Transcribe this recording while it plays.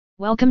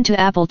Welcome to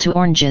Apple to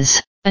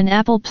Oranges, an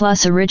Apple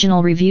Plus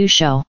original review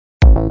show.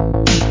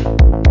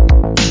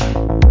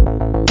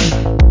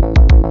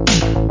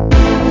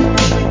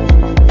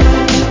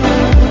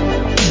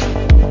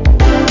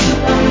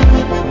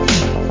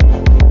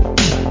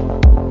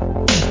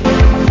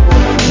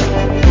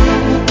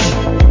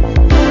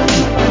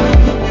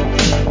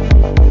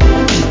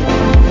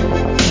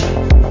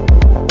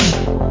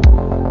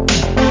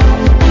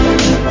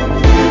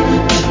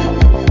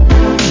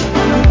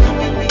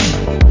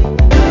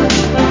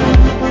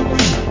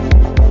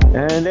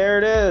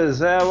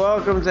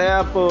 Welcome to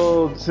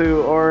Apple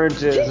to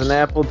Oranges, an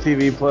Apple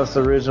TV Plus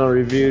original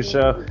review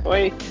show.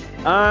 Wait.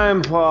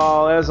 I'm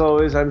Paul. As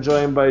always, I'm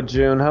joined by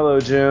June. Hello,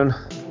 June.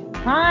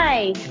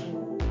 Hi.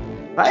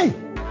 Hi.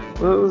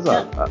 What's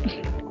up?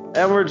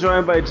 And we're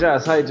joined by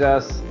Jess. Hi,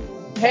 Jess.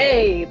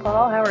 Hey,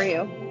 Paul. How are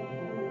you?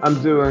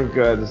 I'm doing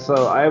good.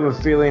 So I have a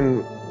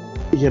feeling,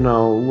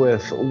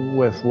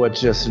 with what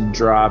just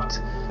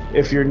dropped,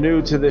 if you're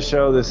new to the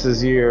show, this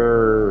is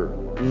your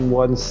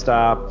one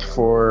stop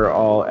for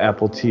all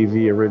Apple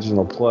TV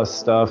original Plus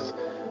stuff.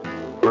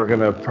 We're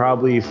gonna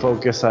probably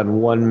focus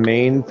on one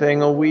main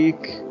thing a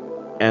week,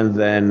 and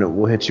then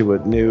we'll hit you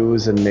with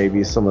news and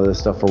maybe some of the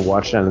stuff we're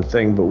watching on the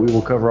thing, but we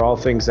will cover all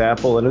things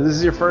Apple. And if this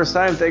is your first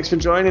time, thanks for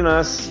joining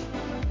us.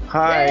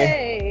 Hi.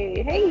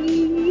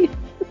 Hey.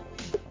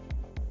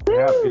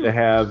 Happy to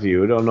have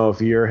you. Don't know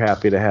if you're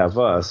happy to have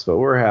us, but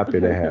we're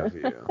happy to have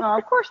you.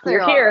 Of course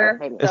you're here.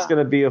 It's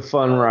gonna be a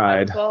fun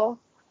ride.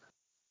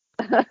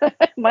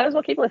 Might as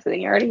well keep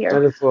listening. You're already here.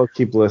 Might as well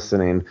keep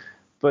listening.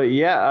 But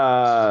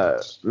yeah,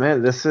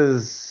 man,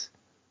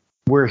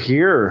 we're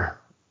here.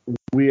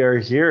 We are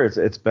here.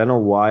 It's been a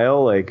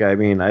while.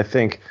 I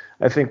think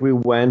we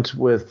went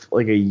with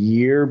like a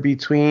year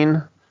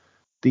between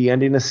the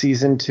ending of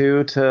season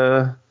 2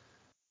 to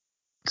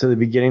the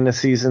beginning of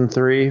season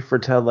 3 for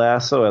Ted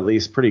Lasso. At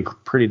least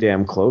pretty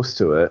damn close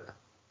to it.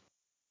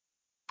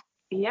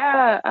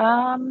 Yeah.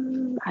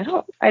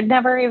 I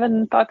never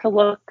even thought to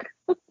look.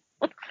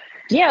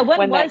 Yeah,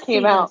 when was that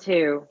came season out?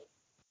 2?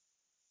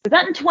 Was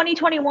that in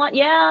 2021?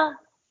 Yeah.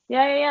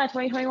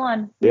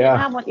 2021. We Yeah. didn't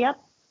have one. Yep.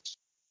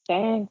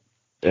 Dang.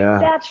 Yeah.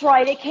 That's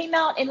right. It came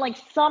out in like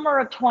summer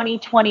of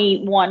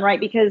 2021, right?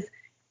 Because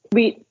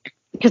the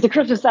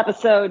Christmas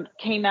episode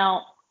came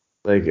out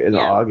like in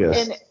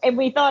August. And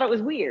we thought it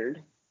was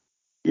weird.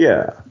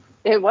 Yeah.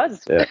 It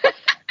was. Yeah.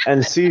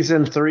 And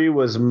season 3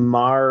 was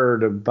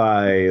marred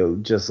by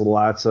just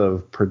lots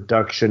of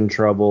production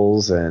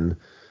troubles and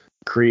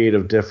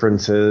creative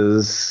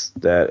differences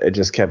that it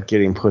just kept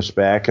getting pushed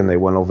back, and they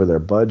went over their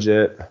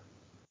budget.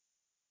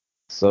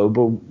 So,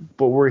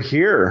 but we're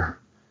here,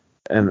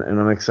 and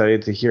I'm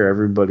excited to hear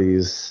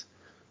everybody's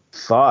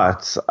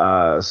thoughts.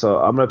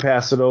 So I'm gonna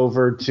pass it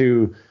over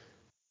to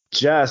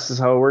Jess. This is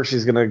how it works.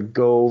 She's gonna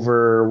go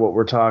over what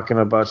we're talking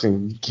about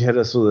and hit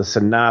us with a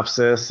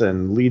synopsis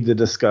and lead the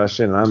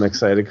discussion. I'm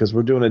excited because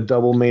we're doing a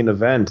double main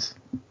event.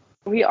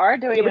 We are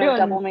doing a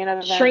double main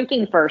event.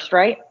 Shrinking first,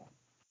 right?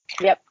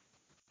 Yep.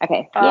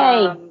 Okay.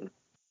 Yay.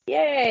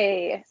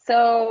 Yay.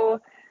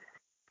 So,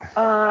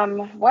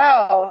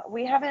 wow,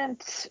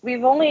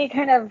 we've only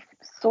kind of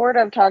sort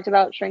of talked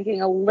about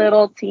Shrinking a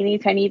little teeny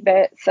tiny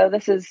bit. So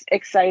this is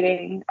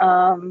exciting,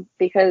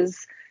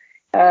 because,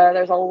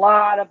 there's a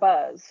lot of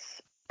buzz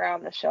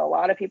around the show. A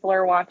lot of people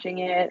are watching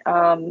it.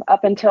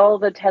 Up until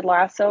the Ted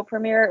Lasso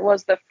premiere, it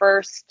was the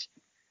first,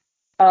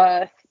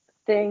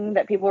 thing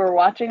that people were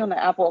watching on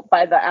the Apple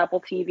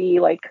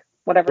TV, like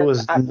whatever it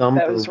was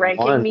those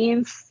ranking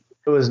means.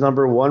 It was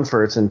number 1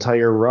 for its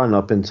entire run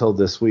up until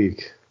this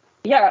week.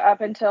 Yeah,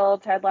 up until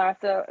Ted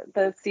Lasso,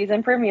 the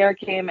season premiere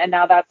came, and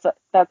now that's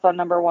on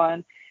number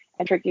 1,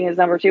 and Shrinking is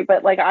number 2.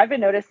 But like I've been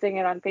noticing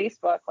it on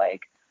Facebook,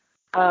 like,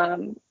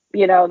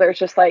 there's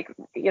just like,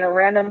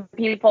 random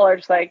people are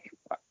just like,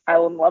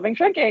 I'm loving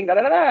Shrinking, da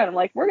da da da. And I'm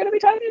like, we're gonna be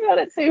talking about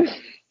it soon.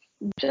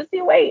 Just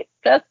you wait.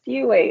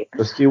 See.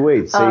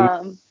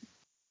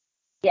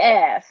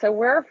 Yeah. So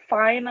we're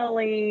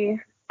finally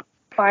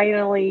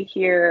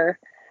here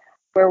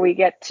where we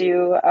get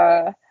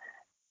to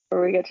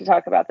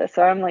talk about this.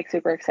 So I'm like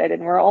super excited.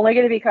 And we're only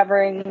going to be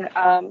covering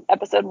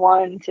episode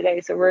 1 today.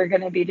 So we're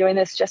going to be doing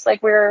this just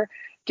like we're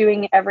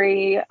doing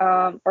we're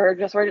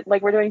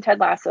doing Ted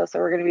Lasso. So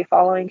we're going to be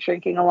following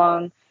Shrinking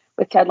along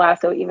with Ted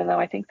Lasso, even though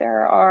I think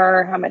there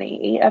are how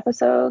many 8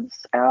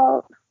 episodes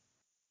out? Is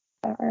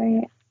that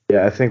right?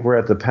 Yeah, I think we're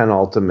at the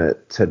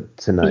penultimate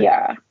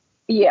tonight.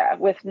 Yeah,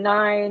 with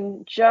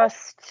 9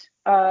 just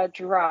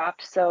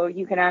dropped, so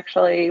you can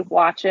actually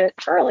watch it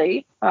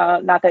early.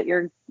 Not that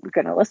you're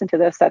going to listen to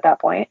this at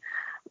that point,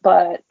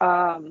 but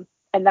and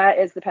that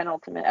is the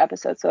penultimate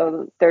episode.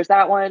 So there's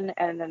that one,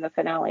 and then the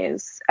finale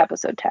is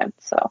episode 10.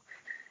 So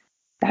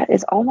that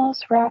is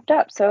almost wrapped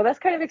up. So that's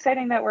kind of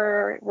exciting that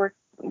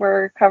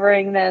we're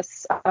covering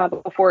this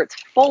before it's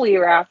fully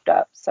wrapped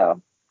up.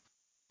 So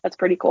that's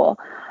pretty cool.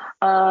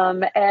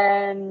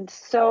 And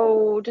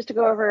so just to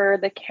go over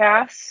the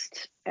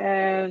cast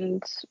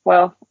and,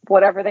 well,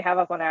 whatever they have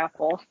up on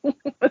Apple,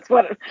 it's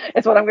what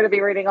I'm going to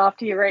be reading off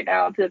to you right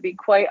now, to be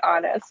quite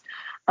honest.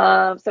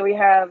 So we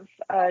have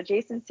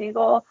Jason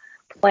Segel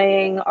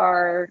playing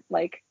our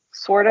like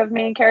sort of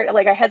main character.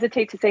 Like I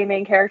hesitate to say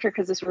main character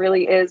because this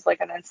really is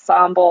like an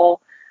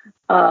ensemble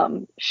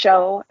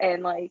show,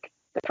 and like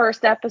the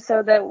first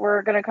episode that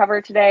we're going to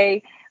cover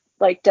today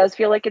like does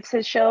feel like it's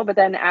his show, but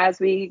then as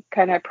we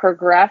kind of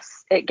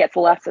progress it gets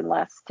less and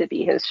less to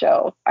be his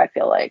show, I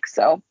feel like.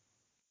 So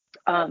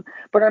but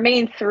our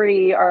main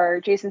three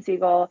are Jason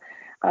Segel,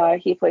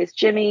 he plays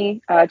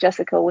Jimmy,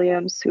 Jessica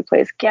Williams, who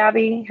plays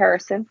Gabby,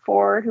 Harrison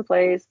Ford, who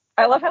plays,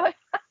 I love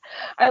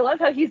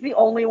how he's the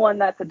only one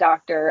that's a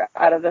doctor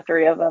out of the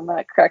three of them.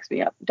 That cracks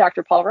me up.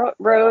 Dr. Paul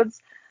Rhodes,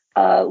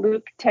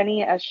 Luke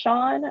Tenney as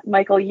Sean,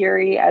 Michael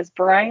Urie as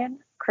Brian,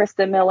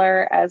 Krista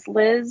Miller as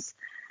Liz.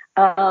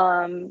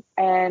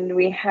 And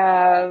we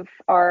have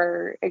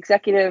our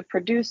executive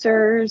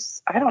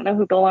producers. I don't know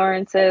who Bill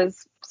Lawrence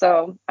is,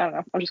 so I don't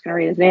know. I'm just going to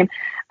read his name.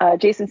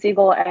 Jason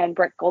Segel and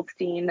Brett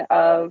Goldstein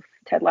of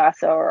Ted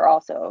Lasso are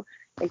also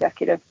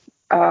executive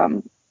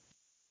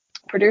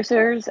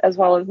producers, as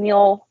well as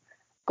Neil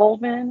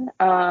Goldman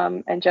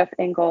and Jeff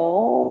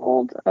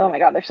Ingold. Oh my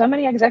God, there's so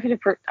many executive.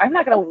 I'm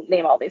not going to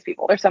name all these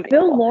people. There's so many.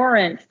 Bill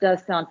Lawrence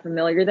does sound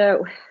familiar,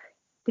 though.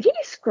 Did he do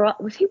Scrubs?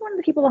 Was he one of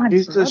the people behind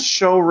He's Scrubs? the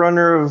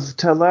showrunner of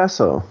Ted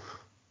Lasso.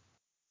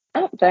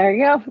 Oh, there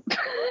you go.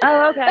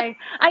 Oh, okay.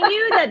 I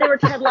knew that there were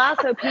Ted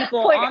Lasso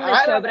people Like, on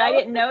the show, but I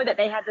didn't know that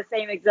they had the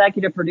same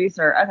executive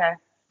producer. Okay.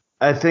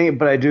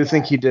 I do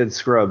think he did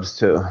Scrubs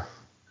too.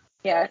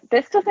 Yeah,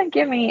 this doesn't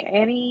give me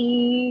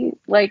any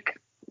like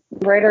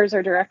writers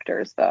or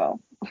directors though,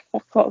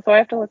 so I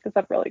have to look this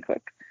up really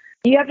quick.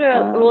 You have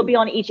to. It will be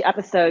on each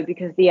episode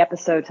because the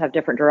episodes have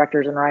different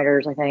directors and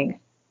writers, I think.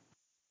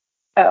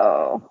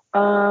 Oh,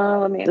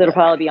 let me. It'll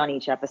probably be on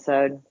each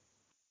episode.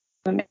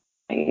 Let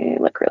me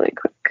look really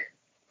quick.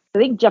 I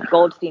think Jeff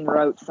Goldstein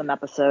wrote some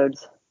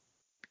episodes.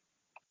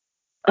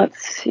 Let's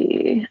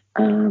see.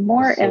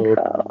 More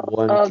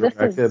info. This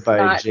is by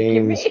not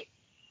James.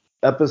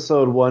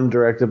 Episode 1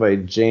 directed by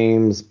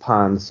James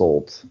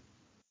Ponsolt.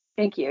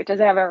 Thank you. Does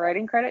it have a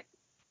writing credit?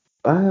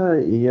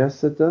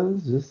 Yes, it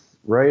does. Just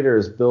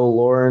writers: Bill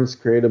Lawrence,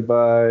 created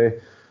by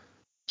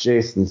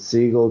Jason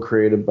Segel,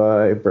 created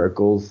by Brett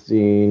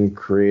Goldstein,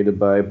 created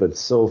by but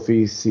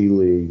Sophie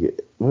Seelig.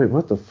 Wait,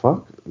 what the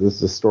fuck? This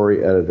is a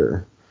story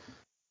editor.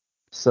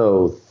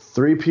 So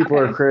 3 people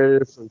are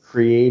credited for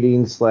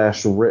creating /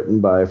 written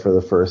by for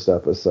the first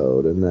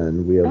episode, and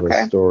then we have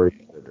a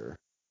story editor.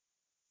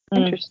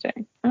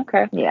 Interesting.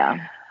 Okay.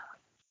 Yeah.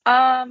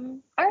 All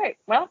right.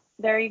 Well,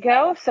 there you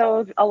go.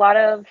 So a lot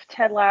of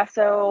Ted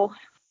Lasso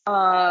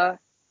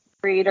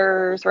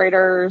creators,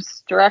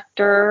 writers,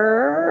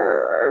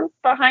 director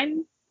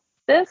behind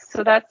this.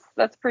 So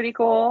that's pretty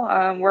cool.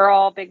 We're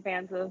all big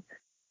fans of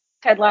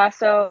Ted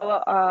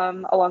Lasso,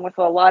 along with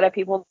a lot of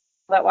people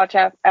that watch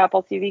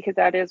Apple TV because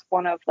that is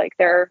one of like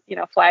their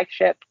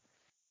flagship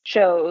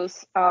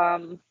shows.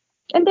 And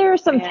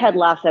there's some Ted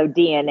Lasso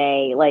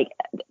DNA. Like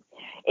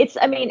it's,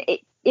 I mean,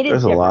 it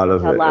is different a lot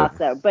of Ted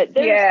Lasso, but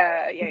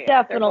there's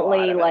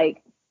definitely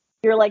like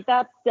you're like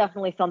that's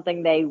definitely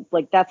something they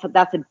like. That's a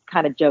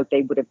kind of joke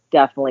they would have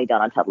definitely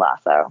done on Ted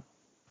Lasso.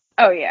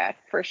 Oh yeah,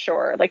 for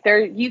sure. Like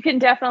there, you can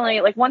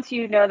definitely like once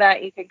you know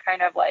that you can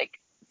kind of like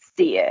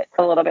see it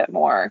a little bit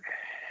more.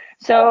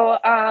 So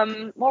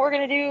what we're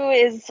gonna do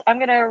is I'm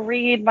gonna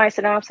read my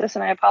synopsis,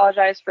 and I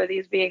apologize for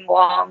these being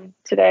long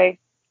today.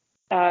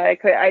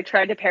 I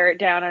tried to pare it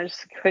down. I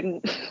just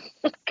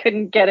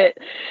couldn't get it.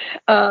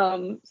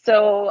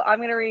 So I'm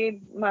going to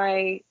read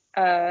my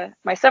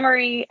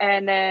summary,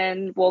 and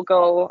then we'll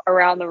go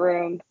around the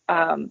room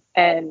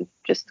and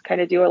just kind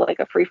of do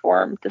a free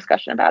form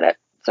discussion about it.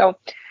 So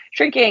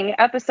Shrinking,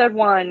 episode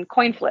 1,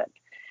 coin flip.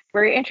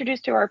 We're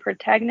introduced to our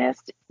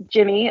protagonist,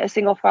 Jimmy, a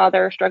single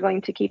father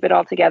struggling to keep it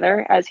all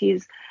together as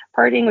he's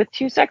partying with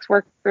 2 sex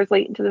workers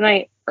late into the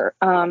night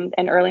and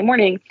early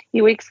morning.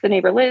 He wakes the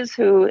neighbor Liz,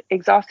 who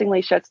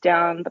exhaustingly shuts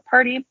down the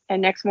party.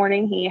 And next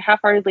morning, he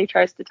half-heartedly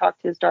tries to talk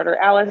to his daughter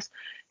Alice,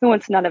 who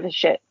wants none of his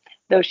shit,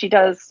 though she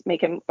does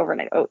make him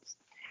overnight oats.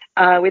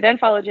 We then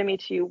follow Jimmy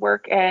to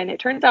work, and it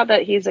turns out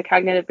that he's a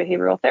cognitive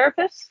behavioral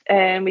therapist.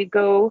 And we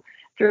go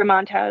through a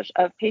montage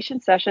of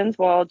patient sessions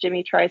while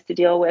Jimmy tries to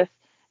deal with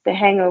the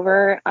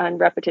hangover and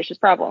repetitious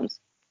problems.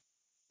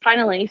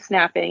 Finally,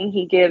 snapping,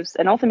 he gives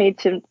an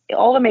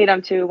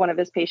ultimatum to one of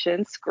his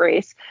patients,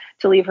 Grace,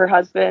 to leave her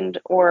husband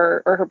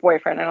or her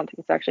boyfriend. I don't think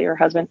it's actually her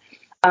husband,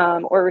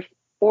 or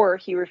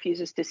he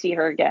refuses to see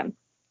her again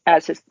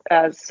as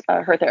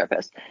her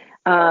therapist.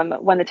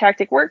 When the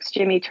tactic works,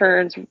 Jimmy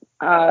turns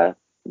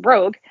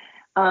rogue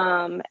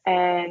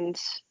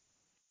and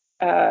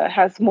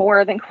has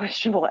more than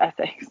questionable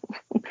ethics.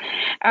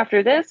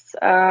 After this,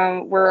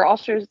 we're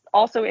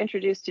also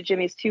introduced to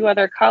Jimmy's 2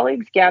 other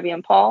colleagues, Gabby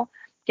and Paul.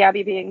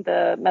 Gabby being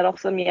the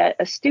meddlesome yet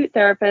astute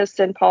therapist,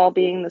 and Paul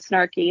being the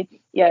snarky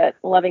yet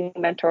loving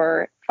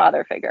mentor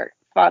father figure.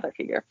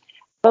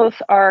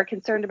 Both are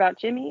concerned about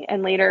Jimmy,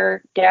 and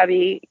later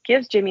Gabby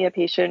gives Jimmy a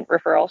patient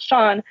referral,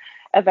 Sean,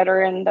 a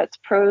veteran that's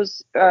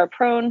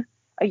prone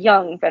a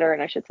young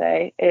veteran, I should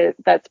say,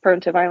 that's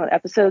prone to violent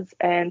episodes.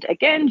 And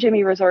again,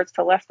 Jimmy resorts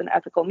to less than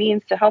ethical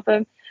means to help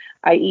him,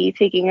 i.e.,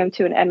 taking him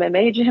to an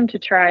MMA gym to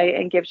try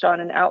and give Sean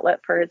an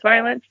outlet for his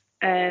violence.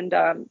 And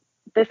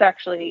this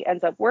actually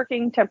ends up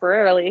working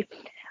temporarily,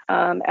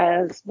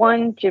 as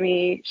one,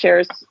 Jimmy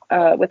shares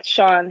with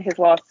Sean his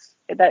loss,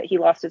 that he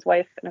lost his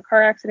wife in a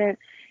car accident,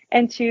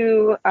 and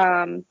two,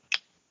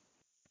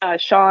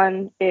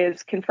 Sean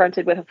is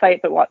confronted with a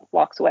fight but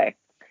walks away.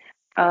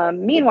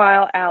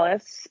 Meanwhile,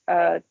 Alice,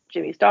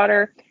 Jimmy's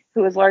daughter,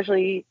 who is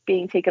largely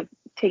being taken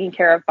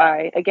care of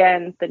by,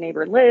 again, the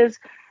neighbor Liz,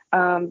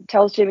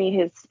 tells Jimmy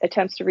his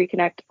attempts to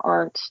reconnect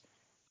aren't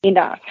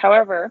enough.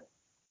 However,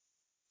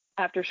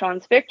 after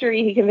Sean's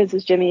victory, he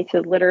convinces Jimmy to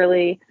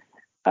literally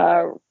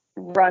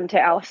run to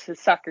Alice's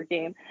soccer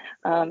game.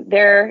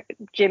 There,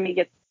 Jimmy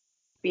gets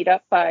beat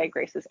up by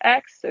Grace's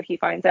ex, so he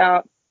finds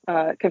out,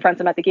 confronts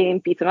him at the game,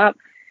 beats him up,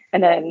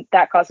 and then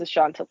that causes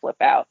Sean to flip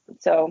out.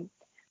 So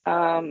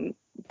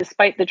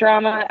despite the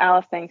drama,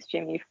 Alice thanks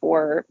Jimmy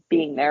for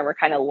being there. We're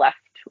kind of left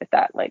with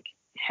that like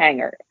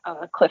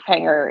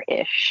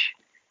cliffhanger-ish.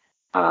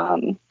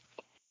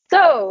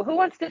 So who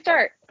wants to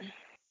start?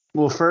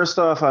 Well, first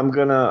off, I'm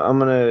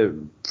gonna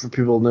for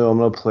people new, I'm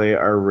gonna play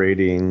our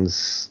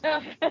ratings.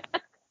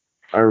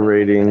 Our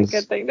ratings.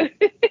 Good thing.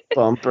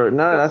 Bumper.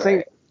 No, I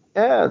think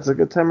it's a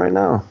good time right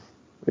now.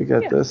 We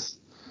got this.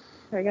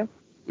 There you go.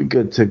 We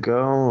good to go.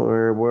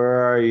 Or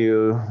where are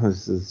you?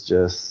 This is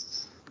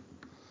just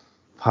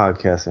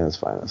podcasting at its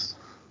finest.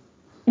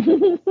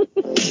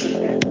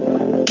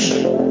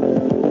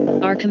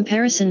 Our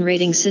comparison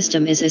rating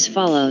system is as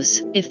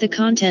follows. If the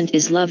content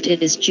is loved,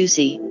 it is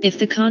juicy. If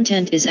the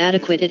content is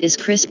adequate, it is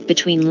crisp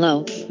between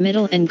low,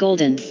 middle and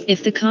golden.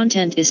 If the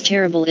content is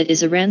terrible, it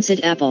is a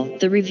rancid apple.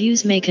 The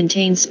reviews may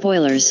contain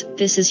spoilers.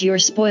 This is your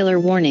spoiler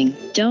warning.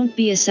 Don't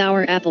be a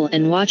sour apple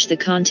and watch the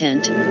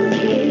content.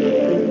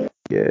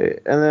 Yeah,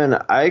 and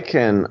then I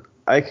can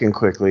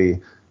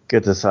quickly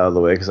get this out of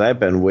the way because I've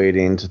been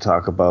waiting to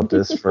talk about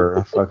this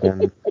for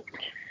fucking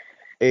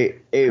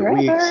eight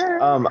weeks.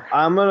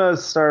 I'm gonna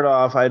start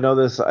off. I know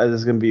this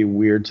is gonna be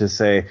weird to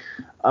say.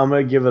 I'm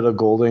gonna give it a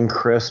golden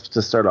crisp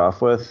to start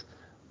off with.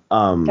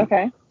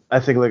 Okay. I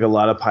think like a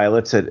lot of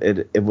pilots,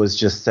 it was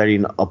just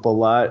setting up a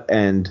lot,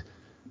 and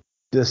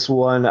this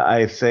one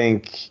I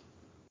think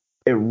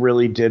it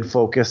really did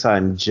focus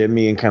on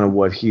Jimmy and kind of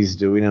what he's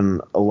doing,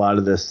 and a lot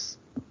of this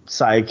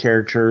side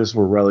characters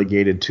were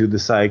relegated to the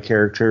side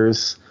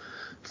characters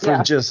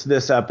for just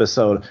this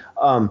episode.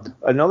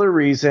 Another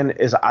reason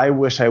is I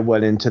wish I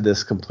went into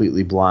this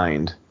completely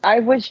blind.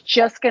 I was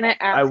just gonna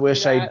ask. I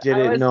wish I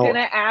didn't know. I was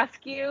gonna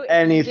ask you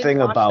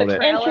anything about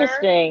it.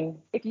 Interesting.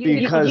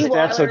 Because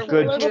that's a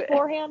good.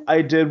 Beforehand?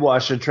 I did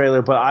watch the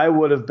trailer, but I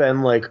would have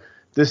been like,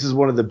 "This is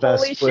one of the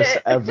best twists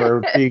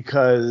ever,"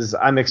 because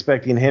I'm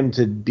expecting him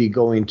to be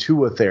going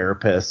to a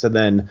therapist, and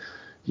then,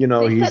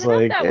 he's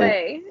like,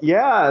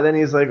 then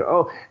he's like,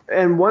 oh.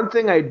 And one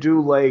thing I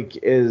do like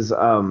is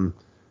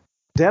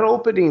that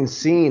opening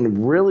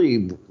scene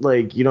really,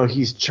 like,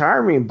 he's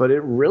charming, but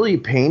it really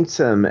paints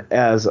him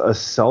as a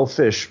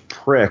selfish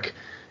prick.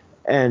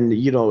 And,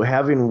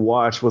 having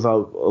watched,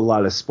 without a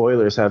lot of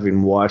spoilers,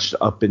 having watched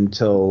up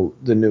until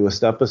the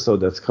newest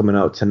episode that's coming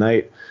out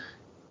tonight,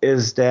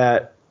 is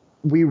that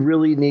we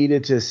really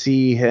needed to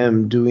see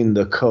him doing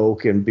the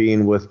coke and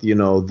being with,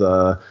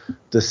 the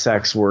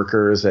sex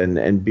workers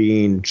and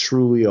being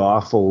truly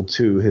awful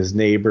to his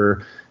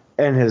neighbor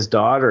and his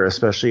daughter,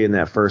 especially in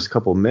that first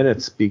couple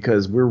minutes,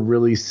 because we're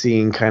really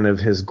seeing kind of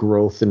his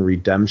growth and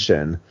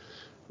redemption.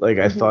 Like,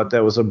 I thought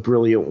that was a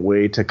brilliant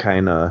way to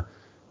kind of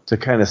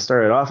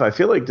start it off. I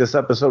feel like this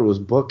episode was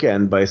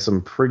bookend by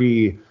some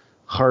pretty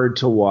hard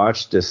to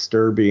watch,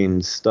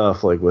 disturbing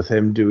stuff, like with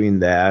him doing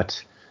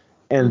that.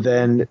 And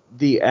then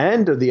the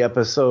end of the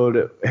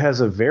episode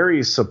has a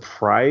very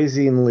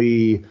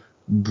surprisingly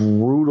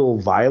brutal,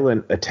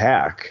 violent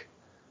attack.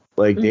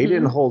 Like, they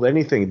didn't hold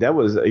anything. That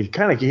was it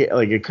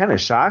kind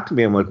of shocked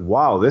me. I'm like,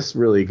 wow, this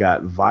really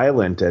got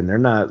violent, and they're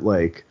not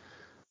like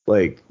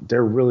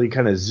they're really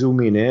kind of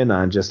zooming in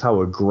on just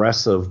how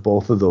aggressive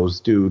both of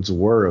those dudes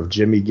were, of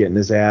Jimmy getting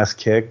his ass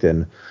kicked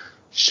and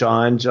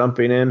Sean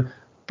jumping in.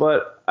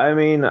 But I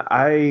mean,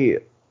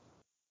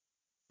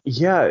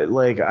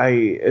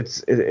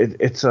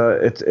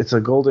 it's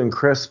a golden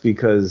crisp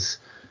because,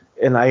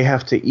 and I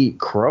have to eat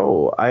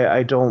crow.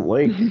 I don't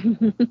like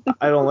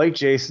I don't like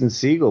Jason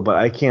Segel, but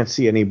I can't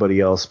see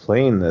anybody else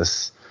playing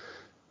this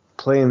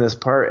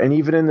part. And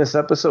even in this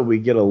episode, we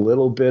get a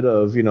little bit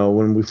of,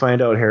 when we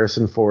find out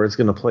Harrison Ford's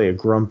going to play a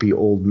grumpy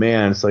old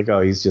man, it's like,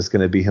 oh, he's just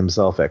going to be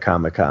himself at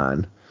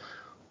Comic-Con.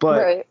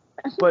 But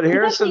but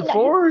Harrison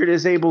Ford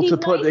is able to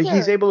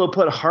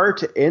put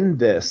heart in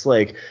this.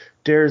 Like,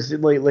 there's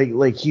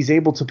like he's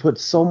able to put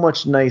so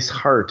much nice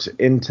heart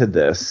into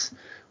this,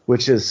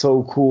 which is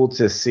so cool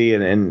to see,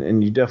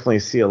 and you definitely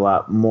see a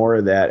lot more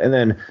of that. And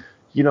then,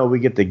 we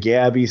get the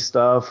Gabby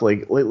stuff,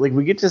 like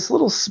we get just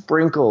little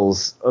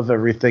sprinkles of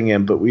everything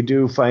in, but we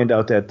do find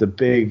out that the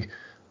big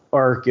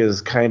arc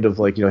is kind of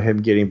like,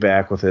 him getting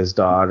back with his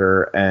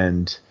daughter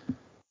and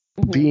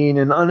being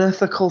an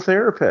unethical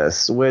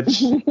therapist,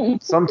 which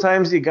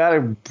sometimes you gotta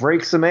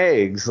break some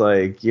eggs.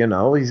 Like, you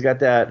know, he's got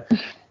that,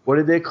 what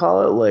did they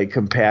call it? Like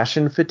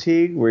compassion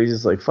fatigue, where he's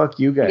just like, fuck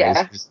you guys.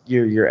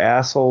 Yeah. You're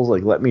assholes.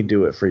 Like, let me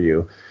do it for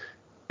you.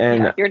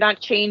 And you're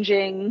not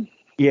changing.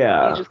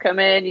 Yeah. You just come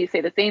in, you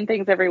say the same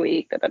things every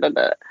week. Da, da, da,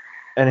 da.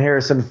 And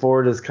Harrison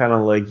Ford is kind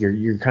of like,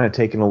 you're kind of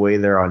taking away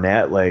their on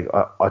that, like,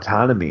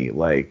 autonomy.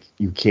 Like,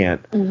 you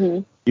can't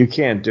do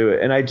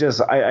it. And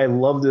I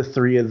love the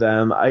three of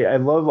them. I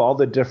love all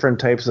the different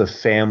types of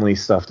family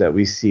stuff that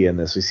we see in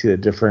this.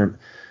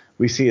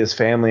 We see his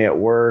family at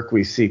work.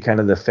 We see kind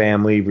of the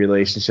family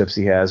relationships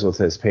he has with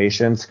his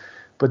patients.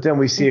 But then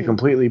we see a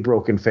completely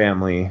broken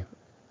family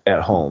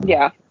at home.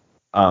 Yeah.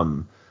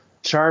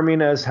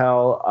 Charming as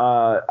hell.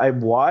 I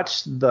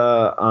watched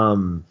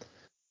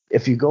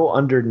if you go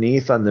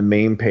underneath on the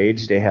main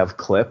page, they have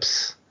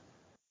clips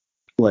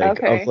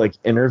of like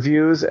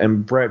interviews,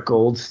 and Brett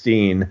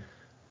Goldstein,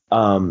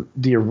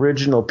 the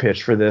original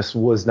pitch for this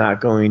was not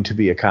going to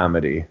be a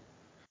comedy.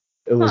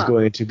 It was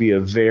going to be a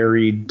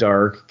very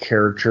dark,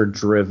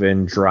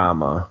 character-driven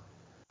drama.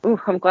 Ooh,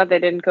 I'm glad they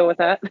didn't go with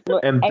that.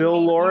 And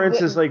Bill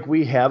Lawrence is like,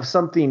 we have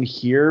something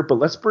here, but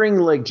let's bring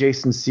like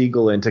Jason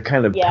Segel in to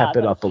kind of pep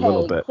it up a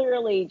little bit.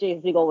 Clearly,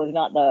 Jason Segel was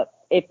not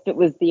if it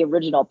was the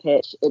original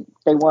pitch,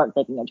 they weren't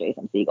thinking of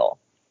Jason Segel.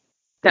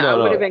 No,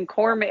 it would have been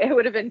Corman. It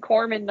would have been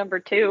Corman number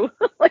 2.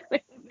 Like, we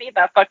need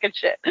that fucking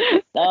shit.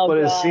 But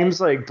it seems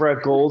like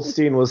Brett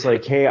Goldstein was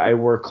like, hey, I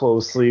work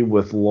closely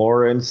with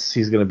Lawrence.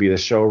 He's going to be the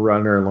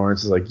showrunner. And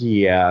Lawrence is like,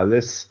 yeah,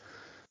 this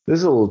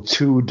is a little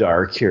too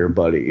dark here,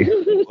 buddy.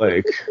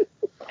 Like,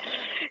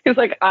 he's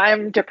like,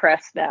 I'm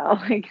depressed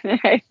now. Like,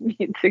 I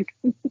need to.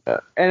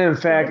 And in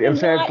fact,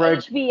 Brett,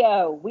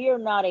 HBO. We are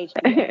not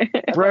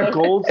HBO. Brett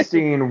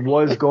Goldstein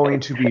was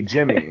going to be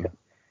Jimmy.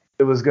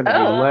 It was going to be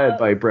led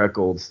by Brett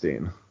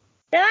Goldstein.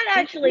 That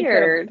actually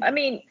could have, I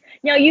mean,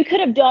 you could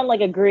have done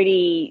like a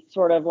gritty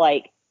sort of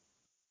like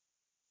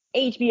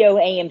HBO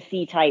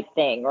AMC type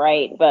thing,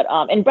 right? But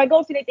and Brett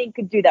Goldstein, I think,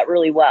 could do that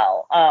really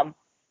well. I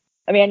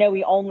mean, I know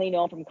we only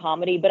know him from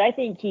comedy, but I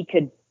think he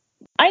could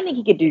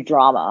do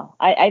drama.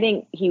 I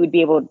think he would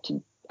be able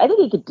to. I think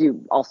he could do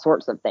all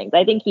sorts of things.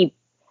 I think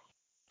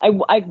I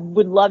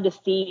would love to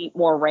see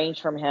more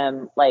range from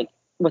him, like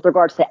with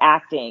regards to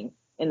acting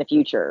in the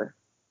future.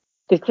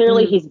 Because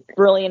clearly he's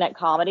brilliant at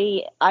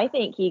comedy. I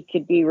think he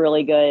could be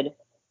really good,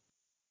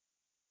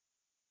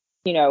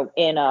 in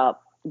a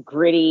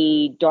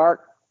gritty,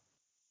 dark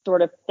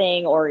sort of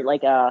thing, or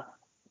like a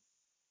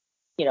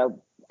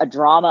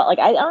drama. Like,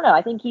 I don't know.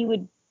 I think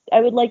I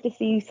would like to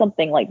see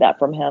something like that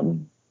from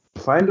him.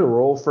 Find a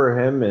role for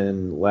him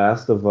in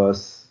Last of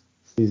Us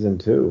season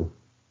 2.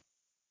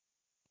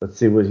 Let's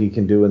see what he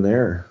can do in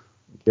there.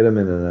 Get him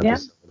in an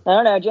episode. I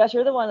don't know, Jess,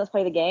 you're the one that's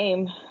played the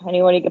game.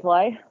 Anyone you could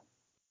play?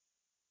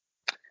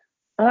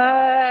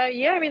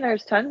 Yeah, I mean,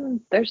 there's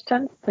tons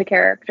of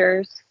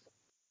characters.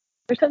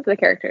 There's tons of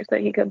characters that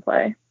he could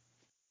play.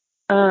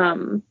 But I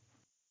mean,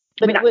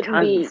 it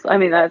wouldn't be. I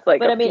mean, that's like.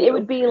 But I mean, it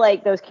would be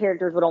like those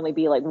characters would only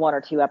be like 1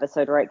 or 2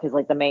 episodes, right? Because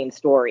like the main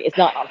story, it's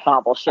not an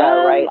ensemble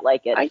show, right?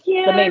 Like the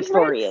main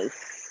story is.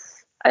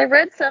 I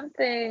read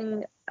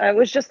something. It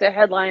was just a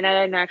headline.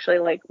 I didn't actually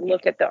like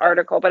look at the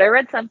article, but I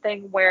read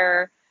something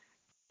where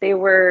they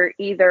were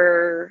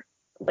either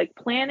like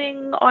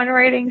planning on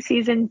writing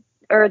season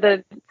or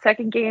the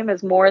second game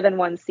is more than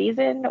one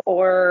season,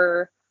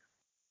 or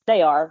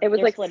they are. It was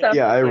like something.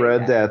 Yeah, I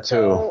read that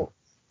too.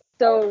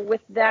 So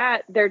with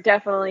that, they're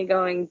definitely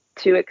going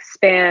to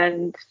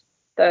expand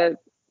the,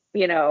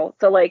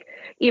 so like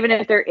even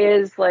if there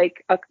is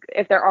like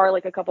if there are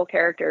like a couple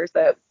characters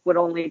that would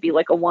only be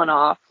like a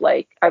one-off,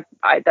 like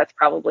I that's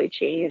probably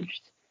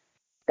changed.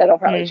 That'll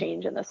probably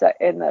change in the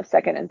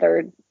second and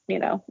third,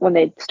 when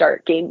they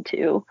start game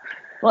 2.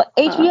 Well,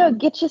 HBO,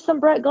 get you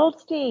some Brett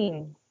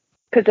Goldstein.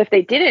 Because if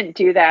they didn't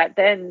do that,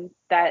 then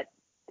that,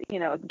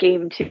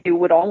 game 2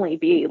 would only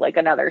be like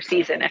another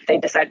season if they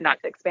decide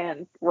not to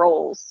expand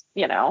roles,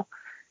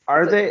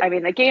 Are they? I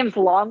mean, the game's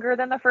longer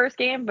than the first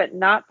game, but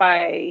not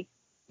by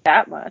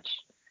that much.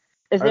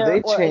 Is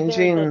there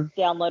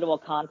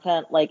downloadable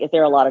content? Like, is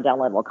there a lot of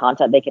downloadable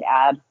content they could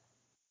add?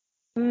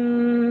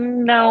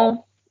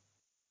 No.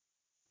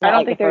 I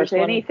don't think there's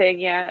anything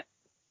yet.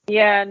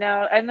 Yeah,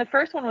 no. And the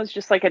first one was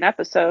just like an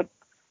episode.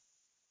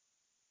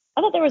 I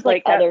thought there was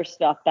like other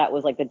stuff that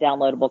was like the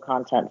downloadable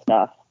content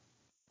stuff.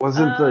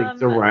 Wasn't like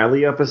the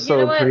Riley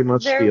episode pretty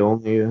much the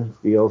only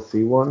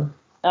DLC one?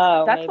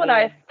 Oh, that's maybe what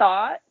I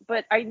thought,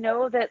 but I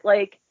know that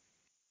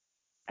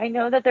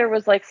there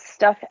was like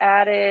stuff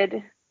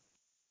added.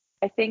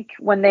 I think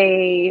when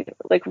they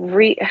like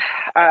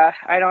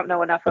I don't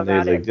know enough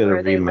about it.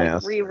 Where they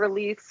like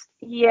re-released.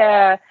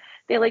 Yeah,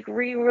 they like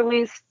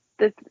re-released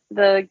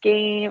the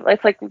game.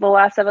 It's like The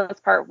Last of Us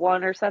Part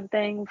 1 or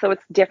something. So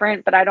it's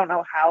different, but I don't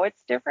know how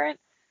it's different.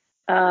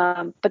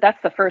 But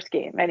that's the first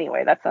game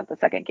anyway. That's not the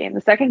second game.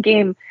 The second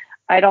game,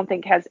 I don't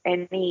think has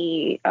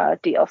any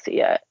DLC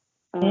yet.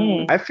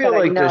 I feel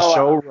like the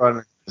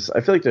showrunner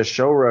I feel like the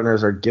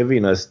showrunners are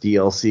giving us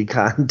DLC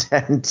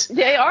content.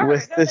 They are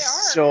with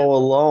this show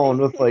alone,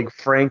 with like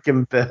Frank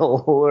and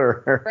Bill,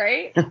 or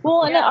right.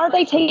 Well, and aren't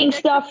they taking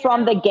stuff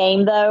from the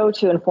game though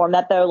to inform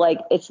that though? Like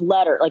it's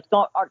letter. Like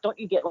don't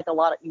you get like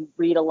you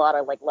read a lot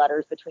of like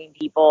letters between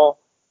people?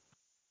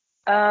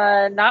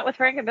 Not with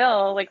Frank and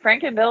Bill. Like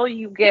Frank and Bill,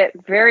 you get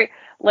very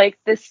like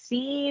the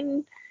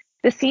scene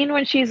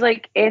when she's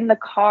like in the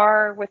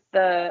car with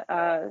the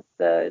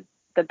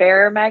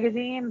Bear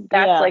magazine.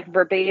 That's like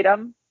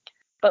verbatim,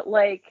 but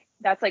like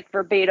that's like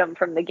verbatim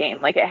from the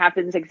game. Like it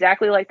happens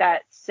exactly like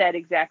that, said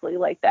exactly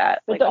like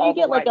that. But like don't you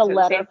get like a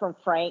letter from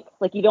Frank?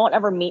 Like you don't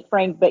ever meet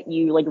Frank, but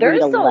you like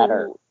read a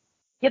letter.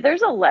 Yeah,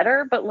 there's a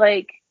letter, but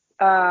like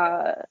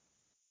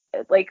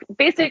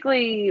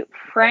basically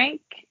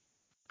Frank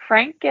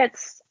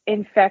gets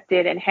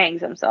infected and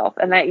hangs himself,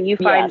 and that you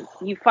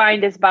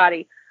find his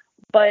body,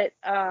 but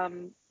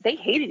they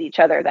hated each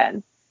other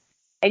then,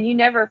 and you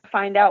never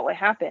find out what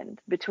happened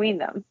between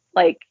them.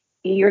 Like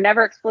you're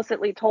never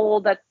explicitly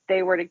told that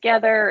they were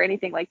together or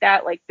anything like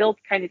that. Like Bill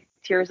kind of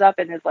tears up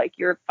and is like,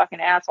 "You're a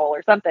fucking asshole"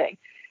 or something.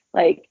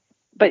 Like,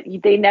 but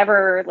they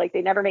never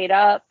made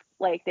up.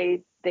 Like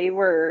they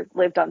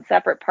lived on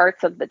separate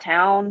parts of the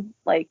town.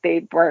 Like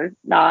they were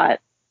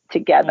not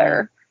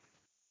together.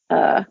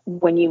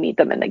 When you meet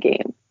them in the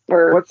game,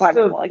 or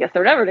I guess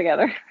they're never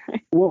together.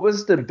 What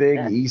was the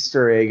big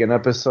Easter egg in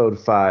episode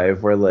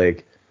 5 where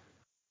like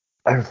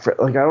I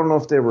don't know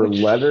if they were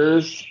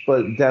letters,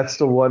 but that's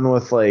the one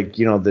with like,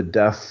 you know, the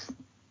deaf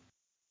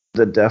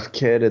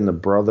kid and the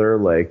brother,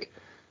 like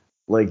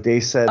they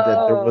said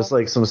that there was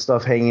like some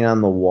stuff hanging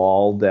on the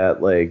wall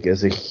that like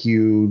is a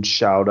huge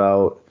shout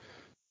out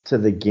to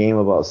the game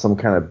about some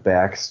kind of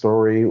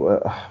backstory.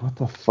 What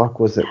the fuck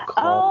was it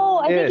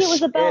called? I think it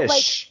was about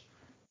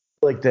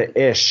like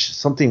the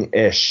something.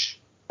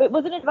 But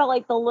wasn't it about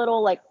like the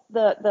little like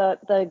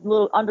the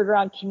little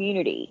underground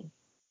community?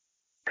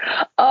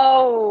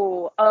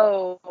 Yeah,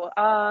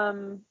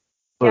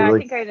 I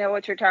think I know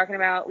what you're talking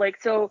about.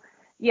 Like, so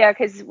yeah,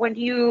 because when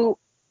they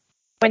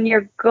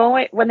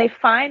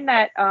find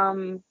that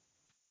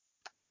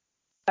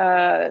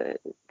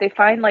they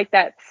find like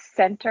that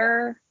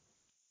center.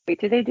 Wait,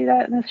 did they do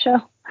that in this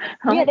show?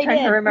 I'm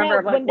trying to remember.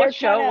 I'm like, what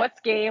show? What's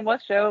game?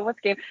 What show?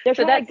 What's game? They're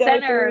trying to go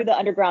through the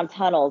underground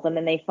tunnels, and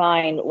then they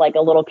find like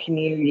a little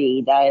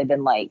community that had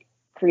been like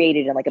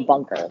created in like a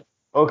bunker.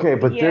 Okay,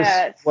 but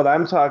this, what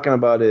I'm talking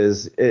about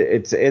is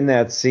it's in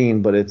that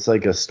scene, but it's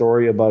like a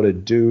story about a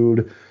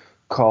dude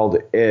called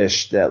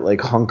Ish that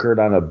like hunkered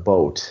on a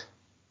boat.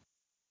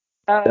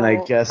 And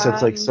I guess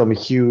it's like some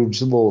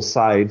huge little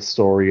side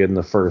story in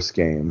the first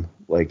game,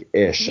 like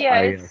Ish.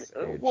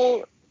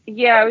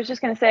 Yeah, I was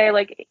just gonna say,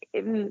 like, I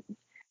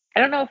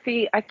don't know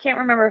if I can't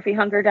remember if he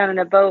hunkered down in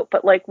a boat,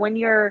 but like when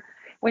you're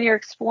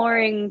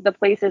exploring the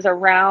places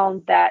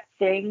around that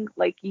thing,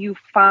 like you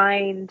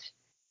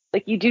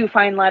do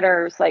find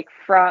letters like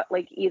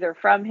either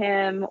from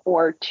him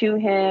or to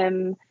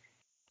him,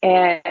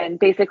 and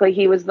basically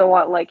he was the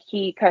one, like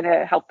he kind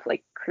of helped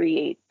like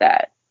create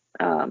that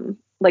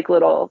like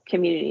little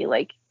community,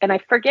 like, and I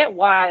forget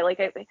why, like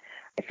I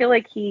feel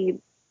like he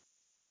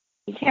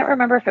can't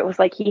remember if it was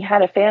like he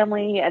had a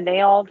family and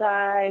they all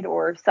died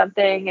or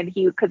something, and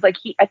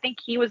I think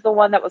he was the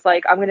one that was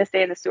like, I'm gonna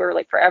stay in the sewer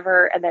like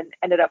forever, and then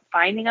ended up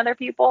finding other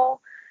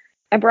people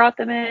and brought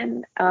them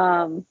in,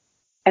 and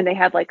they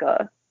had like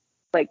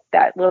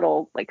that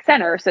little like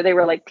center, so they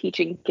were like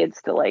teaching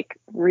kids to like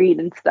read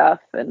and stuff,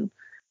 and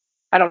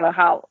I don't know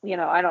how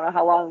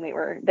long they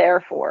were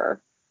there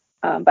for,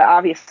 but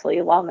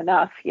obviously long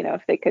enough,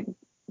 if they could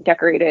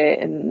decorate it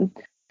and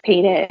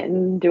paint it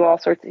and do all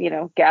sorts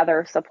of,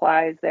 gather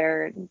supplies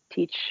there and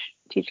teach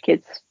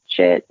kids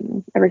shit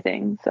and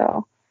everything.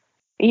 So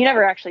you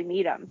never actually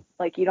meet him.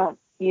 Like you don't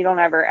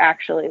ever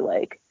actually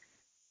like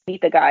meet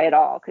the guy at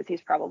all, because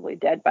he's probably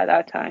dead by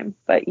that time.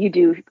 But you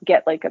do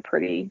get like a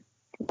pretty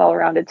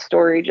well-rounded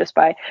story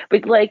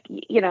but like,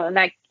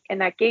 in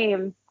that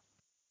game,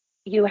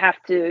 you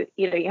have to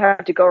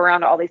go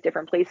around to all these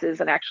different places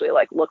and actually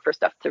like look for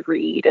stuff to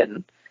read,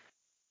 and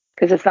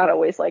because it's not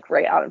always like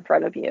right out in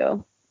front of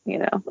you,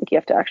 like you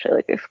have to actually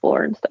like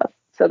explore and stuff.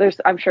 So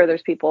I'm sure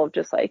there's people who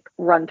just like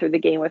run through the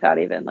game without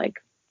even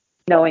like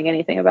knowing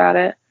anything about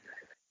it.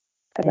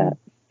 I bet.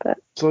 But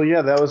so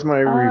yeah, that was my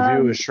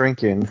review of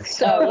Shrinking.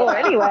 So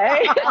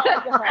anyway,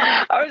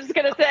 I was just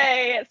gonna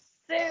say,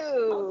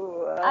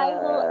 Sue,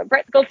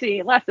 Brett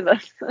Goldstein, Last of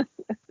Us.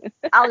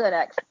 I'll go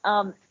next.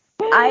 I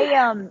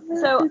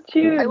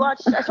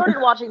started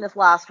watching this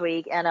last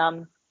week,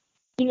 and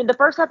the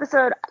first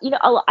episode,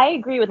 I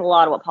agree with a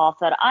lot of what Paul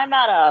said. I'm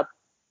at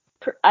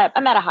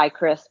a high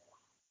crisp,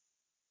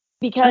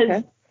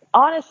 because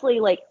honestly,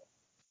 like,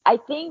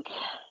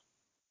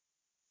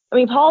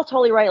 Paul's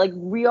totally right. Like,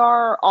 we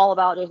are all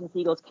about Jason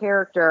Segel's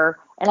character,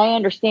 and I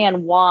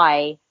understand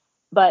why,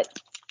 but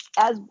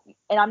I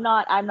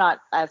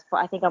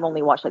think I've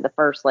only watched like the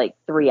first like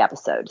 3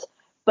 episodes,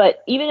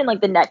 but even in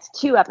like the next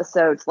 2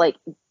 episodes, like,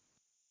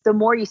 the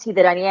more you see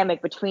the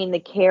dynamic between the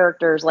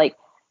characters, like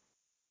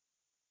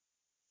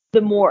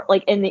the more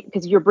like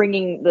because you're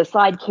bringing the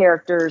side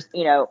characters,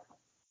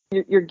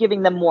 you're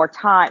giving them more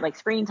time, like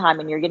screen time,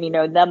 and you're getting to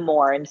know them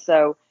more. And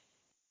so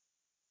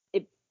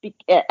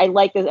I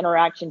like those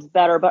interactions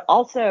better, but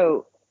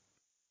also,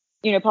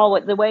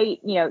 Paul, the way,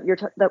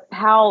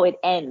 how it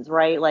ends,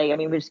 right? Like, I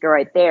mean, we just go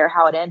right there,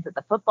 how it ends at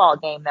the football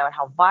game, though, and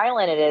how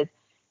violent it is.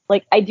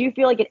 Like, I do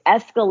feel like it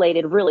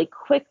escalated really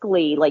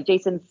quickly, like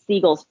Jason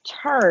Segel's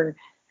turn.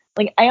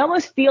 Like, I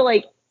almost feel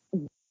like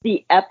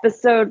the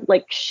episode,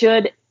 like,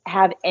 should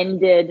have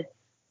ended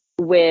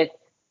with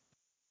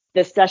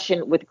the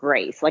session with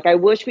Grace. Like, I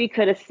wish we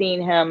could have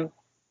seen him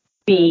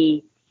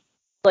be,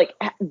 like,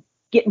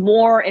 get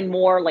more and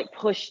more, like,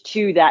 pushed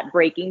to that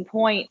breaking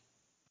point.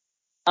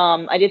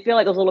 I did feel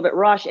like it was a little bit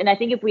rushed. And I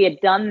think if we had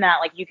done that,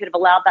 like, you could have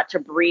allowed that to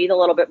breathe a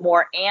little bit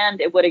more,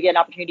 and it would have given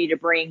an opportunity to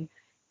bring,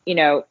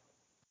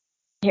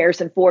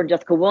 Harrison Ford,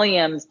 Jessica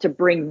Williams, to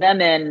bring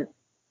them in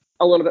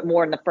a little bit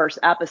more in the first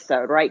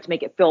episode, right? To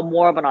make it feel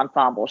more of an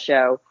ensemble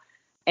show.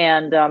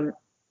 And the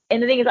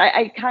thing is,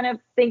 I kind of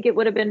think it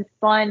would have been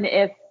fun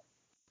if,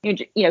 he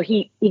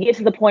gets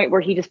to the point where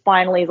he just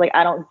finally is like,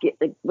 I don't get,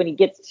 like, when he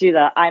gets to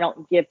the, I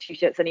don't give two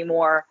shits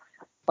anymore,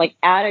 like,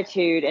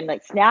 attitude, and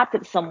like snapped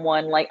at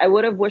someone. Like, I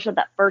would have wished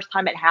that first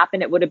time it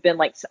happened, it would have been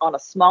like on a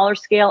smaller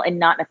scale and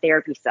not in a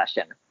therapy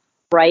session,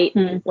 right?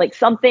 Like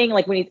something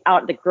like when he's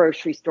out at the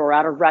grocery store,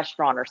 at a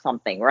restaurant or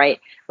something,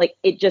 right? Like,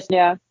 it just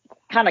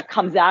kind of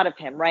comes out of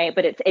him, right?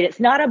 But it's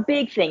not a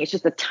big thing, it's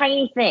just a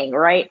tiny thing,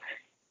 right?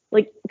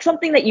 Like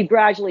something that you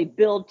gradually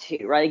build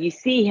to, right? Like, you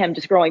see him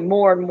just growing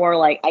more and more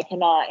like, I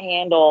cannot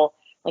handle,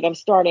 like, I'm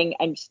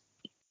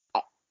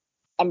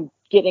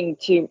getting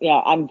to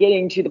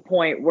the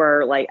point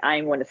where, like,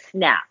 I'm going to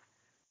snap,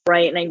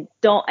 right? And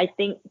I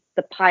think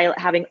the pilot,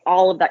 having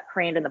all of that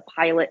crammed in the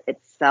pilot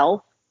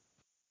itself,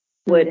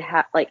 would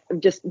have, like,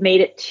 just made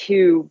it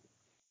too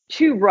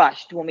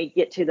rushed when we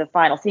get to the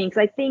final scene.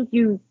 Because I think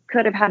you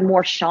could have had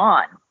more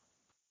Sean.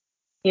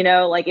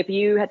 Like, if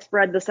you had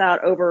spread this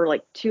out over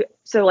like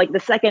so like the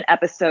second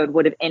episode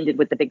would have ended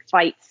with the big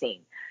fight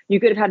scene.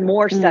 You could have had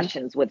more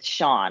sessions with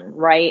Sean,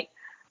 right?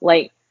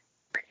 Like,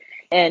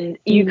 and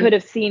you could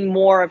have seen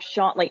more of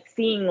Sean, like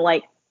seeing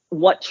like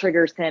what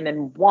triggers him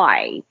and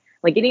why,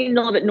 like getting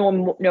a little bit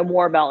know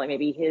more about, like,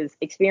 maybe his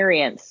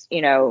experience,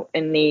 in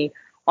the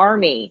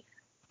Army,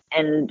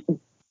 and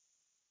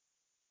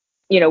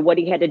what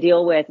he had to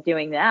deal with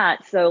doing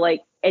that. So,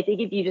 like, I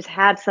think if you just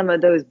had some of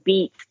those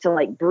beats to,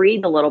 like,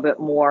 breathe a little bit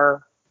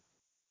more,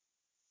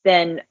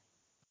 then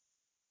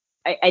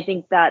I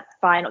think that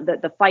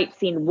the fight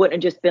scene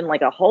wouldn't have just been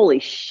like a holy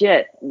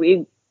shit,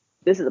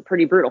 this is a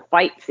pretty brutal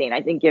fight scene.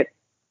 I think because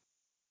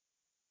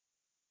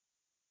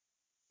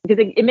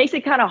it makes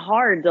it kind of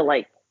hard to,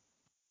 like,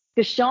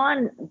 because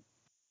Sean,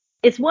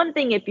 it's one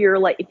thing if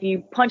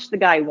you punch the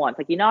guy once,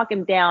 like, you knock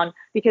him down,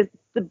 because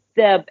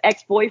the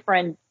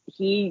ex-boyfriend,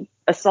 he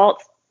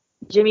assaults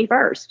Jimmy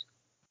first.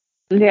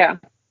 Yeah.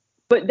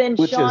 But then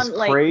Which Sean, is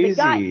like, crazy.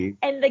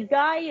 the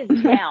guy is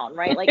down,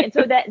 right? Like, and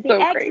so that the So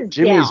ex crazy. is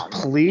Jimmy's down.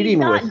 pleading He's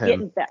not with him.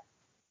 getting back.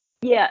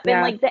 Yeah,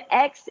 and like the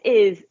ex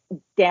is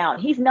down.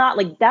 He's not,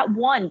 like, that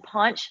one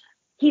punch,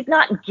 he's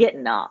not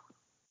getting up.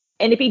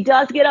 And if he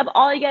does get up,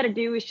 all you got to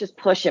do is just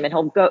push him, and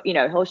he'll go,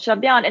 he'll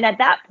shove down. And at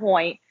that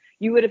point,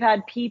 you would have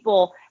had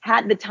people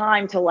had the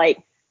time to,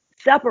 like,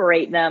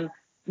 separate them.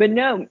 But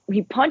no,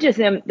 he punches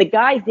him. The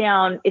guy's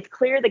down. It's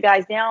clear the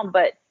guy's down,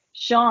 but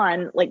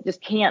Sean, like,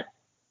 just can't.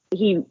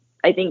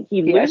 I think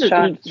he loses.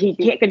 He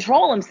can't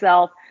control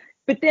himself.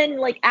 But then,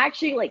 like,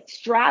 actually, like,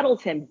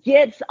 straddles him,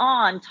 gets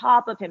on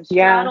top of him,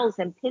 straddles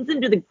him, pins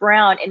him to the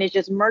ground, and is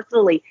just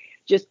mercilessly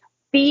just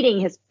beating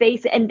his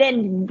face. And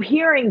then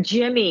hearing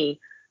Jimmy,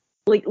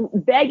 like,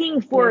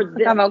 begging for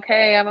this. I'm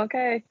okay. I'm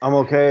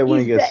okay when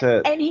he gets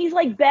hit. And he's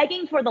like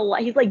begging for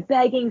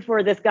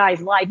this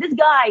guy's life. This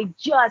guy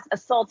just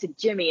assaulted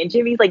Jimmy, and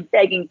Jimmy's like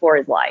begging for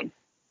his life.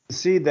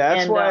 See,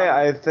 that's why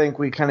I think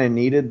we kind of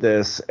needed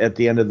this at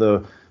the end of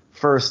the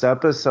first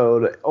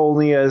episode,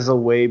 only as a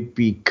way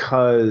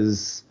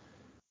because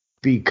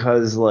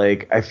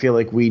like, I feel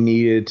like we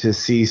needed to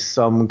see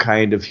some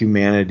kind of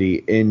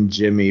humanity in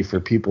Jimmy for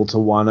people to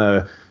want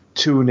to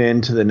tune in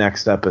to the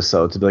next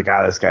episode, to be like,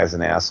 this guy's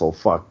an asshole,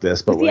 fuck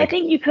this. But see, like, I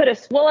think you could have.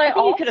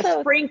 Well, you could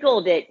have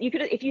sprinkled it. You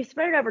could have, if you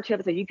spread it over 2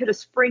 episodes, you could have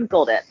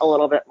sprinkled it a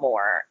little bit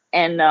more.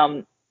 And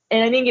I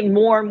think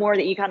more and more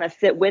that you kind of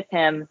sit with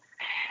him.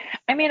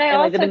 I mean, and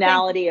like the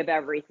banality of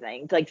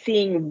everything, like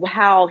seeing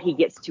how he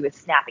gets to a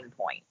snapping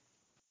point.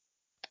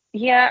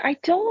 Yeah, I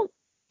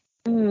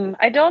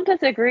don't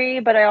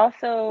disagree, but I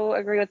also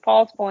agree with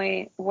Paul's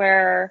point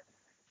where,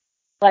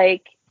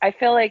 like, I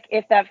feel like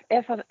if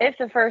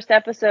the first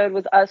episode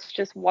was us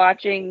just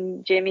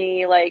watching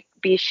Jimmy, like,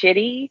 be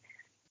shitty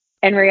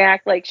and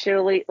react like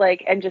shittily,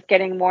 like, and just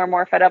getting more and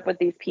more fed up with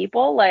these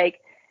people, like,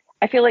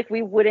 I feel like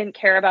we wouldn't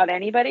care about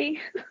anybody.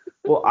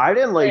 Well, I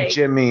didn't like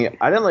Jimmy.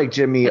 I didn't like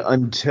Jimmy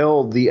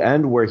until the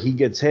end where he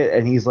gets hit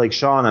and he's like,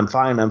 Sean, I'm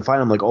fine.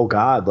 I'm like, oh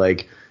God,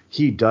 like,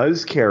 he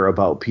does care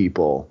about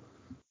people.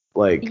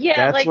 Like,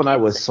 that's like, when I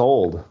was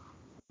sold.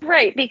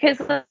 Right,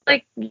 because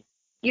like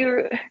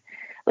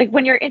like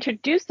when you're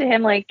introduced to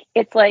him, like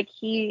it's like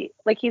he's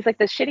like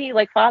the shitty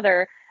like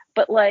father,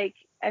 but like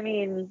I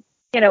mean,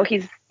 you know,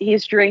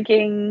 he's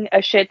drinking a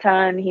shit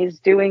ton, he's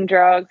doing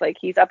drugs, like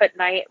he's up at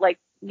night, like,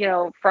 you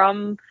know,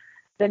 from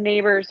the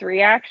neighbor's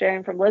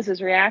reaction, from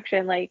Liz's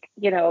reaction, like,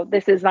 you know,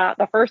 this is not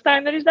the first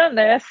time that he's done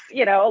this,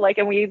 you know, like,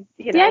 and we,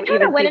 you know, I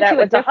kind of went into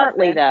it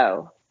differently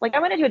though. Like I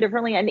went into it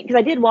differently, and because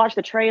I did watch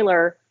the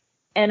trailer,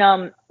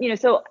 and you know,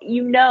 so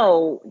you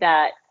know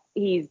that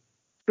he's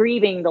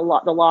grieving the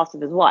loss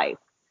of his wife.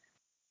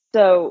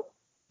 So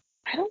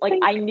I don't like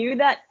think I knew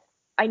that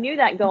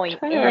going I'm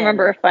trying in. to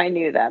remember if I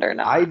knew that or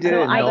not. I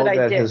didn't know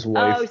that his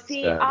wife. Oh,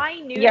 see, dead. I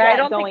knew yeah, that I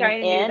don't going think I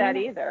knew in. that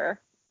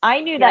either. I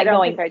knew Yeah, that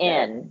going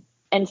in.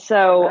 And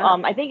so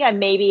I think I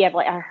maybe have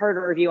like I heard a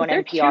review on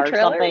NPR or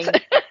something.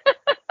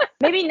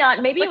 Maybe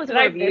not. Maybe it was a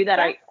review that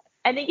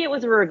I think it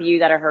was a review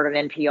that I heard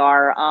on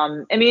NPR.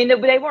 I mean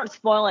they weren't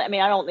spoiling. I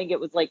mean I don't think it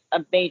was like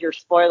a major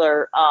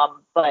spoiler.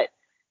 But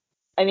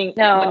I think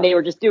when they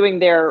were just doing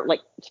their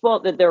like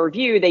their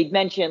review, they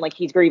mentioned like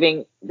he's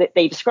grieving.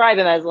 They describe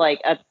him as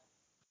like a,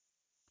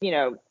 you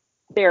know,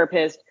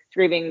 therapist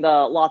grieving the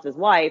loss of his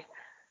wife,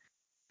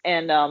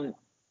 and how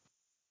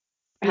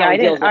he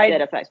deals with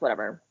it affects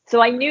whatever.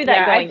 So I knew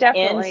that going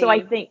in.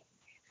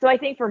 So I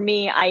think for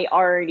me, I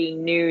already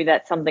knew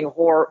that something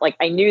like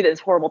I knew that this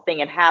horrible thing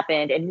had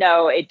happened, and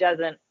no, it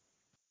doesn't.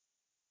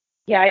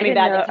 Yeah, I mean,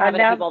 bad things happen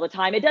to people all the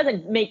time. It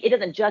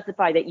doesn't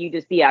justify that you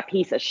just be a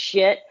piece of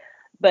shit,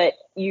 but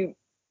you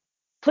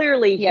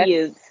clearly he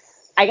is.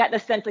 I got the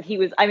sense that he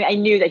was. I mean, I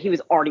knew that he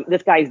was already.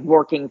 This guy's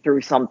working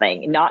through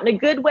something, not in a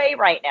good way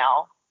right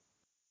now.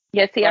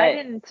 Yeah, see, I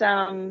didn't.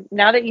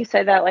 Now that you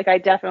say that, like, I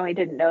definitely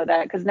didn't know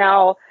that, because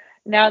now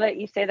that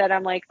you say that,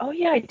 I'm like, oh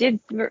yeah, I did,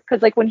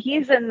 because like when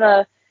he's in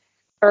the,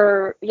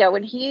 or yeah,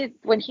 when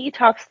he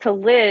talks to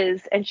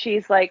Liz and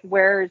she's like,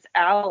 "Where's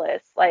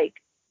Alice?"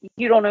 Like,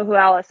 you don't know who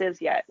Alice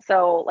is yet,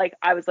 so like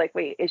I was like,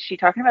 wait, is she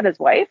talking about his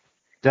wife?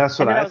 That's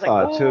what I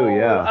thought too.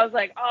 Yeah, I was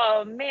like,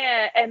 oh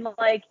man, and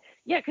like,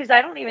 yeah, because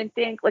I don't even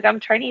think, like, I'm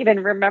trying to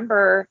even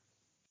remember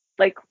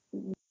like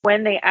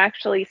when they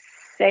actually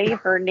say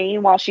her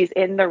name while she's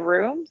in the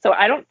room. So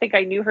I don't think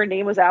I knew her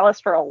name was Alice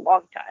for a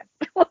long time,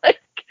 like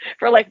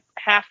for like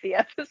half the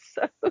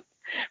episode.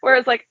 Where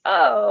it's like,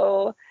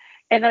 oh,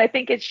 and then I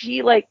think it's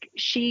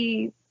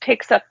she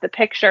picks up the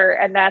picture,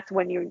 and that's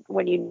when you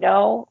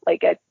know,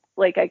 like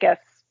I guess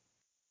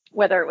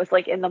whether it was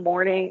like in the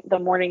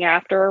morning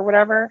after or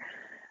whatever.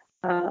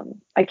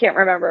 I can't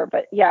remember,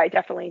 but yeah, I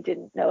definitely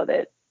didn't know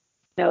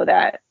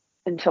that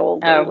until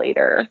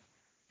later.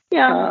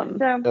 Yeah.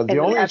 The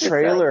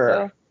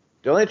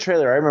only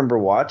trailer I remember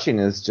watching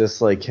is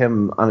just like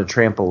him on a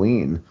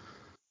trampoline,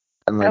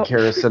 and like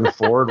Harrison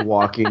Ford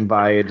walking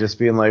by and just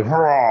being like,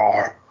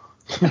 "Roar."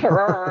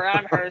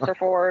 I'm Harrison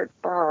Ford.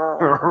 But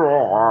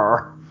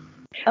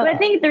I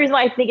think the reason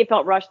why I think it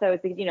felt rushed though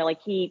is because, you know,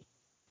 like he,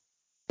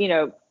 you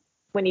know,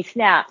 when he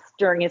snaps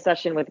during his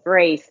session with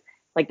Grace,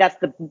 like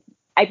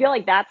I feel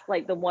like that's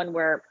like the one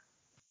where,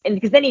 and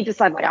because then he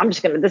decides like,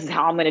 this is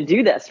how I'm gonna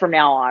do this from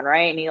now on,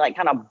 right? And he like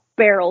kind of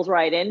barrels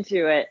right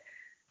into it.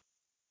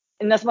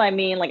 And that's what I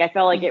mean. Like I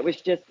felt like it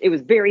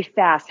was very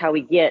fast how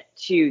we get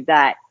to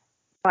that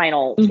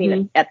final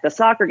scene at the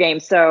soccer game.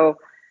 So,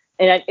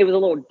 and it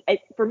was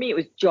for me, it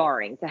was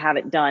jarring to have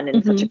it done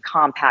in such a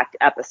compact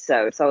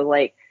episode. So I was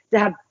like, to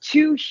have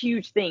two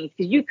huge things,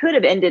 because you could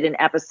have ended an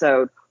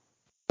episode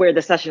where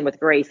the session with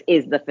Grace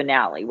is the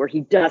finale, where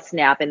he does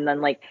snap, and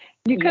then like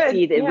you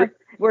see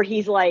where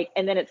he's like,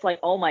 and then it's like,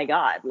 oh my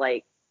god,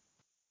 like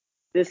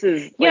this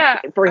is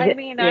like for him,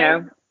 you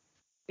know.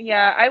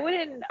 Yeah, I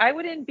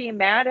wouldn't be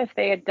mad if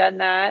they had done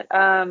that.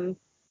 I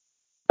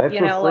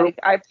prefer what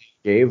they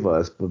gave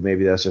us, but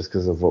maybe that's just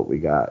because of what we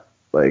got.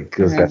 Like,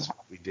 because that's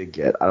what we did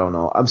get. I don't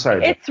know. I'm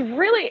sorry. It's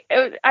really,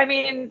 I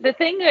mean, the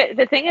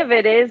thing of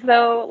it is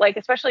though, like,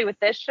 especially with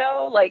this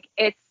show, like,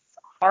 it's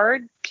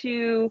hard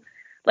to,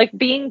 like,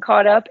 being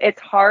caught up. It's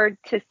hard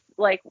to,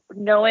 like,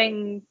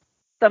 knowing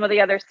some of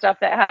the other stuff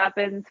that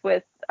happens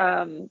with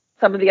some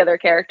of the other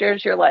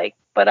characters. You're like,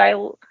 but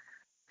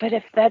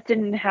if that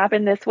didn't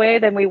happen this way,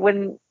 then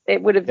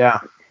it would have. Yeah.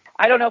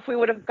 I don't know if we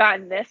would have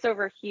gotten this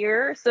over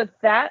here. So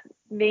that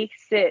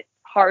makes it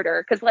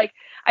harder. Cause like,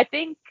 I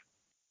think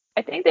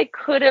they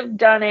could have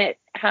done it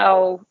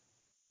how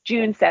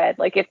June said,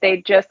 like if they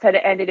just had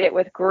ended it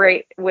with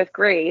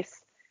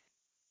Grace.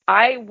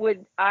 I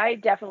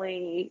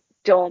definitely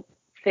don't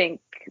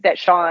think that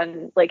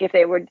Sean, like if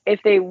they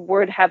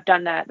would have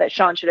done that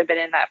Sean should have been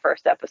in that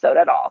first episode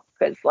at all.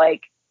 Cause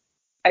like,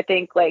 I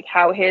think like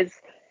how his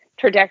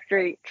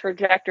trajectory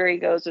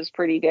goes is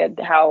pretty good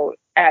how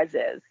as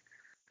is.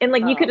 And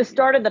like you could have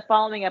started the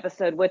following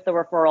episode with the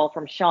referral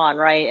from Sean,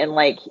 right? And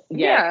like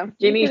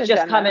Jimmy's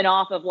just coming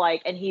off of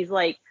like, and he's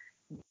like,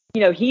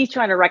 you know, he's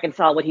trying to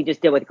reconcile what he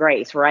just did with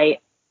Grace, right?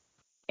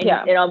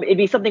 And it'd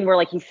be something where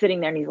like he's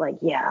sitting there and he's like,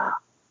 yeah,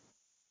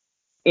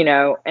 you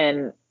know,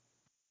 and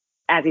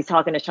as he's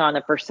talking to Sean in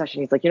the first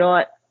session, he's like, you know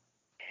what?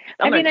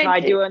 I'm gonna try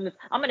doing this.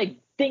 I'm gonna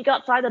think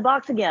outside the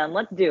box again.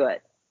 Let's do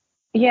it.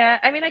 Yeah,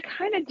 I mean, I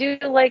kind of do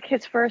like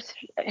his first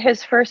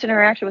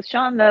interaction with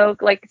Sean though,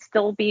 like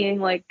still being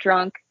like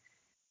drunk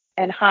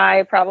and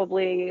high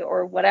probably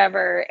or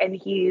whatever, and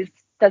he's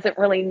doesn't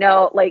really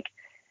know, like,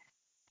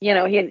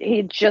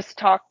 he just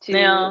talked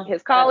to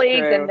his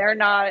colleagues and they're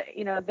not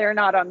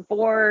on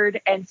board,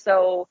 and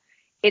so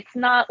it's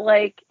not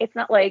like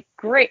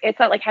great. It's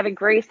not like having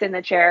Grace in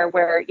the chair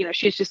where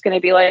she's just going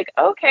to be like,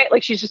 okay,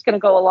 like she's just going to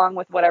go along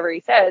with whatever he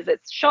says.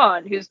 It's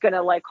Sean who's going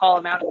to like call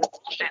him out on this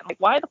shit. Like,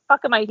 why the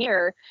fuck am I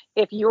here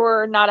if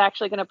you're not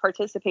actually going to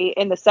participate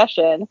in the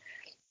session?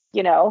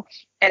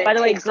 And by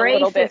the way,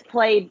 Grace is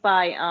played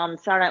by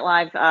Saturday Night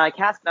Live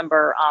cast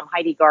member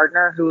Heidi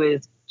Gardner,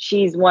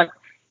 she's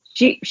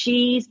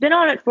been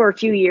on it for a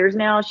few years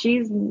now.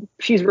 She's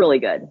really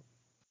good.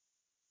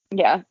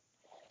 Yeah.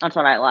 On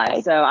Saturday Night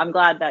Live. So I'm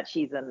glad that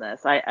she's in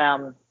this.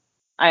 I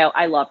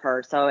love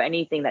her. So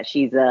anything that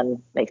she's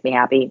in makes me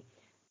happy.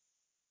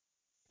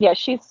 Yeah,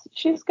 she's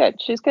good.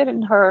 She's good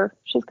in her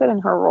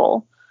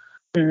role.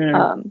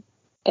 Mm-hmm.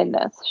 In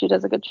this. She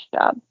does a good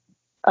job.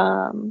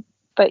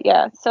 But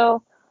yeah,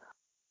 so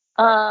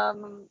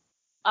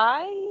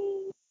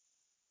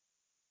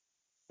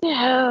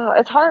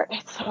it's hard.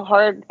 It's so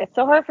hard. It's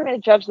so hard for me to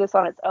judge this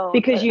on its own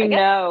because I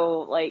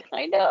know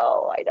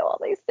all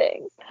these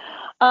things.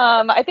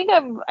 I think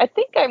I'm I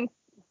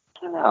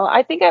don't know.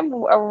 I think I'm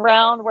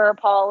around where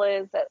Paul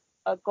is at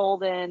a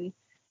Golden.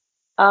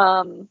 That's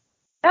although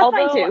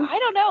fine too. I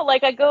don't know.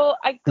 Like I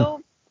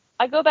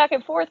go back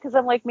and forth because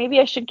I'm like, maybe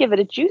I should give it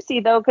a Juicy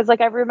though, because like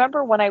I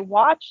remember when I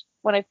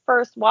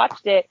first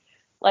watched it,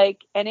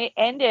 like, and it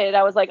ended,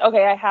 I was like,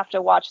 okay, I have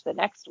to watch the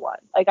next one.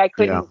 Like I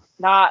couldn't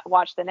not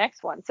watch the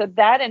next one. So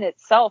that in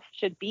itself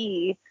should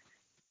be,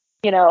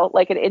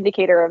 like an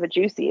indicator of a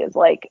Juicy, is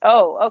like,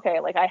 oh, okay,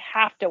 like I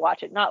have to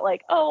watch it, not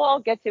like, oh, I'll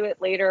get to it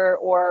later,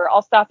 or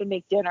I'll stop and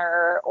make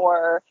dinner,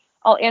 or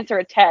I'll answer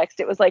a text.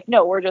 It was like,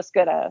 no, we're just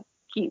gonna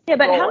keep. Yeah,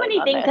 but how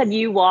many things have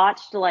you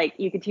watched, like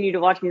you continue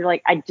to watch and you're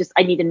like, I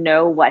need to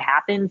know what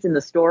happens in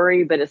the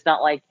story, but it's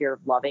not like you're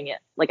loving it.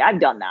 Like I've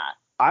done that.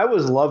 I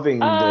was loving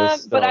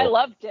this, but I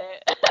loved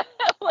it.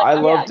 Like, I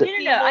loved it.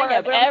 I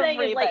know, but I'm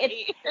saying is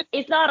like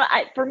it's not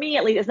for me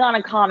at least. It's not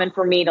uncommon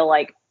for me to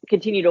like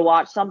continue to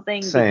watch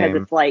something because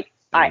it's like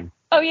I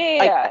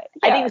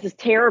think this is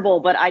terrible,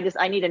 but I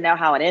need to know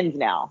how it ends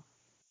now.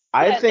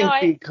 I think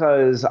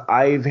because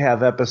I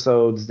have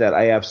episodes that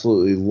I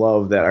absolutely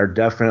love that are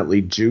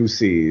definitely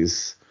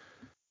Juicies.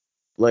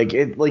 Like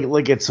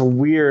it's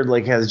weird,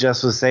 like as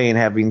Jess was saying,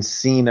 having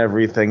seen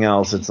everything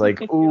else, it's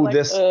like, ooh, like,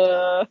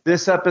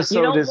 this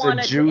episode is a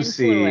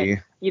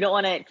Juicy. You don't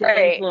want it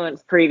to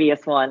influence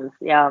previous ones.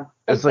 Yeah.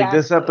 It's like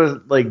this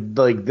episode,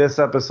 like this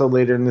episode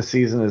later in the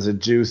season is a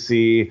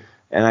Juicy,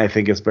 and I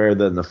think it's better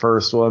than the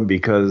first one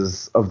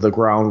because of the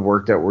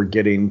groundwork that we're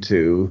getting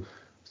to.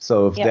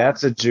 So if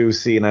that's a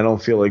Juicy and I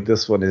don't feel like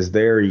this one is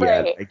there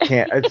yet, I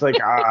can't. It's like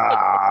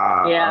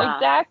yeah,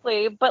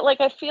 exactly. But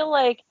like I feel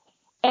like,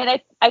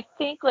 and I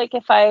think like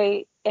if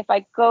I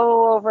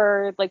go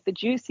over like the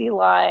Juicy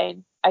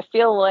line, I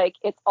feel like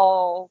it's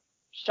all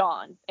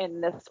Sean in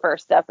this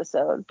first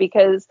episode,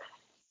 because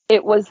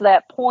it was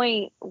that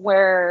point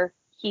where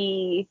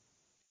he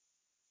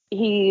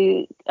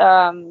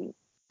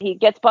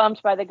gets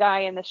bumped by the guy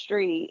in the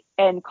street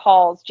and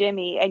calls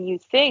Jimmy, and you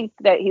think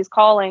that he's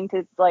calling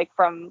to like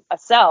from a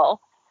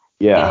cell.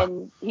 Yeah.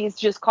 And he's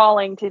just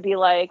calling to be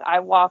like, I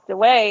walked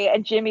away.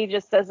 And Jimmy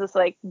just says this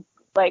like,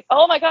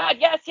 oh my God,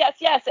 yes, yes,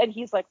 yes. And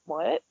he's like,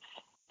 what?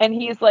 And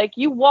he's like,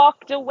 you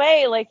walked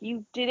away, like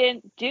you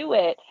didn't do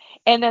it.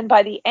 And then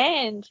by the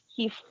end,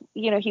 he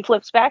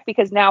flips back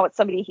because now it's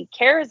somebody he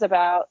cares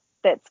about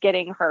that's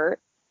getting hurt.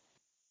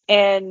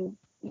 And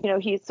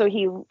he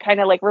kind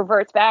of like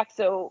reverts back.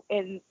 So,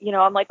 and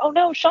I'm like, oh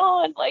no,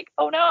 Sean, like,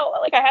 oh no,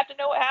 like I have to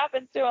know what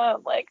happens to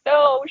him. Like,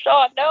 no,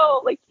 Sean,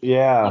 no, like,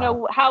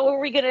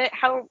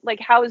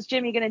 how is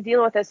Jimmy gonna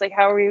deal with this? Like,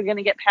 how are we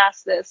gonna get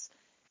past this?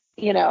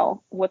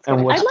 What's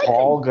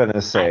Paul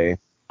gonna say?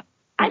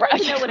 I'd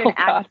like to know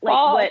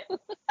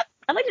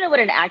I'd like to know what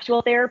an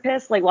actual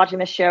therapist, like watching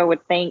this show,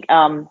 would think.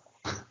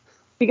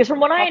 Because from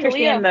what I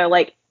understand, though,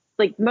 like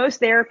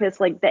most therapists,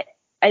 like that,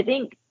 I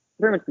think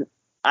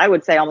I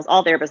would say almost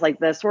all therapists, like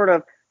the sort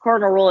of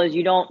cardinal rule is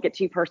you don't get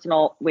too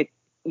personal with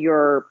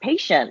your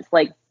patients.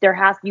 Like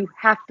you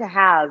have to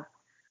have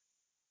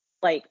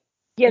like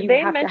you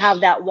have to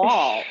have that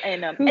wall,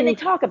 and they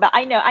talk about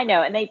I know,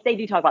 and they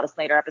do talk about this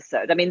in later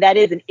episodes. I mean, that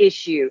is an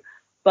issue,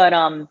 but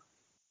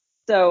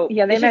so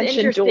yeah, they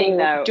mentioned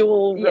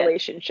dual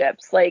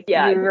relationships. Like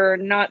you're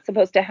not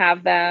supposed to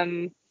have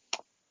them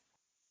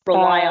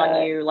rely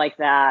on you like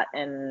that.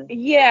 And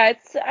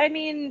it's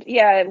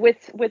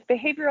with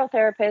behavioral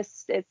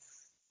therapists,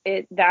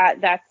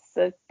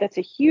 that's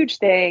a huge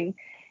thing.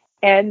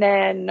 And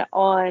then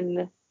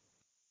on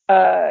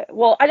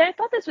and I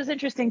thought this was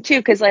interesting too,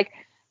 because like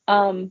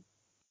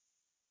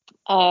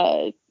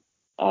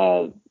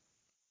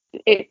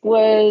it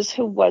was,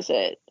 who was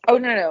it? Oh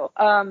no.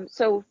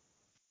 So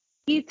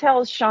he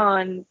tells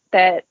Sean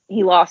that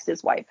he lost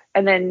his wife,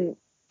 and then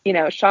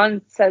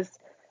Sean says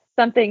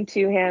something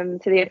to him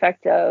to the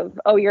effect of,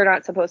 "Oh, you're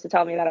not supposed to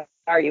tell me that,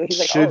 are you?" He's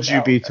like, "Oh, Should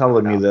you be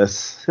telling me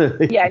this?"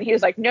 Yeah, and he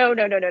was like, "No,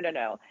 no, no, no, no,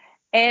 no."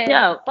 And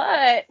No.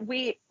 but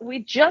we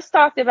just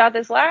talked about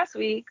this last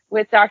week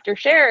with Dr.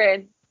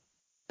 Sharon.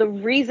 The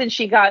reason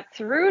she got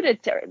through to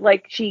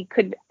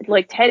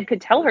Ted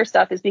could tell her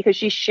stuff is because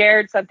she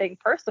shared something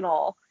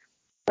personal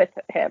with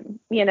him,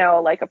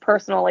 like a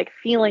personal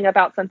feeling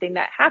about something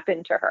that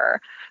happened to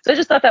her. So I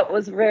just thought that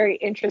was very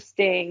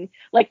interesting.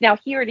 Like, now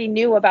he already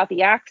knew about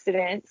the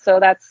accident, so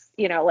that's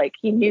he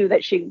knew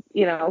that she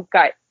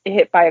got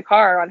hit by a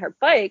car on her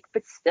bike,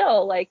 but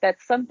still,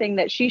 that's something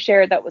that she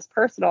shared that was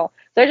personal.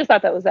 So I just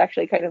thought that was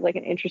actually kind of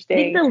an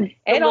interesting, the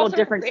and little also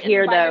difference written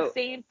here, by though, the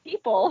same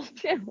people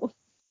too.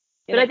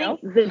 But I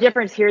think the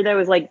difference here, though,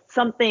 is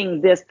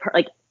something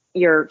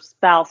your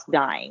spouse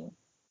dying.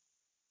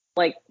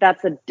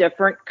 That's a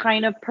different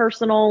kind of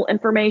personal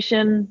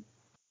information,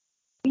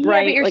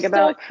 right? But you're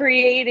still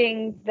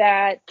creating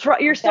that.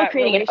 You're still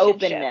creating an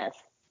openness.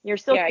 You're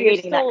still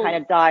creating that kind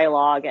of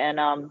dialogue, and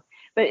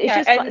but it's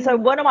just fun. So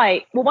one of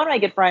my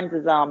good friends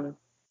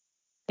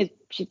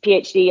she's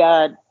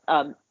PhD,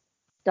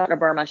 Dr.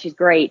 Burma. She's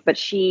great, but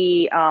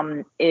she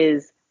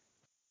is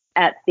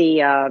at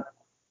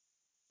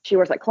she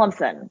works at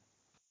Clemson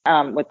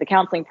with the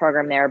counseling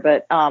program there,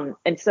 but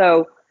and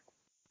so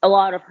a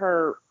lot of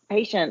her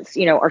patients,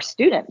 are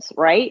students,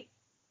 right?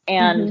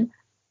 And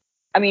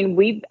I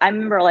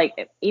remember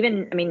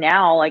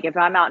now, if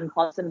I'm out in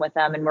Clemson with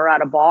them and we're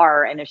at a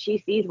bar, and if she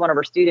sees one of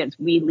her students,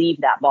 we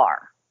leave that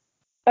bar.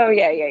 Oh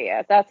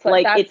yeah. That's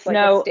it's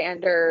a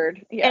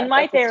standard. Yeah, and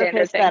my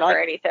therapist and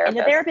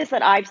the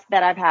therapists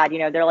that I've had,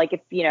 they're like,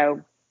 if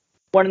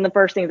one of the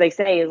first things they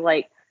say is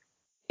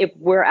if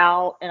we're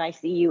out and I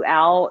see you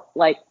out,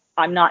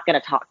 I'm not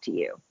going to talk to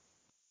you.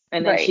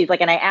 And then she's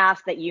like, and I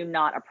ask that you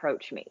not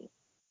approach me.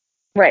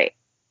 Right.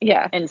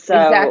 Yeah. And so,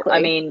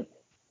 exactly.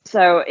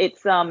 So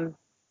it's, it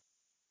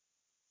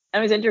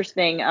was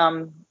interesting.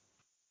 I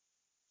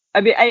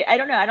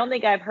don't know. I don't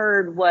think I've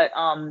heard what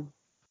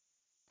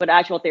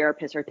actual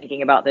therapists are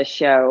thinking about this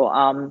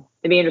show.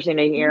 It'd be interesting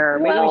to hear.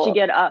 Maybe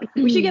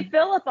we should get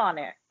Philip on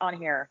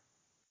here.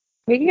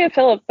 We can get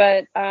Philip,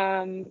 but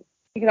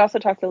you could also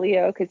talk to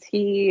Leo, because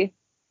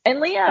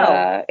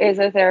Leo is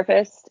a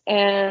therapist,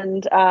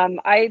 and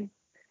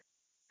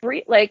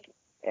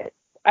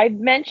I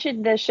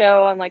mentioned this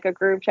show on a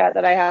group chat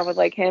that I have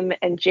with him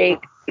and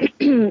Jake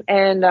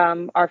and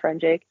our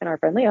friend Jake and our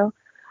friend Leo,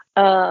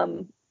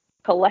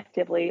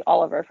 collectively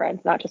all of our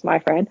friends, not just my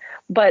friend,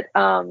 but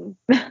I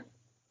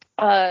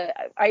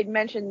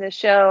mentioned this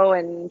show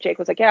and Jake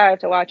was like, yeah, I have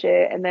to watch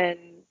it, and then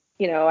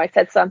I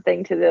said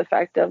something to the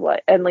effect of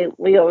and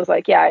Leo was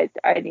like, yeah,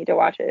 I need to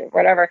watch it,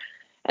 whatever.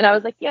 And I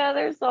was like, yeah,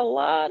 there's a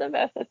lot of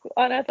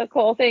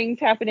unethical things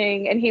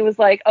happening. And he was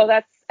like, oh,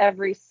 that's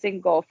every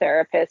single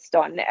therapist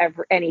on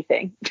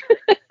anything.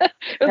 It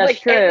was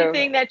true.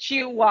 Anything that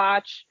you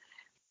watch,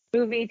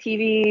 movie,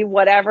 TV,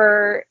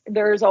 whatever,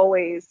 there's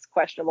always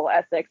questionable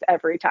ethics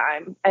every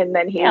time. And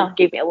then he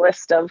gave me a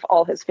list of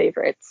all his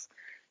favorites.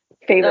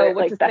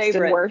 What's his best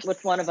favorite? And worst.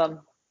 What's one of them?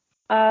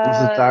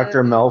 Was it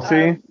Dr.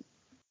 Melfi?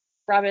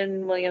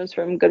 Robin Williams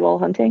from Good Will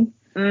Hunting.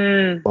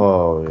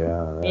 Oh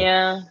yeah.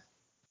 Yeah.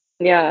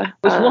 Yeah.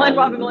 Which won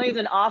Robin Williams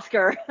an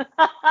Oscar.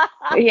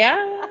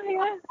 Yeah.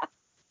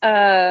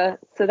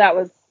 So that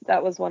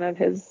was one of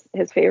his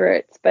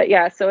favorites. But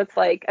yeah, so it's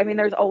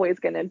there's always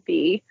going to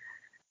be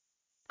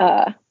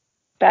bad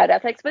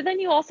ethics, but then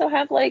you also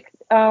have I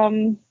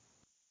don't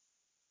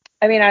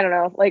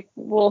know,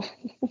 we'll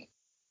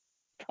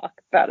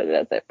talk about it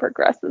as it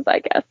progresses, I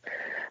guess.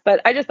 But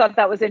I just thought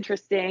that was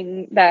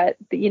interesting that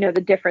the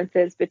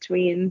differences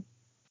between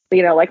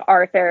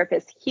our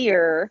therapist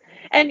here,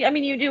 and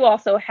you do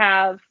also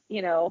have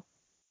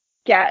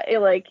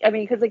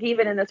because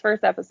even in this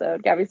first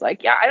episode, Gabby's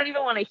like, yeah, I don't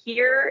even want to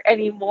hear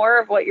any more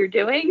of what you're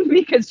doing,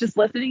 because just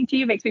listening to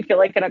you makes me feel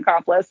like an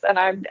accomplice, and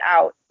I'm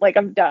out,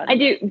 I'm done. I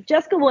do.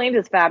 Jessica Williams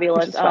is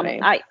fabulous. Which is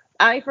funny.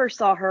 I first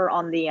saw her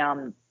on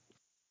the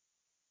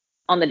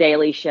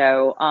Daily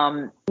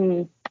Show.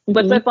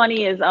 What's so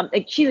funny is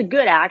she's a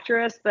good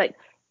actress, but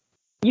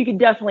you can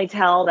definitely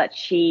tell that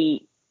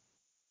she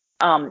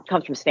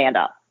comes from stand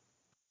up.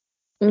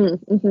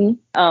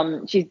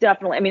 She's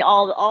definitely,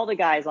 all the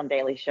guys on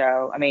Daily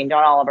Show, John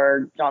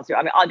Oliver, Jon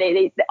Stewart,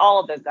 all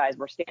of those guys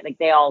were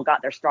they all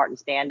got their start in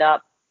stand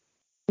up.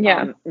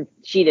 Yeah.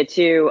 She did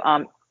too.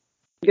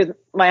 Because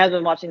my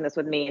husband watching this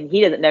with me, and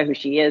he doesn't know who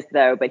she is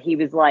though, but he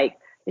was like,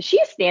 is she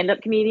a stand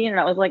up comedian? And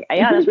I was like,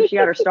 yeah, that's where she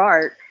got her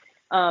start.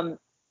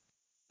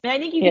 And I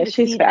think you can just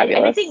she's see, fabulous.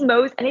 and I think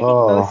most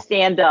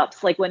stand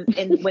ups, when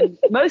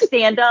most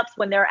stand ups,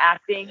 when they're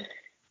acting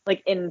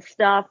in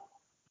stuff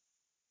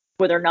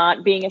where they're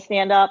not being a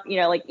stand-up,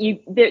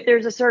 there's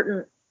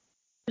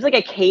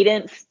a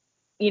cadence,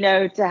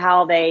 to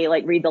how they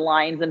read the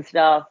lines and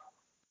stuff,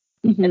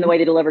 and the way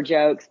they deliver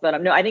jokes.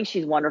 But no, I think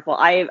she's wonderful.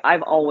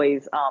 I've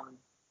always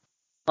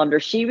loved her.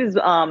 She was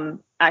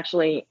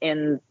actually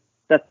in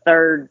the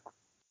third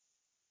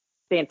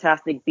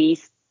Fantastic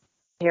Beasts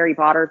Harry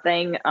Potter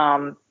thing.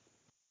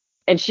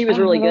 and she was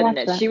really good in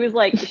it. She was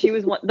the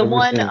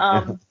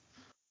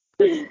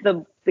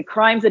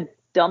crimes of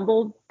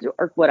Dumbledore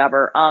or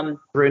whatever.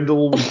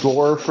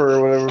 Grindeldorf or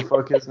whatever the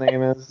fuck his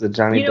name is, the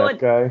Johnny Depp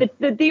guy.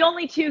 The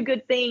only two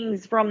good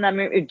things from that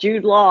movie,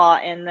 Jude Law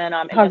and then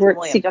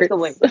Hogwarts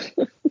Secrets.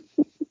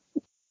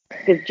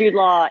 Because Jude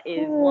Law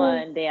is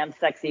one damn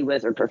sexy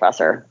wizard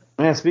professor.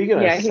 Man,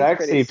 speaking of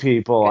sexy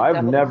people,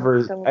 I've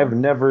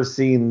never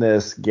seen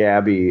this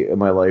Gabby in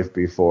my life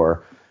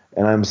before,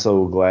 and I'm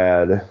so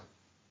glad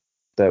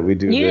that we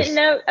do this. You didn't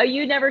know? Oh,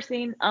 you'd never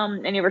seen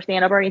any of her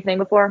stand up or anything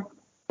before?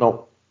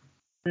 Nope.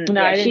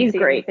 No, I didn't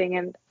see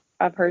anything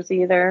of hers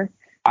either.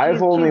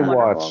 I've only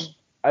watched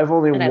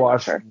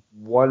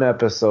one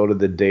episode of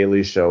The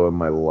Daily Show in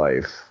my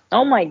life.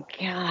 Oh my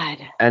god!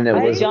 And it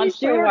was Jon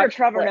Stewart or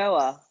Trevor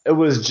Noah. It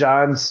was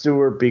Jon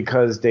Stewart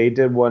because they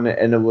did one,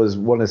 and it was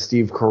one of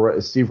Steve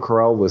Carell. Steve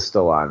Carell was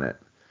still on it.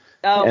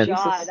 Oh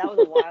god, that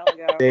was a while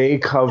ago. They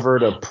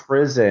covered a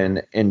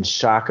prison in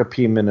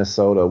Shakopee,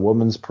 Minnesota, a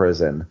women's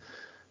prison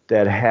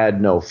that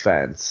had no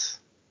fence.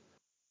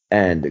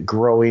 And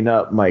growing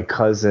up, my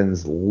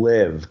cousins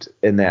lived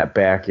in that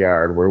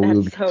backyard where we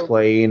would be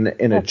playing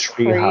in a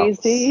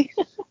treehouse,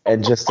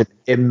 and just an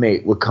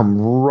inmate would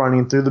come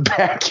running through the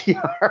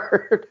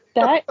backyard.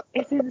 That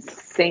is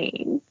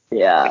insane.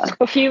 Yeah,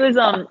 she was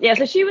so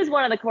she was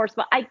one of the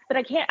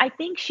correspondents. I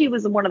think she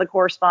was one of the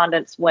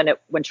correspondents when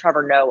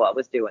Trevor Noah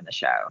was doing the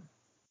show.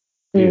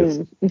 She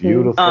is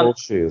beautiful.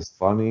 She is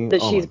funny.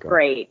 She's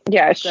great.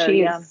 Yeah,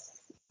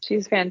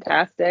 she's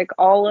fantastic.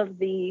 All of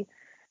the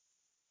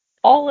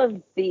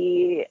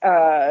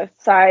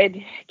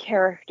side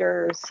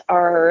characters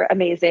are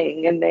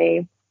amazing, and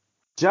they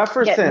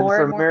Jefferson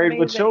from Married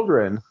with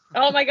Children.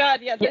 Oh my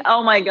god, yeah.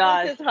 Oh my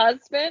god, his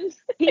husband.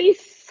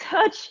 He's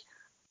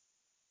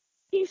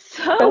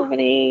so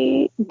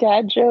many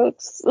dad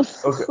jokes.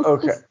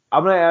 Okay.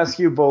 I'm gonna ask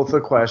you both a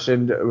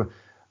question.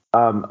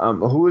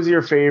 Who is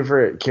your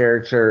favorite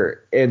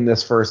character in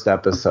this first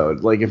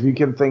episode? Like, if you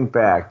can think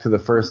back to the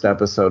first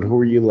episode, who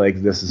are you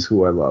like? This is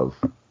who I love.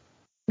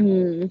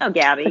 Oh,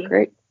 Gabby. That's a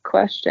great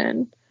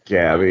question.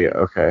 Gabby.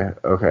 Okay.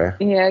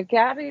 Yeah,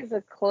 Gabby's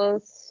a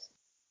close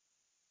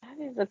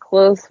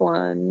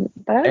one,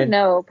 but I don't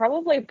know.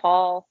 Probably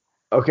Paul.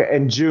 Okay,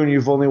 and June,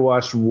 you've only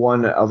watched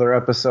one other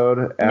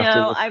episode after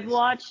No, I've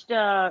watched.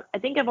 I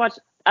think I've watched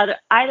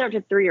either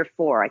to 3 or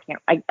 4.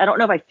 I don't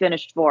know if I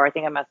finished 4. I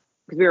think I must,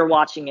 because we were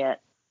watching it.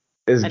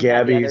 Is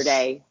Gabby the other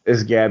day?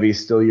 Is Gabby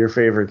still your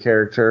favorite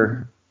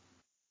character?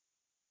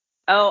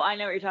 Oh, I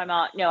know what you're talking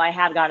about. No, I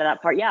have gotten to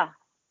that part. Yeah.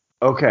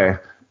 Okay.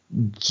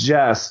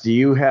 Jess, do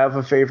you have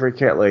a favorite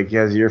cat? Like,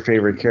 has your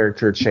favorite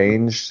character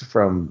changed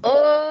from?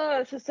 Oh,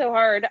 this is so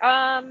hard.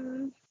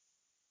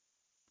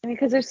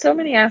 Because there's so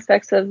many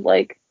aspects of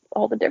like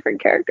all the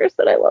different characters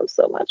that I love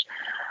so much.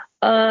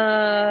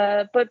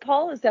 But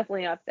Paul is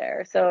definitely up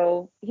there,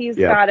 so he's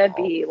gotta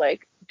be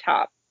like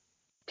top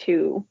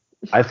 2.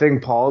 I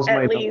think Paul's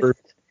my number.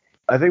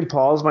 I think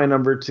Paul's my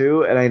number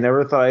 2, and I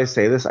never thought I'd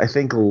say this. I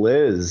think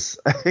Liz.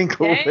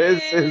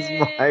 Liz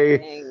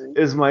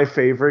is my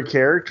favorite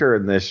character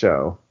in this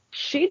show.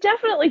 She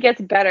definitely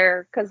gets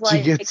better because like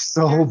she gets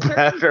so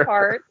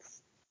better.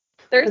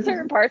 There's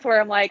certain parts where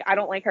I'm like, I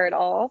don't like her at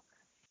all,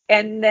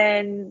 and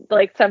then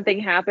like something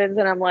happens,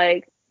 and I'm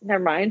like,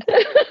 never mind.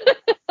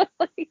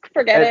 Like,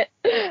 forget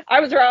it. I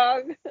was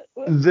wrong.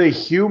 The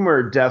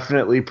humor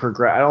definitely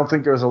progressed. I don't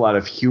think there was a lot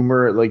of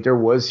humor. Like, there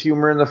was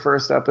humor in the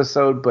first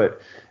episode,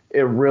 but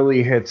it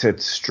really hits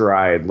its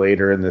stride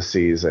later in the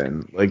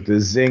season. Like, the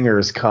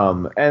zingers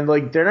come, and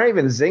like, they're not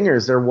even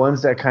zingers. They're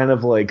ones that kind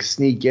of like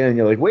sneak in, and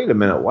you're like, wait a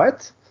minute,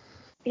 what?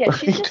 Yeah,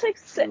 she's just like,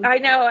 I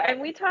know. And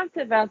we talked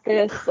about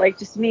this, like,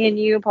 just me and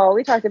you, Paul,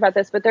 we talked about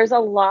this, but there's a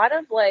lot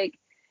of like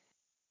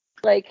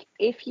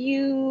if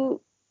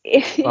you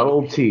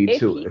subtlety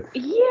to it.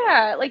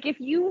 Yeah, like if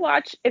you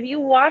watch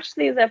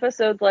these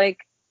episodes like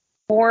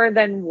more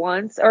than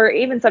once, or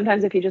even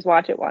sometimes if you just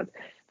watch it once,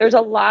 there's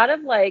a lot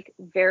of like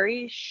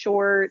very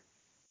short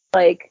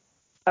like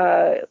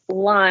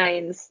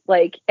lines,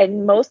 like,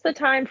 and most of the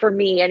time for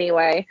me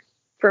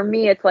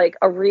it's like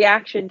a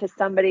reaction to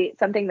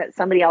something that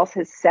somebody else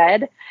has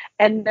said,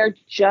 and they're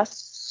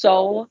just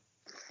so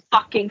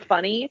fucking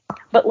funny,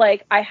 but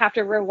like I have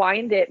to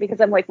rewind it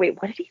because I'm like,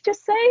 wait, what did he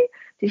just say?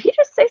 Did he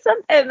just say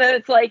something? And then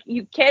it's like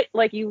you can't,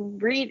 like, you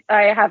read,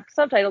 I have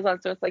subtitles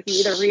on, so it's like you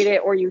either read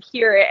it or you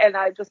hear it, and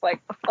I just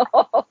like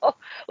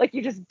like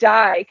you just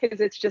die because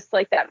it's just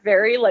like that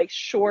very like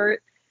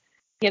short,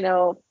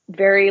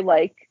 very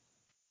like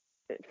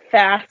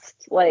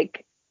fast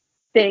like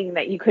thing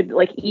that you could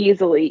like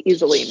easily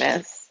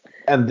miss.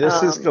 And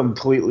this is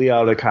completely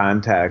out of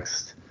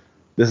context.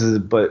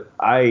 But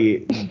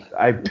I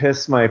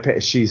pissed my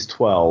pants. She's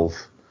 12.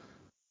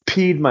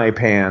 Peed my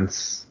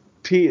pants.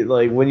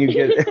 Like when you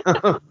get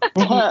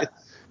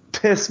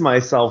piss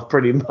myself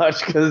pretty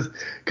much because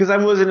I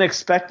wasn't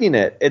expecting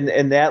it.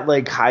 And that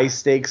like high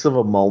stakes of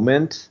a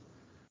moment.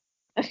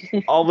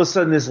 All of a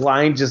sudden this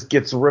line just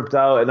gets ripped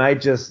out, and I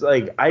just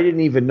like I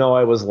didn't even know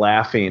I was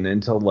laughing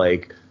until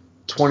like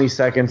 20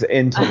 seconds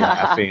into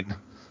laughing.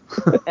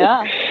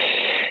 Yeah.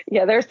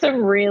 Yeah, there's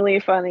some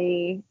really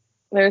funny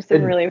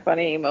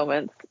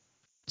moments.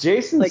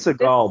 Jason Like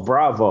Segel,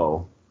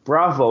 bravo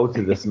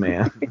to this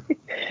man.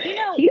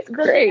 He's the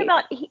great. thing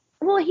about he's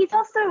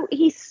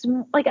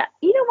like,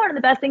 one of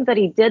the best things that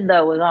he did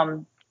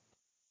though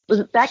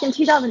was back in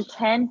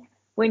 2010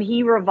 when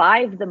he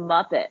revived the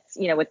Muppets,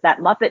 with that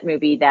Muppet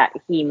movie that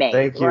he made.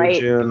 Thank you, right?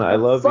 June. I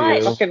love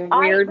you. Fucking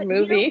weird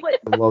movie.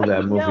 I love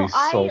that movie so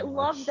I much.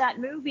 love that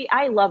movie.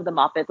 I love the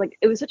Muppets. Like,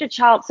 it was such a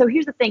child. So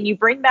here's the thing: you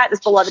bring back this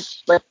beloved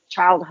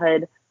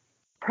childhood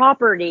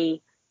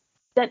property.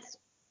 That's,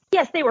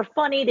 yes, they were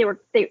funny.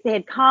 They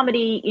had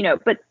comedy,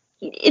 but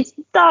it's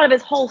thought of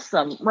as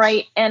wholesome,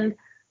 right? And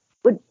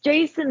what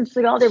Jason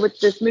Segel did with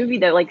this movie,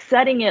 though, like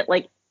setting it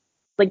like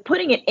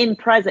putting it in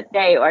present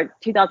day or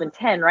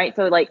 2010, right?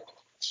 So like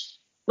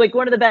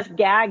one of the best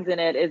gags in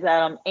it is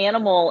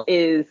Animal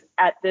is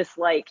at this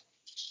like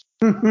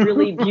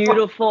really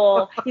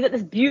beautiful. He's at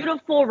this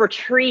beautiful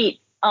retreat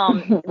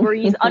where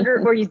he's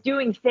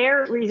doing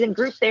therapy, where he's in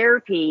group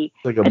therapy.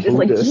 Like a at this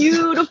Buddhist. like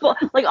beautiful,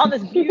 like on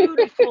this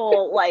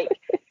beautiful like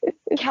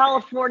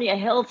California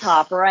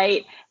hilltop,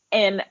 right?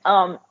 And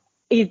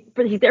he's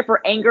there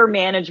for anger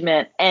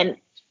management, and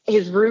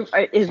his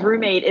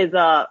roommate is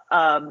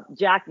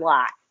Jack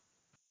Black.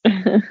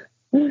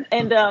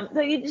 And so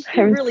you just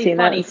do really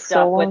funny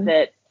stuff with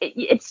it.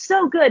 It's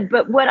so good.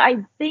 But what I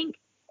think,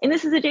 and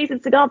this is a Jason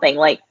Segel thing,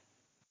 like,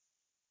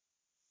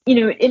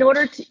 in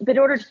order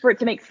for it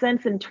to make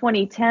sense in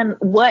 2010,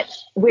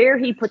 where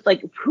he puts,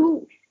 like,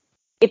 who,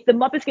 if the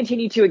Muppets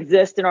continue to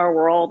exist in our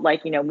world,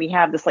 like, we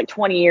have this like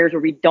 20 years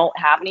where we don't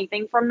have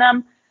anything from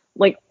them,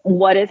 like,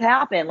 what has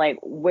happened? Like,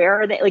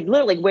 where are they? Like,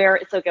 literally, where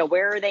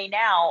are they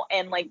now?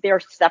 And like,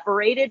 they're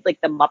separated.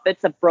 Like, the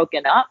Muppets have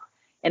broken up,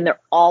 and they're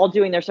all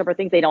doing their separate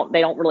things. They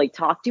don't really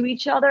talk to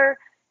each other,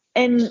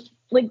 and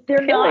like,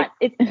 they're not.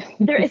 It's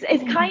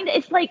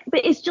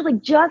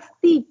just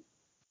the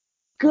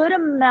good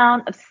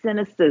amount of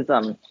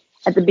cynicism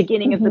at the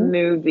beginning of the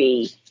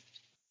movie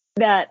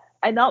that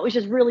I thought was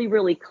just really,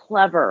 really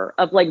clever,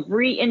 of like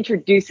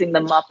reintroducing the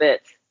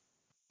Muppets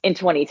in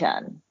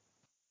 2010.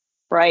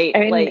 Right?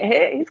 I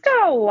mean, he's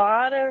got a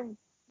lot of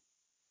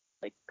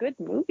like good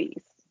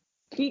movies.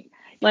 And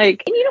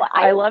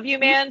I Love You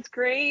Man's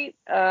great.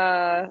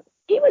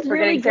 He was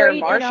really great. Sarah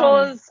Marshall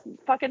is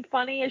fucking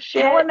funny as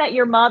shit. How I Met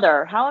Your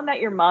Mother.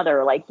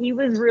 Like, he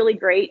was really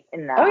great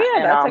in that. Oh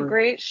yeah, that's a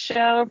great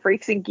show.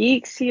 Freaks and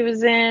Geeks he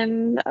was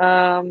in.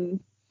 Was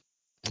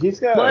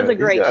a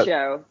great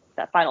show.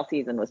 That final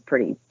season was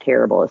pretty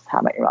terrible as How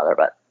I Met Your Mother,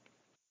 but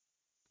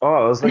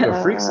oh, it was like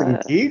a Freaks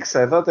and Geeks?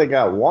 I thought they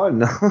got one.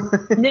 No. How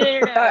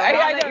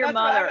I Met Your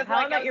Mother. How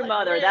I Met Your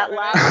Mother. That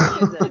last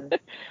season.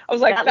 I was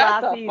like,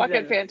 that's a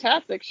fucking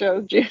fantastic show,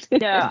 June.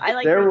 No, I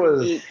like Freaks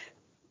and Geeks.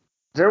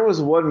 There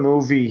was one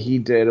movie he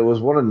did. It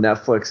was one of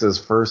Netflix's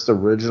first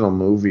original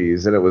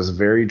movies, and it was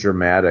very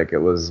dramatic. It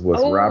was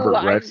with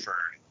Robert Redford.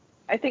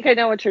 I think I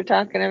know what you're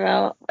talking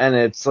about. And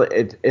it's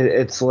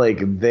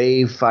like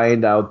they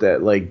find out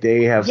that like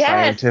they have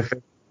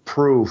scientific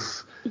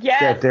proof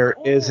that there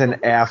is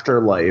an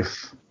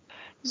afterlife.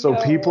 So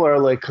people are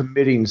like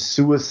committing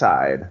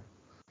suicide.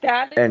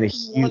 That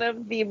is one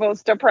of the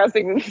most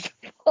depressing movies.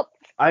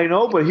 I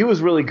know, but he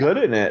was really good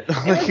in it.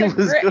 It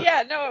was good.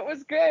 Yeah, no, it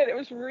was good. It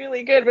was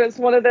really good. But it's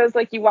one of those,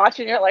 like, you watch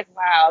and you're like,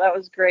 wow, that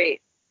was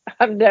great.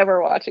 I'm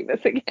never watching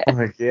this again.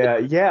 Like,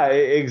 yeah,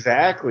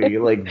 exactly.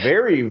 Like,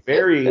 very,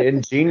 very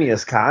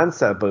ingenious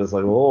concept, but it's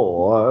like,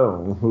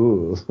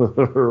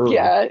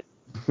 yeah.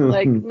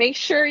 Like, make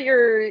sure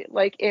you're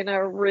like in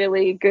a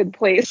really good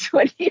place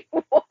when you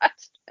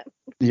watch them.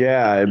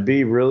 Yeah,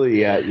 be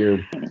really at your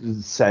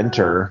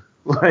center.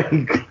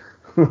 Like,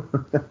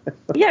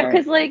 yeah,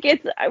 because like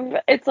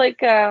it's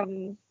like I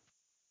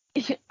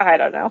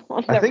don't know.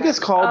 I think it's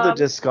called The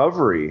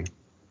Discovery.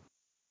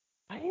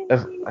 I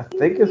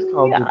think it's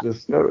called The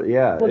Discovery.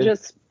 Yeah. We'll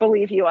just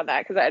believe you on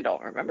that because I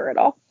don't remember at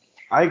all.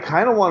 I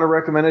kind of want to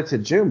recommend it to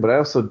June, but I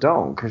also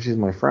don't because she's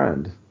my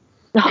friend.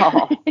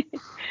 Oh.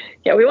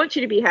 Yeah, we want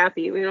you to be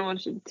happy. We don't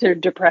want you to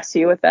depress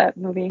you with that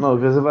movie. No,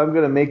 because if I'm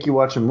going to make you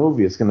watch a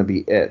movie, it's going to be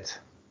It.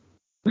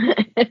 Which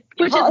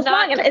is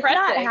not depressing. It's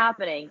not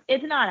happening.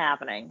 It's not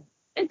happening.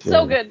 It's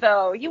so good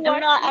though.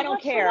 I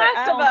don't care. The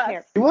Last of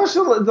Us. You watch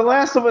The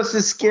Last of Us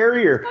is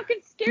scarier. It's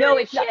fucking scary. No,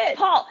 it's shit. not.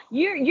 Paul,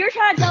 you're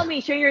trying to tell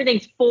me Stranger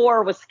Things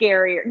 4 was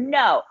scarier.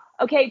 No.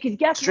 Okay, because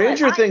guess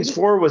Stranger what? Things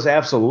 4 was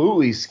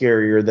absolutely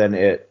scarier than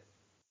It.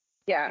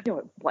 Yeah.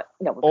 No, what?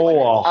 No.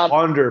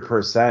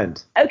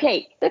 100%.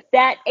 Okay,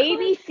 that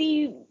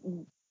ABC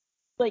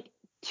like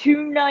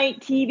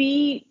 2-night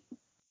TV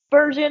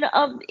version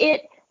of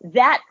It,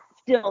 that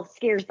still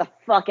scares the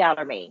fuck out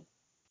of me.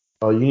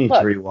 Oh, you need to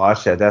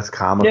rewatch that. That's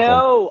comical.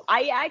 No,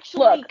 I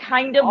actually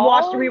kind of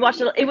rewatched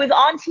it. It was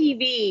on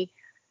TV.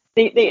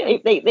 They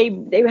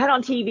had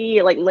on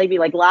TV like maybe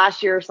like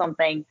last year or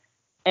something,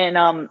 and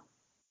I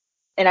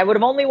would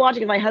have only watched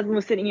it because my husband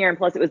was sitting here, and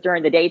plus it was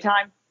during the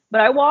daytime.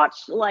 But I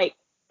watched like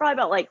probably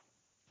about like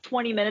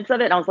 20 minutes of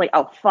it, and I was like,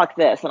 oh fuck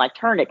this, and I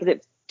turned it because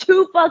it's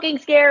too fucking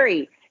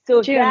scary. So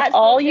if June, that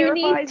all you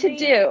need to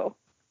do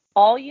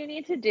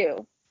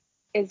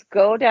is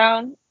go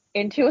down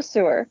into a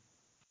sewer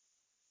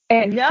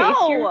and face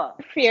your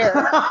fear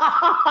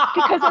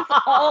because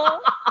it's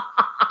all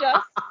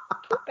just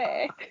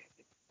poopy.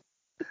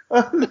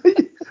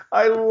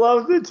 I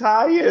love the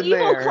tie-in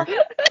there.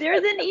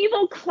 There's an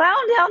evil clown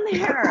down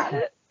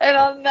there. And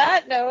on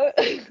that note,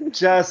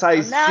 Jess,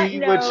 I see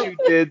what you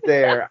did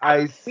there.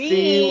 I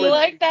see what you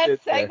like you that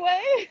did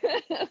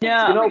segue?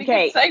 Yeah, You know,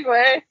 okay.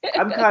 Segue.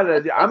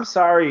 I'm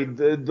sorry.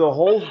 The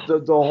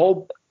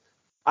whole.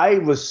 I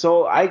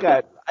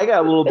got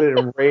a little bit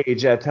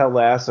enraged at Ted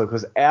Lasso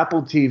because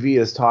Apple TV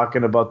is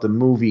talking about the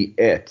movie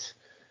It,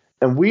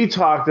 and we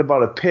talked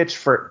about a pitch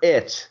for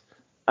It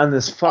on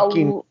this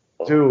fucking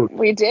dude.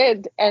 We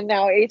did, and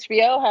now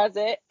HBO has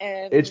it,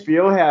 and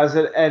HBO has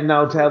it, and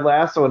now Ted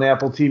Lasso, an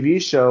Apple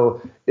TV show,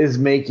 is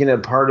making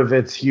it part of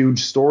its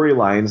huge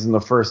storylines in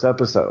the first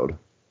episode.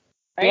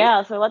 Right?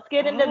 Yeah, so let's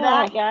get into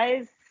that,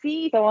 guys.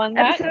 So on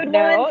that episode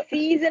note, 1,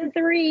 season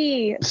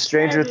 3.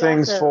 Stranger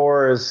Things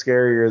 4 is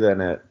scarier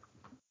than it.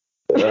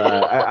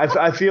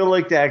 I feel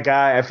like that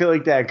guy. I feel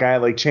like that guy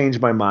like changed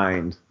my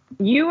mind.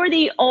 You are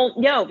the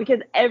only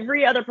because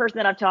every other person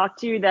that I've talked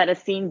to that has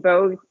seen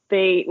both,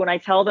 when I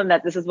tell them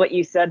that this is what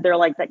you said, they're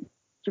like, "That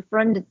your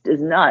friend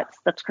is nuts.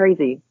 That's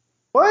crazy."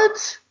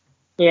 What?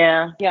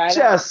 Yeah.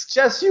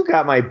 Jess, you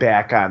got my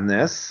back on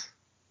this.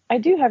 I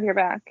do have your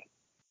back.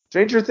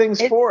 Stranger Things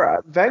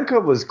 4.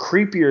 Venka was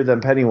creepier than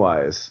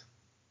Pennywise.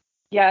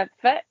 Yeah,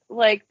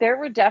 like there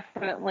were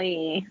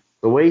definitely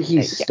the way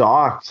he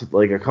stalked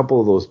like a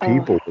couple of those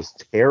people was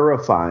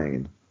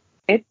terrifying.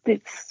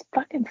 It's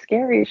fucking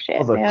scary as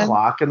shit. Oh, the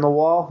clock in the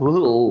wall.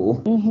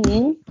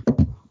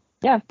 Mm-hmm.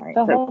 Yeah,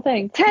 the whole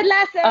thing. Ted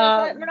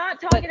Lasso. We're not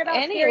talking about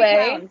scary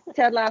clowns.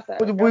 Ted Lasso.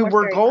 We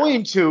were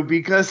going to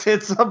because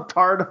it's a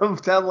part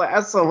of Ted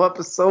Lasso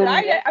episode.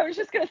 I was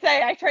just gonna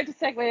say I tried to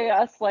segue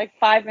us like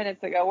 5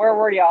 minutes ago. Where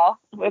were y'all?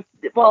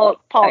 Paul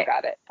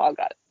got it.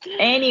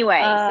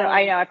 Anyway, so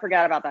I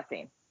forgot about that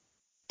scene.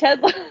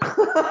 Ted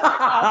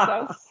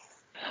Lasso.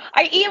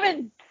 I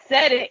even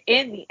said it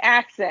in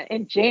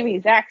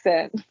Jamie's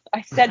accent.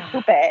 I said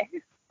 "poupe."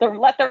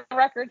 Let the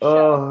record show.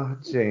 Oh,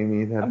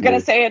 Jamie. I'm going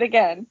to say it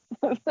again.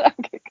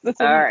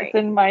 It's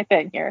in my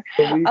thing here.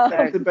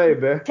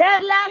 Baby.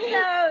 Ted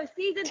Lasso,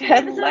 season 2,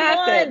 episode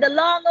 1. The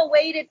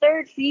long-awaited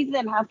 3rd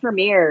season has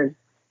premiered.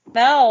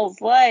 Smells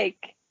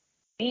like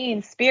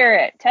mean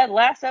spirit. Ted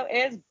Lasso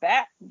is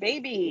back,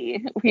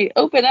 baby. We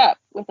open up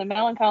with a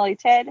melancholy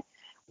Ted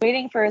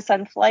waiting for his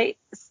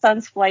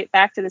son's flight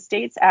back to the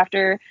States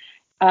after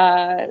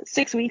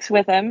 6 weeks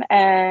with him.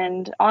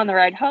 And on the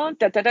ride home,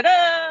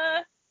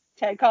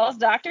 Ted calls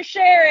Dr.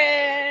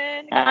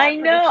 Sharon. I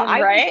know.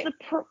 I was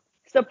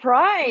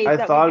surprised.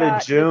 I thought in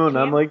June.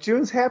 I'm like,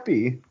 June's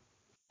happy.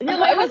 No,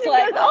 my husband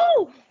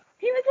goes,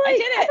 he was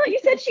like, I thought you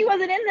said she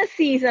wasn't in this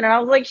season. And I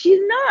was like, she's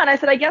not. I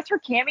said, I guess her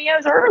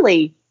cameo's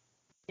early.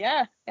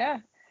 Yeah.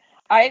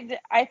 I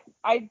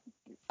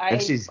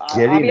and she's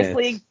getting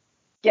obviously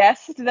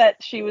guessed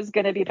that she was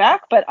going to be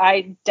back, but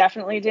I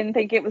definitely didn't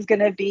think it was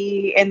going to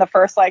be in the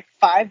first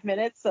 5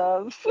 minutes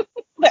of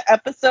the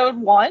episode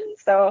 1.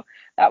 So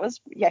that was,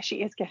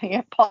 she is getting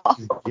it, Paul.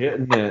 She's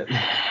getting it.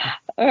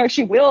 Or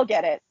she will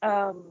get it.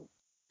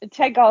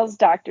 Ted calls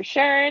Dr.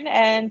 Sharon,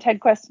 and Ted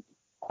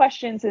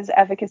questions his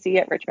efficacy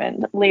at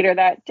Richmond. Later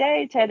that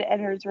day, Ted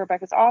enters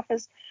Rebecca's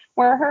office,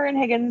 where her and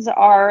Higgins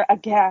are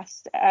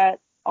aghast at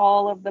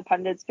all of the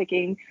pundits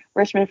picking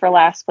Richmond for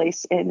last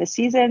place in the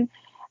season,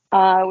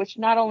 which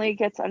not only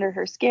gets under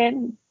her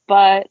skin,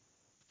 but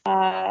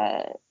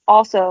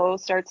also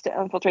starts to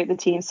infiltrate the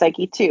team's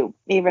psyche too.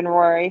 Even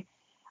Roy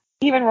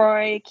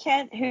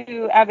Kent,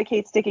 who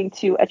advocates sticking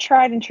to a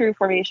tried and true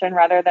formation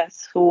rather than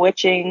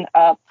switching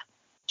up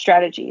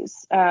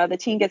strategies. The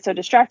team gets so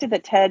distracted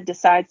that Ted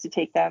decides to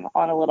take them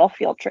on a little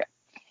field trip.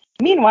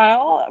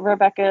 Meanwhile,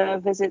 Rebecca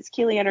visits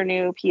Keely and her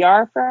new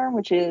PR firm,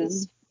 which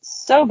is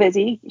so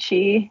busy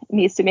she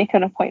needs to make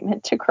an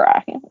appointment to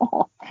cry.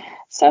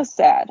 So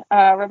sad.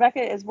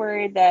 Rebecca is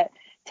worried that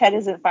Ted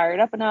isn't fired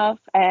up enough,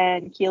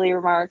 and Keely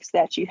remarks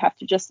that you have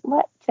to just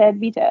let Ted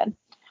be Ted.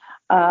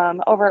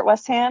 Over at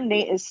West Ham,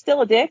 Nate is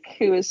still a dick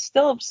who is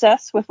still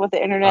obsessed with what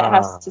the internet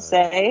has to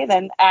say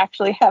than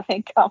actually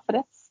having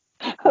confidence.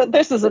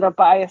 This isn't a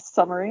biased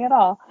summary at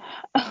all.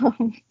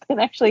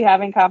 And actually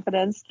having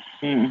confidence,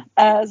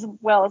 as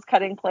well as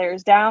cutting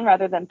players down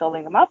rather than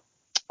building them up.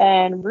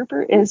 And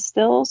Rupert is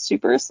still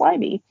super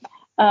slimy.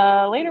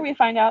 Later, we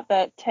find out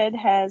that Ted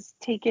has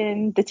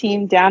taken the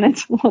team down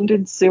into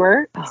London's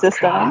sewer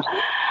system,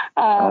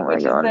 which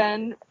is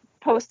then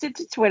posted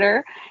to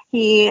Twitter.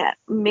 He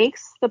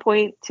makes the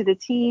point to the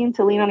team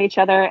to lean on each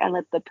other and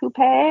let the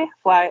poupe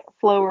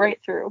flow right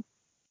through.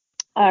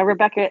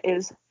 Rebecca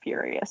is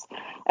furious.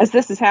 As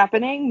this is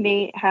happening,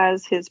 Nate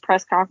has his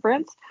press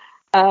conference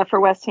for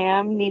West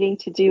Ham, needing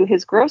to do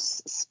his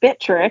gross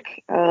spit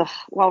trick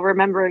while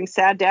remembering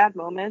sad dad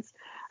moments,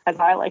 as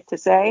I like to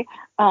say,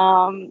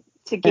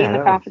 to gain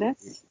the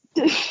confidence.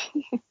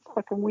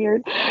 Fucking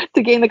weird.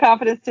 To gain the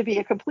confidence to be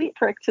a complete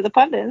prick to the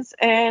pundits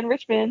and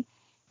Richmond,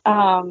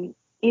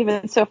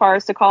 even so far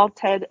as to call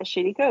Ted a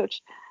shitty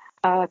coach.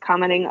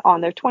 commenting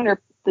on the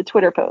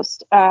Twitter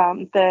post.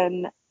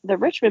 Then the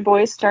Richmond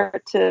boys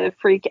start to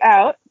freak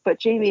out, but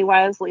Jamie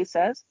wisely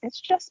says, "It's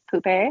just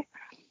poopy."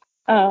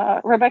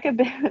 Rebecca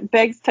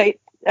begs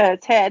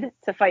Ted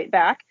to fight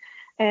back,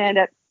 and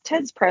at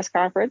Ted's press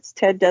conference,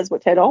 Ted does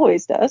what Ted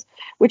always does,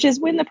 which is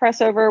win the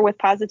press over with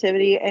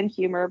positivity and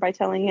humor by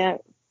telling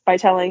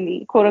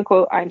the quote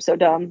unquote "I'm so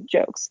dumb"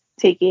 jokes,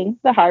 taking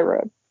the high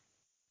road.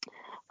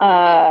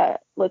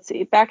 Let's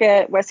see. Back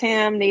at West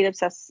Ham, Nate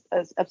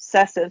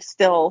obsessive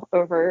still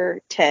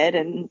over Ted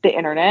and the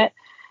internet.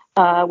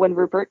 When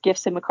Rupert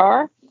gifts him a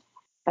car,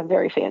 a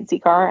very fancy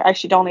car. I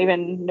actually don't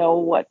even know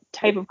what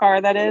type of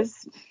car that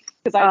is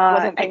because I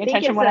wasn't paying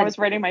attention when I was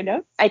writing my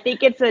notes. I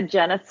think it's a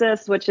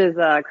Genesis, which is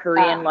a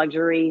Korean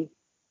luxury,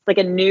 like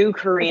a new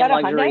Korean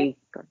luxury.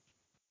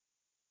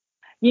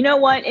 You know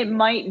what? It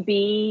might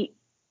be.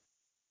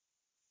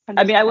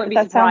 I mean, I wouldn't be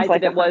surprised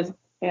if it was.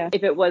 Yeah.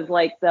 If it was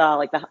like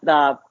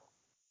the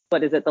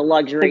what is it? The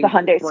luxury like the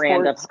Hyundai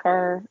brand sports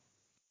car.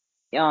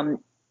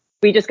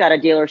 We just got a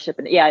dealership,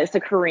 and yeah, it's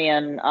a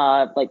Korean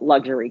like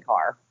luxury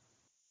car.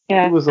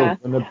 Yeah, it was a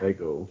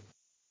Winnebago.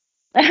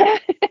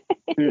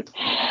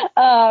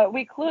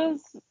 We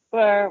close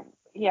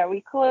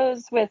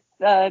with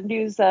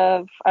news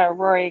of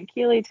Rory and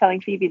Keely telling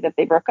Phoebe that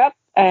they broke up,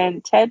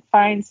 and Ted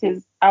finds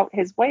his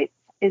wife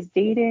is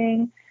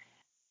dating.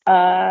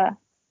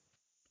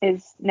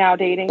 Is now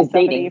dating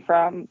somebody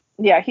from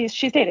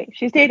she's dating.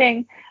 She's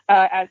dating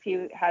as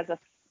he has a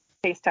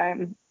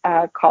FaceTime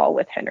call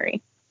with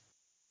Henry.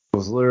 It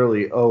was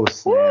literally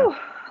snap.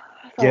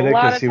 Get it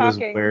because he was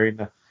wearing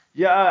the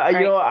right. You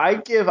know, I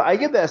give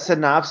that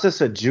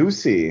synopsis a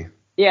juicy.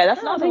 Yeah, that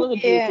synopsis was a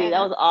juicy. That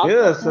was awesome.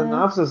 Yeah, the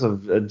synopsis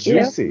of a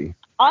juicy. Yeah.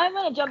 I'm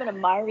gonna jump into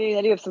my review.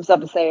 I do have some stuff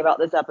to say about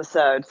this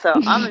episode, so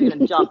I'm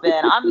gonna jump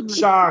in. I'm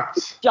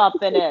shocked.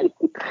 Jumping in.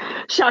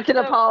 Shocked and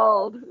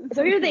appalled.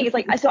 So here's the thing. It's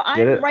like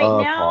I'm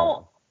right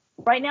now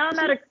I'm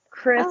at a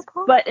crisp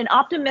but an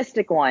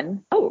optimistic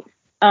one.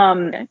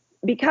 Okay.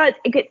 Because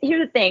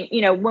here's the thing.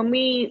 You know, when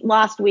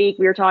last week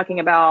we were talking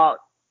about,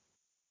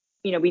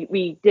 you know,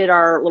 we did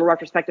our little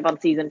retrospective on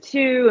season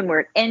 2 and where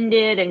it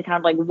ended and kind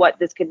of like what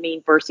this could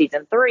mean for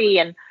season 3.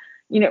 And,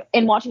 you know,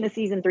 in watching the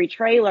season 3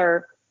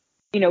 trailer,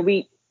 you know,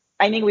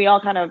 I think we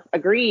all kind of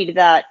agreed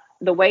that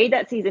the way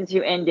that season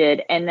 2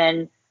 ended and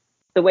then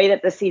the way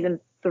that the season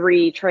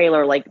 3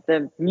 trailer, like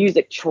the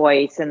music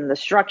choice and the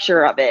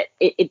structure of it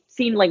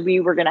seemed like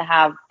we were going to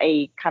have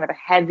a kind of a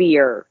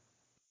heavier,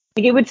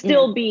 like it would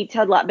still be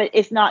Ted Lasso, but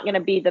it's not going to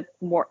be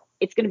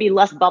it's going to be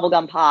less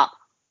bubblegum pop.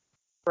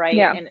 Right.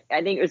 Yeah. And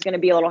I think it was going to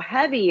be a little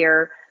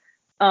heavier.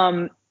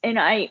 And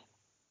I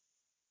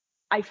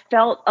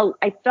felt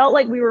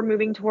like we were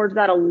moving towards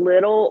that a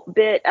little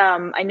bit.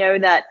 I know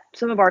that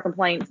some of our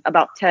complaints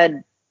about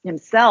Ted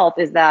himself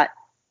is that,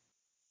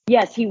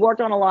 yes, he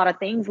worked on a lot of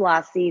things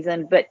last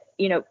season, but,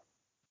 you know,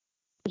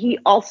 he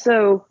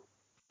also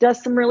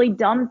does some really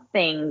dumb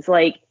things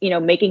like, you know,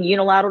 making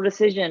unilateral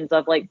decisions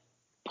of like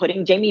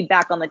putting Jamie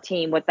back on the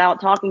team without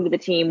talking to the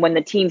team when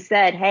the team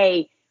said,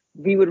 hey,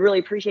 we would really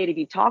appreciate if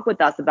you talk with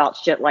us about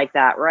shit like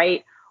that,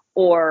 right?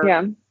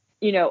 Or,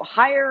 you know,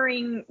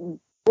 hiring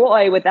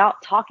Roy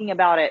without talking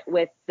about it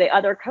with the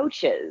other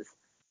coaches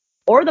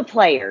or the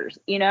players,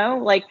 you know?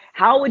 Like,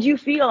 how would you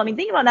feel? I mean,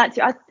 think about that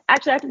too.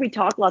 Actually, after we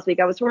talked last week,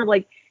 I was sort of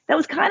like, that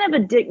was kind of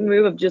a dick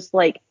move of just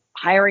like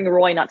hiring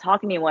Roy, not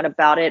talking to anyone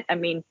about it. I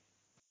mean,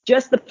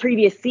 just the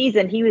previous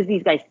season, he was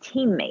these guys'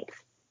 teammates.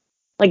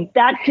 Like,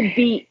 that could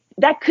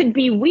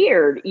be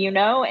weird, you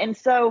know? And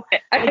so,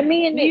 I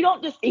mean, you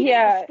don't just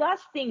discuss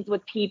things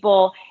with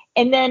people.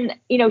 And then,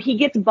 you know, he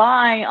gets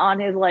by on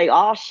his like,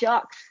 oh,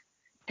 shucks,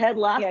 Ted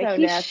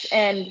Lasso-ness.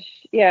 And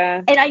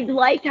I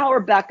liked how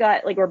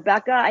Rebecca,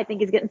 I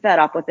think is getting fed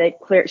up with it.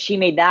 She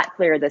made that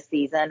clear this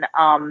season.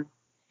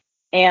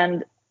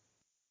 And,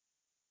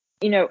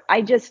 you know,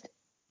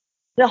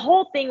 the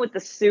whole thing with the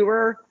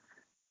sewer,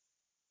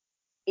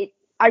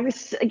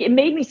 it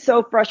made me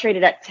so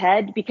frustrated at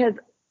Ted because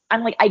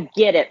I'm like, I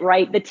get it,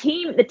 right? The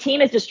team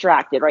is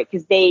distracted, right?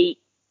 Because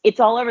it's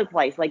all over the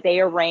place. Like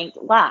they are ranked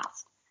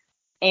last,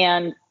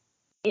 and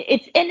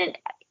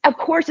of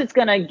course it's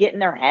gonna get in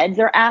their heads.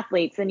 They're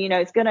athletes, and you know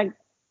it's gonna,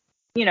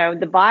 you know,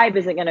 the vibe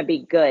isn't gonna be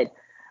good.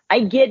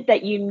 I get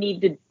that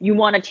you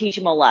want to teach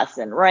them a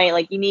lesson, right?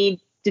 Like you need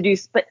to do,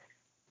 but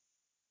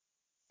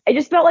I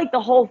just felt like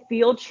the whole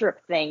field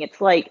trip thing.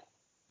 It's like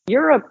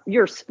you're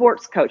a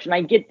sports coach, and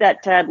I get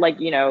that, Ted. Like,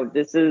 you know,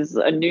 this is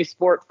a new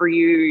sport for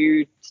you.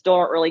 You still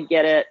don't really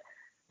get it.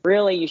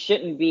 Really, you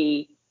shouldn't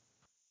be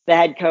the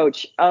head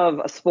coach of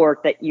a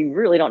sport that you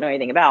really don't know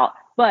anything about.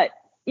 But,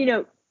 you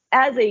know,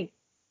 as a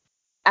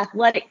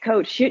athletic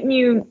coach, shouldn't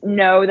you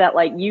know that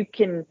like you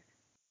can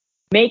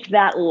make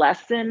that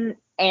lesson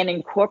and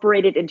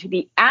incorporate it into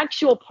the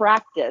actual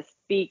practice,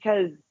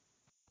 because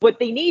what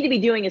they need to be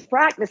doing is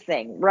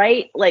practicing,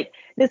 right? Like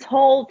this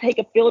whole take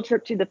a field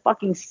trip to the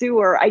fucking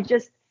sewer.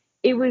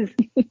 It was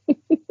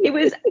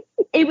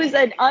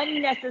an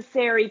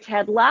unnecessary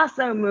Ted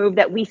Lasso move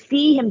that we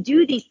see him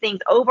do these things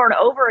over and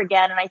over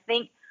again. And I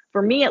think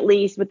for me, at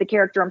least with the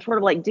character, I'm sort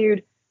of like,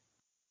 dude,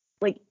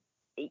 like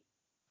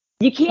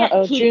you can't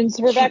Uh-oh, keep June's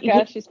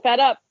Rebecca. She's fed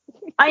up.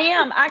 I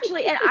am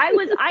actually, and I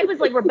was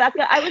like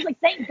Rebecca. I was like,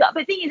 thank God.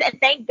 But the thing is, and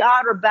thank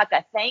God,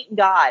 Rebecca. Thank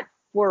God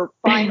for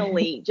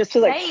finally just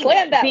She's like, saying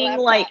slam it, that being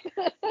laptop.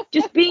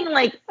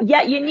 like,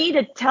 yeah, you need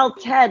to tell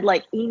Ted,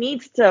 like, he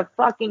needs to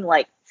fucking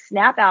like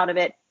snap out of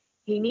it.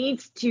 He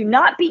needs to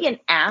not be an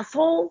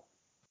asshole,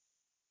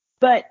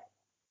 but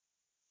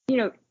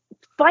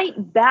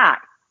fight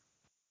back.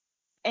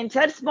 And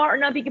Ted's smart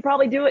enough; he could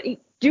probably do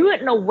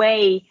it in a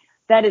way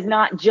that is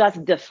not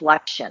just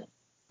deflection.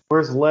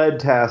 Where's Led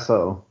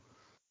Tasso?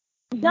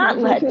 Not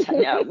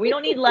no, we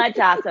don't need lead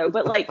tasso,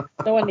 but like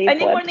No one needs I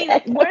think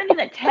lead one thing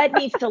that Ted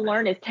needs to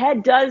learn is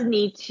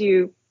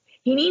he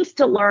needs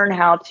to learn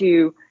how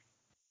to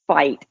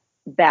fight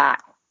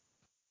back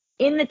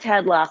in the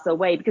Ted Lasso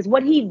way, because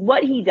what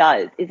he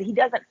does is he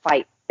doesn't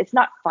fight. It's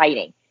not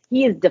fighting.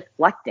 He is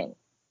deflecting.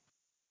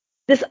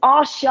 This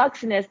aw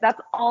shucksness,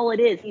 that's all it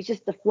is. He's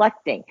just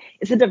deflecting.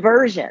 It's a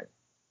diversion.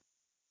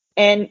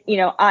 And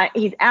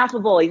he's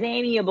affable, he's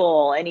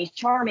amiable, and he's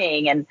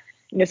charming, and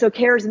so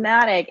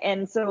charismatic,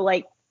 and so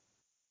like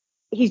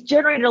he's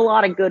generated a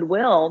lot of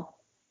goodwill.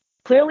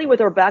 Clearly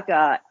with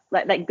Rebecca,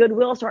 that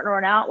goodwill is starting to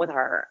run out with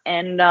her.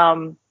 And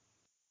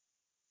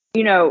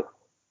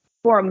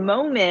for a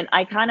moment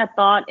I kind of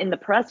thought in the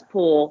press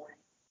pool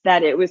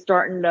that it was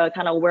starting to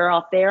kind of wear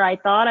off there. I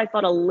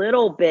thought a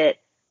little bit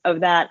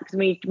of that, because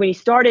when he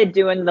started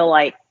doing the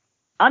like,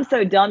 I'm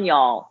so dumb,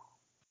 y'all,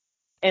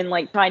 and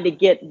like trying to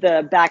get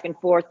the back and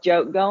forth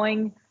joke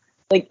going,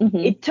 like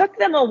it took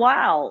them a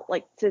while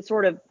like to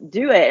sort of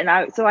do it. And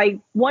I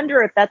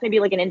wonder if that's maybe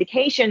like an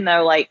indication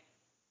though, like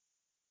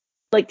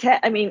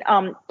Ted,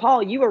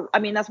 Paul,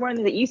 that's one of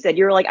the things that you said.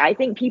 You were like, I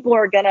think people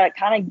are gonna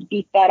kind of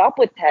be fed up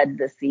with Ted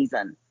this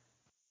season.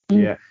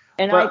 Yeah.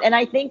 And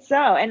I think so.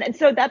 And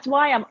so that's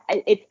why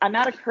I'm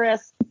out of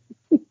Chris.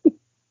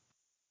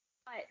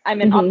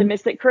 I'm an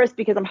optimistic Chris,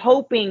 because I'm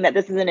hoping that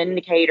this is an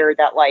indicator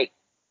that like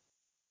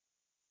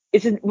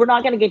we're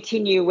not going to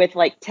continue with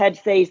like Ted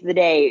saves the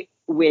day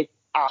with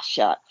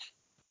shucks.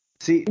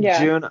 See,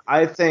 yeah. June,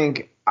 I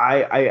think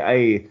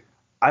I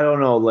don't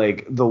know,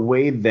 like the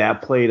way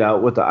that played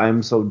out with the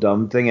I'm so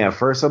dumb thing. At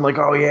first, I'm like,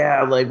 oh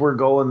yeah, like we're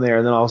going there,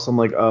 and then also I'm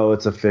like, oh,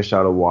 it's a fish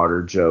out of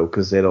water joke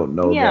because they don't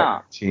know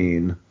that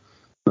routine.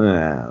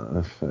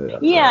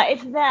 Yeah,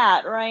 it's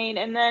that, right?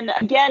 And then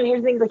again,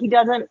 here's things like he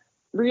doesn't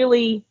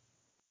really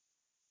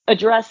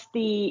address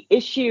the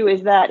issue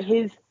is that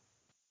his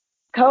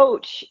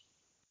coach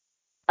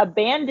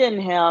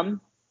abandoned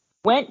him,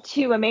 went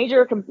to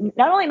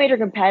not only a major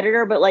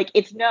competitor, but like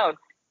it's known.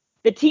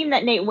 The team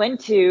that Nate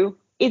went to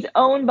is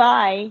owned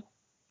by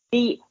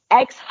the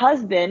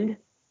ex-husband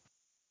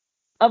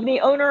of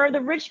the owner of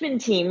the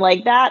Richmond team.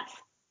 Like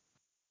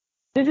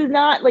this is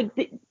not like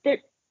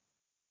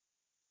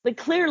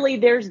clearly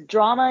there's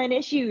drama and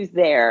issues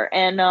there,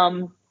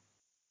 and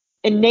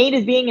Nate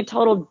is being a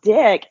total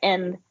dick,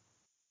 and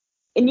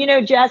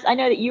Jess, I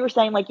know that you were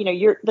saying like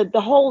you're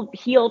the whole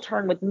heel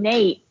turn with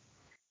Nate.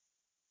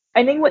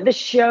 I think what the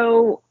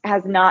show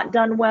has not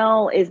done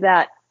well is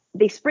that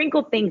they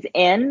sprinkle things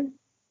in,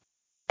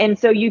 and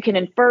so you can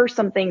infer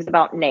some things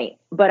about Nate.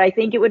 But I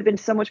think it would have been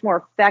so much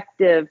more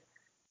effective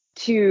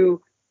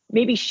to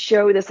maybe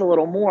show this a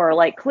little more.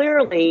 Like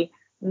clearly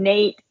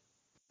Nate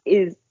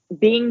is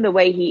being the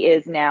way he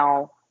is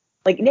now.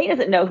 Like Nate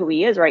doesn't know who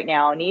he is right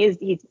now, and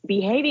he's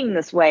behaving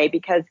this way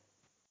because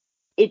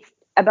it's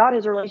about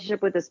his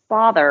relationship with his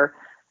father.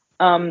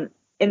 In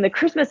the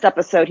Christmas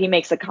episode, he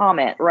makes a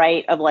comment,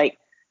 right, of like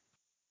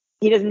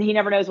he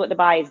never knows what to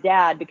buy his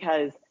dad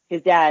because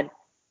his dad,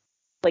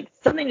 like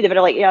something to the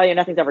like,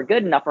 nothing's ever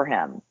good enough for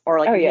him, or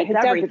like he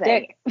hates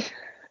everything.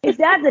 His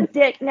dad's a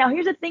dick. Now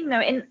here's the thing though,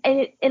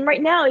 and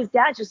right now his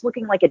dad's just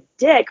looking like a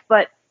dick.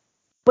 But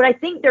what I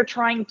think they're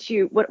trying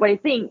to, what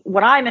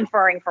I'm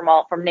inferring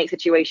from Nate's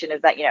situation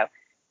is that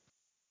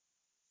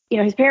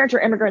his parents are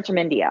immigrants from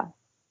India,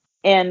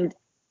 and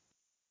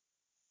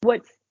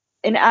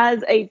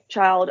as a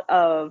child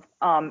of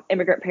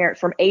immigrant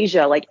parents from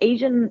Asia, like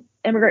Asian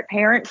immigrant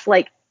parents,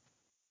 like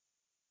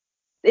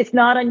it's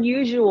not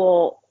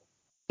unusual,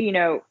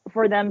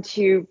 for them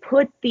to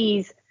put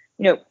these,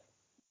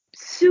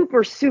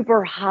 super,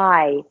 super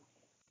high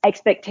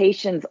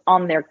expectations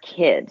on their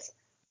kids,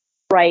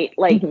 right?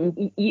 Like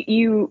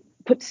you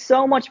put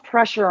so much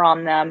pressure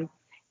on them,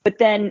 but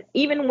then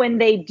even when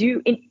they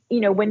do,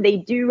 when they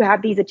do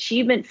have these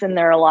achievements in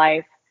their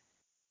life,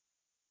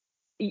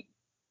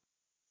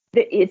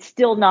 it's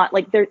still not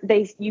like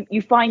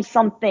you find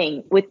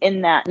something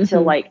within that to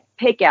like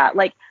pick at.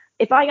 Like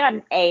if I got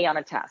an A on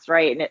a test,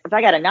 right? And if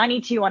I got a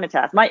 92 on a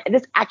test,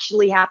 this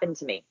actually happened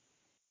to me.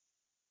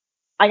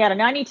 I got a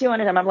 92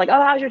 on it. I'm like,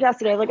 oh, how's your test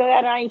today? I was like, oh,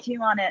 I got a 92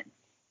 on it.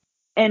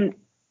 And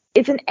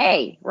it's an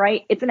A,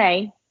 right? It's an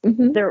A.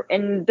 There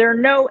are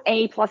no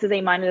A pluses,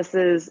 A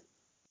minuses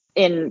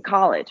in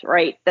college,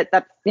 right?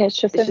 It's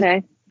just an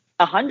A.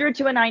 100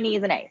 to a 90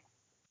 is an A.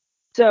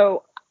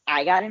 So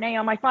I got an A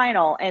on my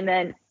final,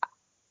 and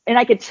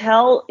I could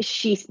tell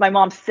my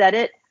mom said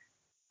it,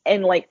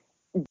 and like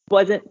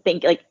wasn't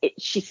thinking, like,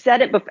 she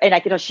said it before, and I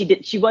could tell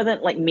she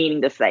wasn't like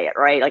meaning to say it,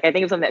 right? Like, I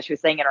think it was something that she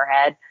was saying in her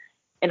head,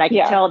 and I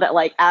could tell that,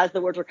 like, as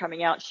the words were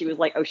coming out, she was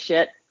like, oh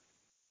shit.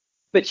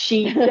 But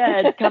she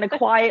said kind of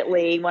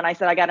quietly, when I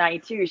said I got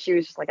 92, she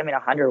was just like, I mean,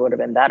 100 would have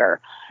been better.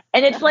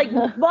 And it's like,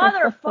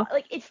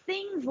 like, it's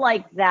things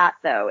like that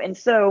though. And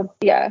so,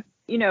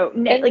 you know,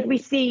 like we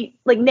see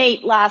like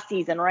Nate last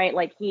season, right?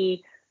 Like,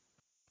 he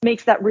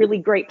makes that really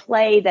great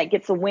play that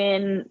gets a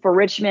win for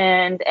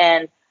Richmond,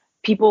 and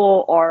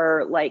people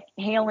are like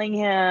hailing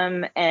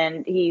him,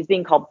 and he's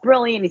being called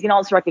brilliant. He's getting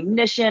all this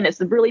recognition.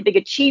 It's a really big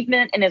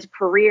achievement in his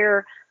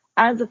career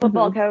as a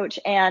football coach.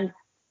 And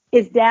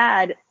his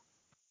dad,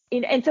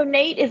 and so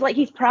Nate is like,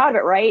 he's proud of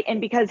it, right? And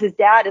because his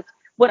dad is,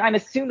 what I'm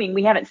assuming,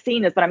 we haven't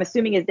seen this, but I'm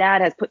assuming his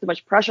dad has put so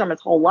much pressure on his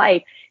whole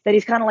life that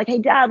he's kind of like, hey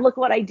dad, look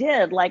what I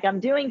did. Like,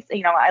 I'm doing,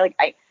 you know,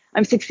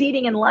 I'm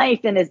succeeding in life.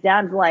 And his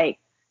dad's like,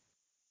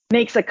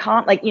 makes a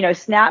like, you know,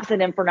 snaps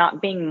at him for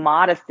not being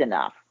modest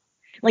enough.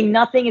 Like,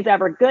 nothing is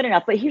ever good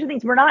enough. But here's the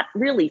thing, we're not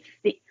really,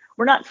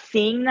 we're not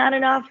seeing that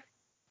enough.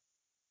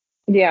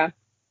 Yeah.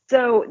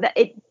 So that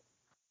it,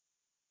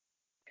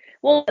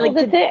 well, like,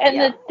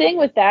 the thing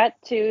with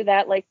that too,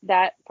 that like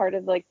that part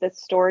of like the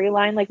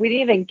storyline, like we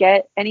didn't even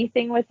get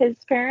anything with his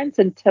parents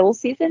until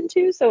season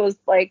 2, so it was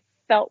like,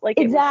 felt like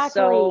it was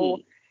so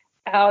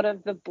out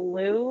of the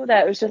blue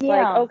that it was just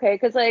like, okay,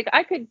 because like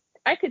I could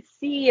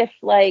see if,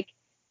 like,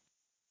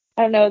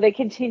 I don't know, they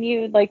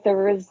continued like the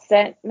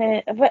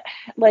resentment of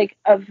like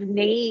of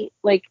Nate,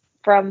 like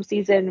from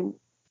season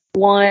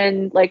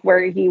 1, like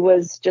where he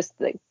was just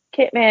the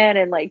kit man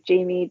and like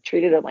Jamie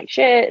treated him like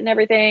shit and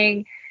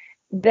everything.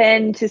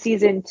 Then to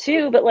season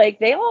 2, but like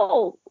they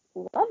all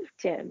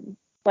loved him,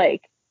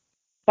 like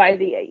by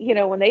the, you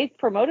know, when they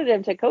promoted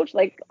him to coach,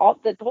 like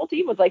the whole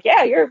team was like,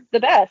 yeah, you're the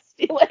best.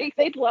 Like,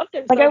 they loved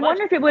him like so I much.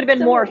 wonder if it would have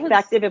been more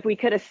effective if we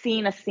could have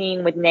seen a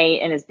scene with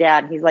Nate and his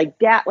dad. He's like,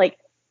 dad,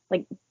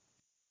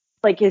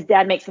 like his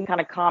dad makes some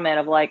kind of comment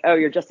of like, oh,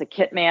 you're just a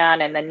kit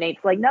man, and then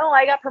Nate's like, no,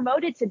 I got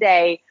promoted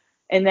today,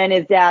 and then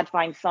his dad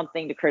finds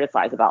something to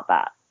criticize about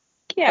that.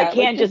 Yeah, it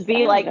can't just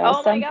be like,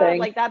 oh my god,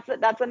 like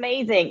that's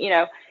amazing, you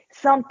know,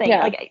 something.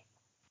 Like,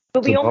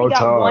 but we only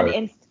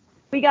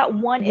got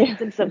one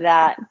instance of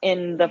that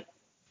in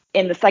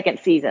the second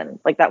season,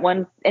 like that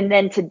one. And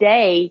then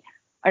today,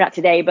 or not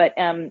today, but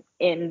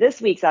in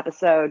this week's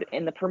episode,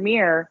 in the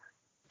premiere,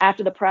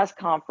 after the press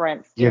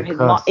conference, you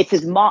know,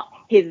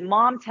 his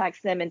mom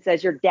texts him and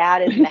says, your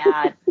dad is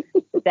mad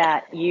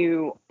that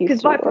you,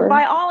 because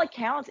by all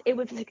accounts, it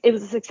was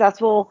a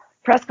successful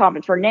press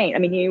conference for Nate. I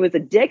mean, he was a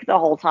dick the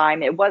whole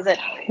time. It wasn't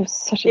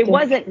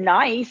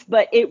nice,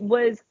 but it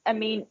was, I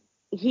mean,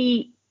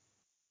 he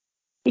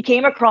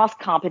came across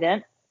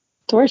competent.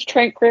 Where's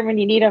Trent Grimm when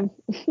you need him?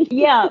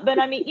 Yeah, but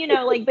I mean, you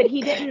know, like, but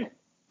he didn't,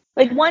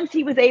 like, once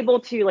he was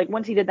able to, like,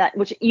 once he did that,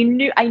 which I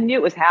knew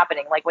it was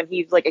happening. Like, when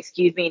he was like,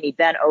 excuse me, and he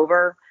bent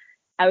over,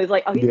 I was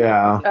like, oh, he's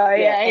yeah.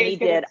 and he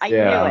did. I knew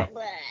it.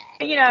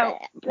 You know,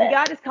 he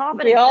got his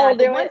confidence back.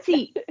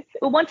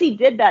 But once he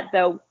did that,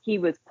 though, he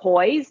was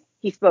poised.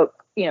 He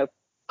spoke, you know,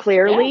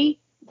 clearly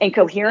and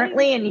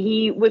coherently, and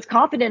he was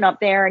confident up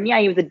there. And yeah,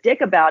 he was a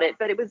dick about it,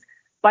 but it was,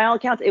 by all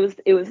accounts, it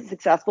was a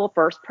successful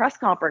first press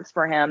conference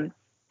for him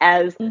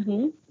as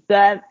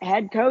the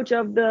head coach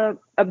of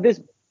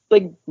this,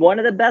 like, one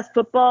of the best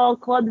football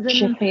clubs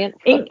in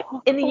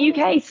the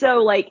UK. So,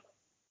 like,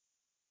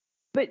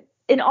 but.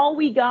 And all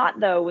we got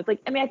though was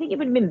like, I mean, I think it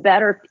would have been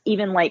better if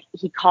even like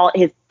he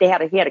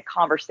had a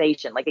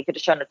conversation, like they could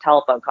have shown a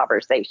telephone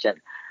conversation,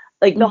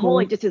 like the whole,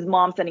 like, just his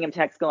mom sending him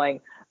text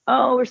going,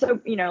 oh, we're so,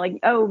 you know, like,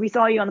 oh, we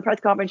saw you on the press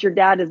conference, your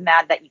dad is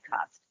mad that you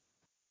cussed.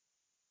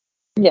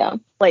 Yeah,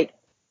 like,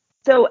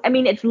 so I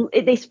mean,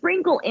 they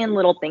sprinkle in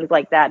little things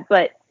like that,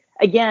 but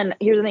again,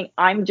 here's the thing,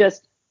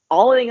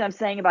 all the things I'm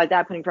saying about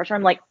dad putting pressure,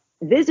 I'm like,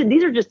 these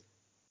are just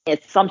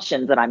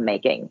assumptions that I'm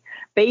making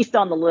based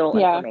on the little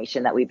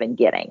information that we've been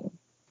getting.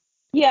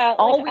 Yeah.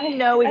 All we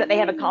know is that they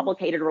have a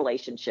complicated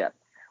relationship.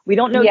 We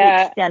don't know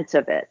the extent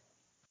of it.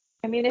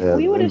 I mean, if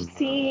we would have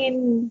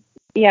seen,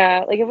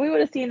 if we would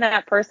have seen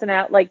that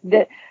personality, like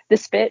the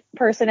spit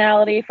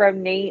personality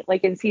from Nate,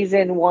 like in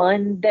season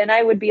 1, then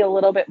I would be a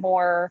little bit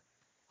more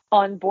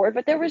on board.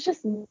 But there was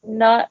just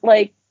not,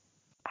 like,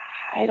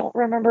 I don't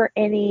remember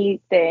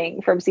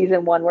anything from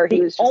season 1 where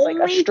he was just like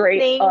a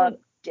straight up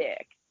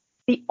dick.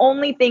 The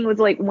only thing was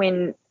like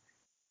when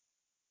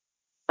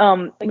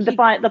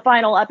the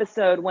final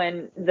episode,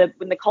 when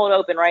the cold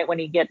open, right, when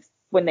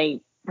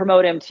they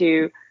promote him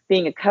to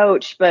being a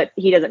coach, but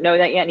he doesn't know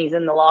that yet, and he's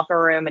in the locker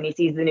room and he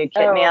sees the new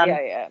kit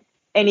man,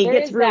 and he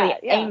gets really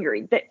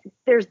angry.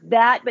 There's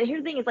that, but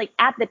here's the thing: is like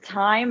at the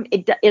time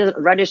it doesn't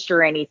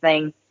register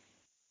anything.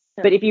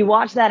 But if you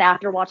watch that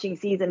after watching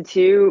season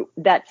 2,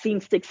 that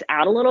scene sticks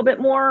out a little bit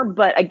more.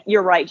 But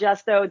you're right,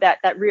 Jess, though,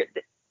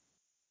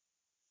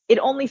 it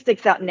only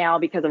sticks out now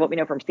because of what we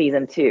know from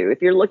season 2.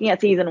 If you're looking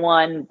at season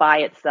 1 by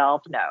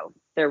itself, no,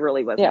 there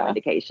really was no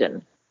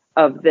indication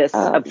of this,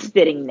 of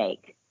spitting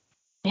Nate.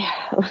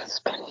 Yeah,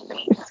 spitting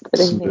Nate.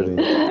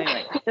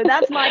 Anyway, so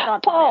that's my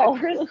thoughts.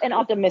 Chris, an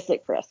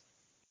optimistic Chris.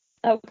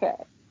 Okay.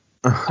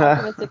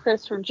 Optimistic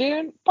Chris from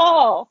June.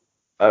 Paul.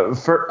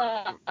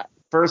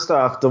 First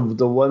off, the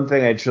one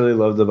thing I truly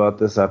loved about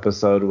this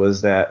episode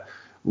was that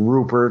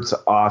Rupert's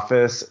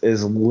office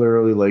is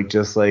literally like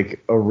just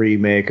like a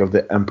remake of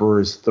the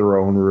Emperor's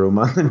throne room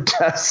on the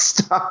Death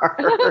Star.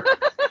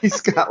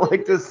 He's got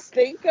like this.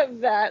 Think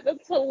of that.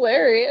 That's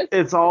hilarious.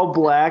 It's all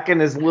black,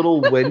 and his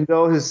little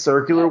window, his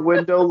circular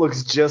window,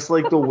 looks just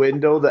like the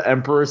window the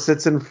Emperor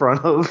sits in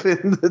front of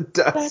in the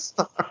Death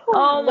Star.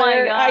 Oh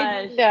my gosh!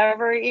 I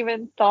never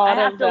even thought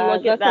I have of to that.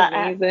 look at That's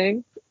that.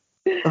 amazing.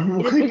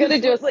 Like, We're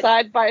gonna do a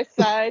side by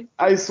side.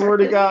 I swear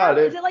to God,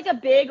 is it like a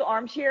big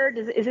armchair?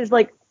 Is it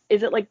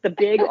like the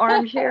big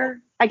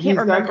armchair? I can't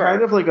remember. He's got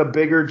kind of like a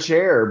bigger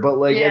chair, but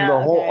like, and the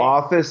whole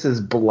office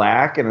is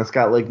black, and it's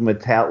got like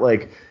metallic.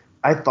 Like,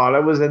 I thought I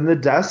was in the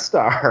Death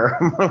Star.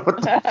 What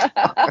the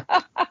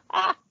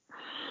fuck?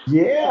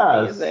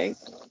 Yeah.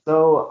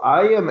 So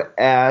I am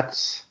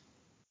at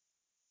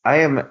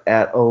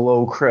a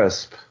low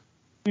crisp.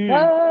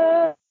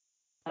 Oh.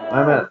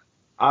 I'm at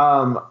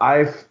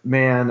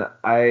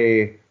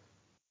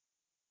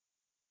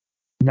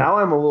now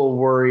I'm a little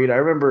worried. I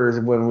remember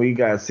when we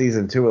got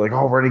season 2, we're like,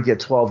 oh, we're gonna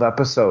get 12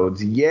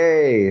 episodes,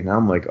 yay! And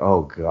I'm like,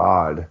 oh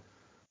god,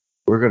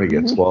 we're gonna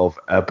get 12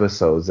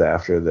 episodes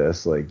after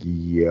this, like,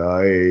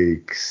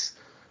 yikes.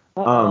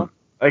 I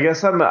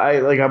guess I'm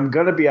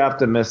gonna be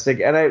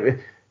optimistic, and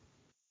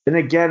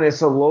again,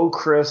 it's a low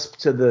crisp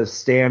to the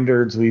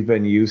standards we've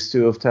been used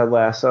to of Ted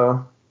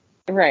Lasso.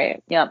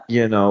 Right. Yep.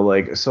 You know,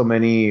 like so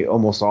many,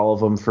 almost all of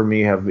them for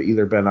me have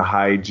either been a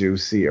high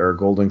juicy or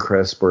golden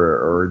crisp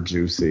or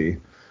juicy.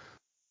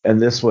 And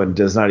this one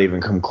does not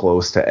even come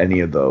close to any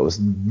of those.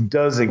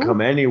 Doesn't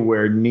come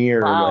anywhere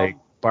near like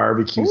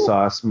barbecue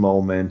sauce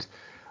moment.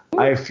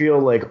 I feel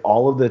like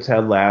all of the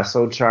Ted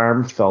Lasso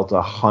charm felt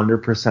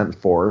 100%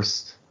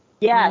 forced.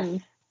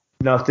 Yes.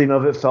 Nothing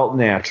of it felt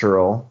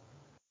natural.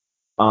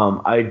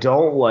 I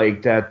don't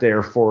like that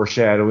they're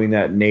foreshadowing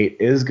that Nate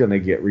is going to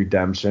get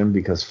redemption,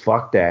 because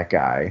fuck that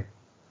guy.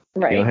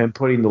 Right. You know, him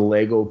putting the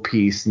Lego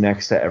piece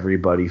next to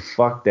everybody.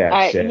 Fuck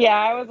that shit. Yeah,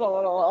 I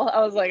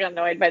was like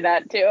annoyed by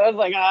that too. I was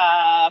like,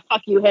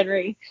 fuck you,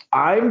 Henry.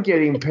 I'm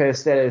getting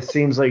pissed that it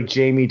seems like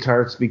Jamie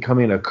Tartt's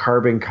becoming a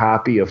carbon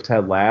copy of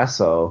Ted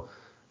Lasso.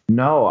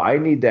 No, I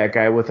need that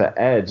guy with an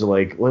edge.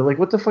 Like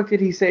what the fuck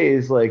did he say?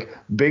 Is like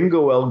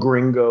bingo el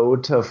gringo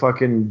to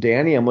fucking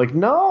Danny. I'm like,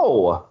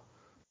 no,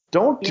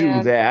 don't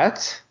do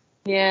that.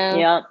 Yeah.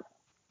 Yeah.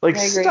 Like,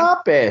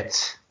 stop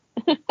it.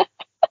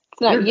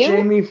 You're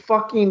Jamie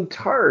fucking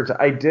Tart.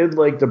 I did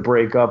like the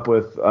breakup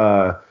with,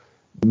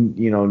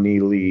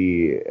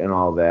 Neely and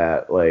all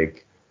that.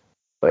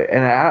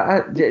 And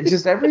I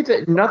just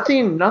everything.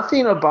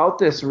 Nothing about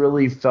this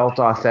really felt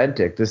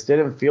authentic. This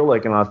didn't feel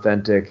like an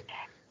authentic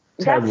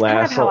Ted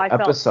Lasso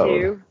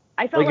episode.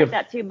 I felt like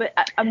that too. But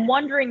I'm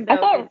wondering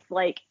though,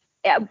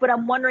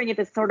 I'm wondering if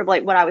it's sort of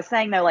like what I was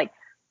saying though, like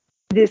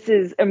this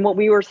is, and what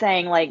we were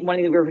saying, like one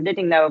of the we were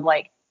predicting though, of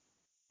like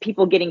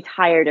people getting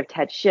tired of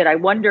Ted shit. I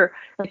wonder,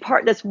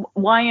 that's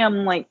why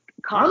I'm like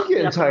cautiously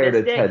I'm getting tired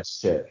of Ted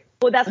shit.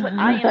 Well, that's what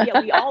I am. Yeah,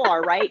 we all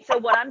are, right? So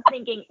what I'm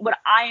thinking,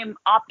 I'm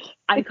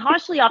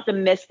cautiously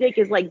optimistic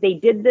is like they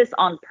did this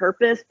on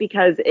purpose,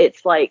 because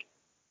it's like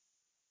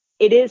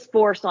it is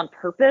forced on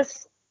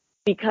purpose,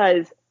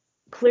 because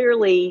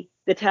clearly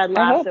the Ted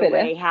Lasso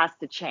way has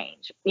to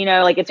change. You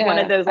know, like it's one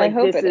of those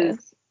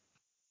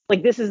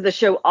like this is the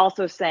show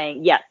also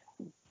saying, yeah,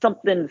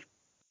 something's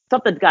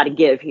got to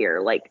give here.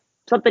 Like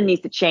something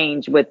needs to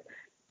change with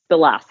the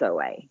Lasso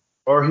way.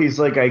 Or he's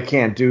like, I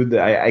can't do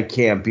that. I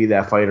can't be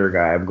that fighter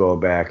guy. I'm going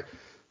back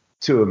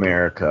to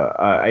America.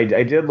 I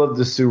did love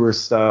the sewer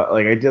stuff.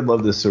 Like, I did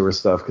love the sewer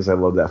stuff because I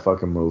love that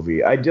fucking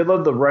movie. I did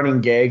love the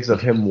running gags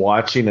of him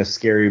watching a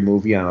scary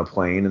movie on a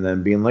plane and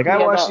then being like, I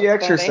watched The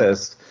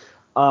Exorcist.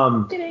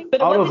 But it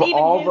wasn't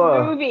even his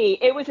movie.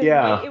 It was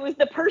it was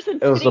the person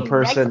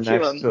sitting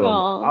next to him.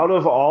 Out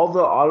of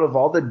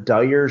all the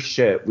dire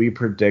shit we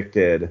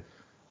predicted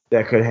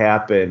that could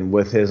happen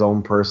with his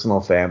own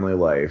personal family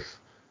life,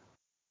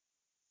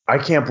 I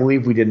can't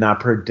believe we did not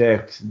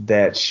predict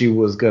that she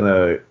was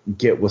gonna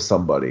get with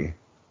somebody.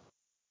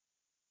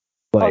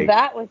 Like,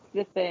 that was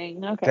the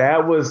thing. Okay.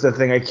 That was the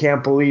thing. I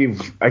can't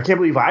believe I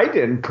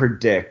didn't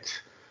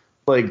predict.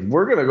 Like,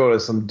 we're gonna go to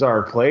some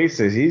dark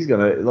places. He's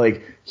gonna,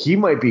 like, he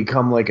might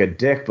become like a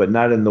dick, but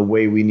not in the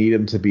way we need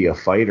him to be a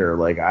fighter.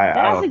 Like, I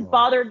don't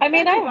bothered. I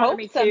mean, I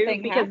hope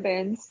something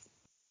happens.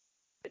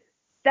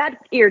 That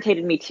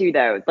irritated me too,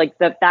 though. Like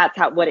that's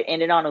what it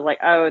ended on. Was like,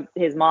 oh,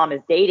 his mom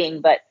is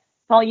dating, but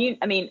Paul,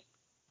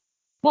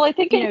 I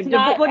think it's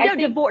not.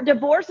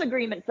 Divorce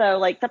agreements, though,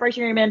 like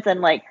separation agreements,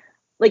 and like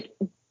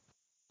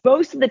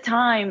most of the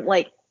time,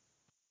 like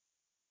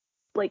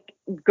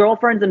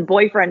girlfriends and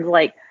boyfriends,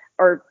 like,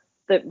 or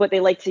what they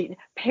like to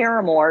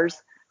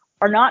paramours,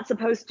 are not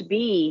supposed to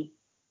be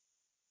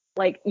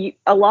like.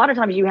 A lot of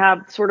times, you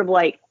have sort of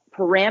like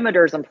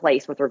parameters in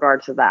place with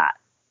regards to that,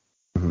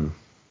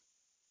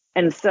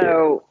 and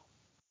so.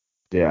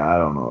 Yeah, I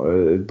don't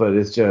know, but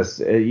it's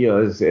just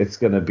it's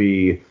gonna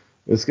be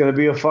it's gonna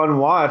be a fun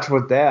watch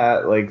with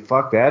that. Like,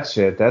 fuck that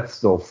shit. That's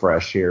still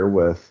fresh here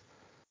with,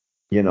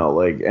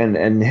 like,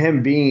 and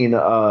him being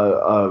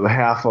a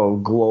half a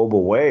globe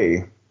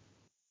away.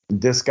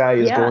 This guy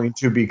is going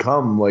to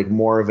become like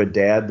more of a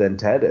dad than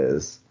Ted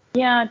is.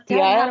 Yeah, Ted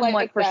had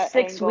him for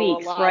 6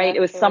 weeks, right? It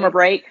was summer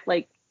break.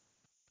 Like,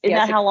 isn't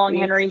that how long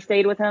Henry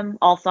stayed with him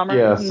all summer?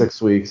 Yeah,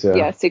 6 weeks. Yeah.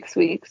 Yeah, 6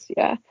 weeks.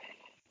 Yeah.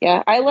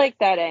 Yeah. I like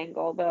that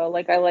angle though.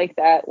 Like, I like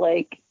that,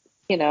 like,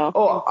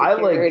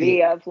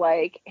 insecurity of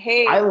like,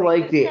 hey, I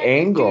like the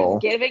angle.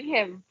 Giving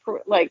him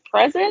like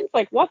presents.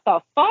 Like, what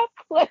the fuck?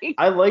 Like,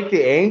 I like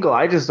the angle.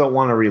 I just don't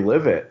want to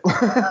relive it. Oh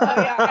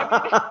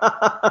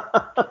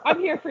yeah, I'm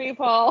here for you,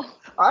 Paul.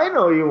 I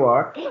know you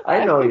are.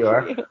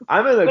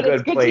 I'm in a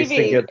good place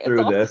to get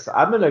through this.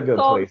 I'm in a good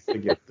place to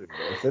get through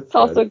this. It's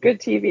also good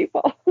TV,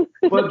 Paul.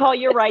 But Paul,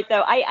 you're right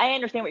though. I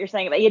understand what you're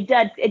saying, but it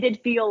did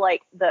feel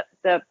like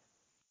the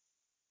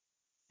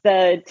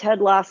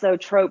Ted Lasso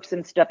tropes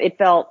and stuff. It's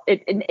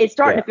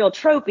starting to feel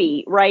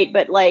tropey, right?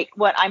 But like,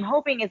 what I'm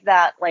hoping is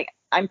that, like,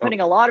 I'm putting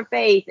a lot of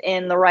faith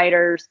in the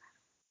writers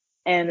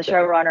and the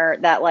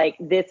showrunner that, like,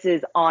 this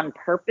is on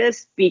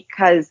purpose,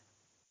 because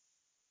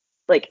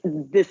like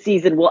this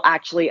season will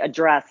actually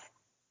address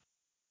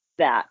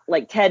that.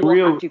 Like, Ted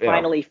will have to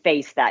finally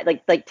face that.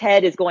 Like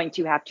Ted is going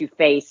to have to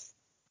face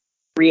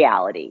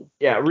reality.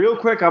 Yeah, real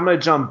quick, I'm gonna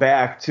jump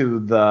back to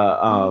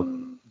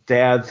the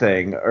dad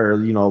thing, or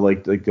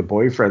like the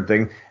boyfriend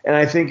thing, and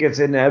I think it's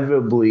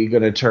inevitably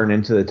gonna turn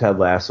into the Ted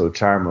Lasso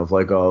charm of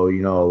like, oh,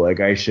 like,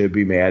 I should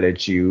be mad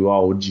at you,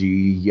 oh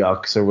gee,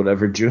 yucks, or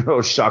whatever,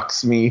 Juno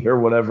shucks me, or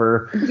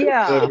whatever.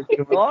 Yeah.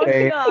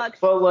 Shucks.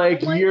 But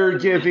like, you're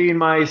giving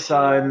my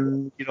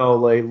son,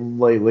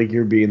 like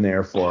you're being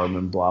there for him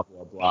and blah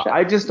blah blah.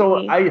 I just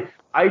don't.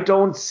 I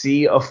don't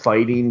see a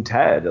fighting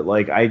Ted.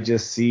 Like, I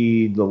just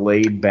see the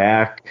laid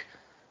back,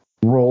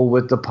 roll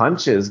with the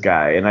punches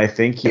guy, and I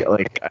think he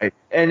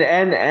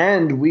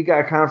and we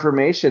got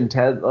confirmation.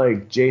 Ted,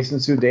 like, Jason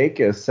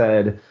Sudeikis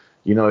said,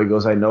 he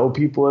goes, I know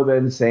people have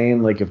been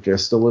saying, like, if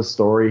there's still a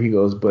story, he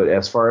goes, but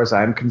as far as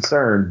I'm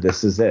concerned,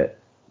 this is it.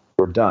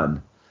 We're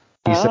done.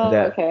 He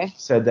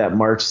said that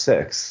March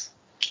 6th.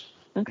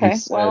 Okay. He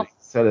said,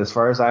 as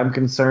far as I'm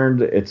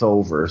concerned, it's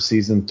over.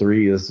 Season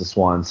 3 is the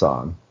swan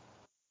song.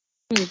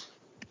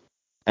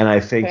 And I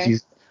think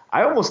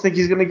I almost think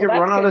he's going to get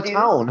run out of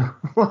town.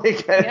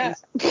 Like,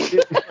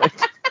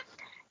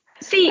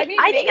 see,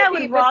 I think I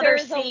would rather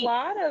see.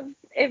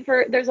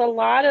 There's a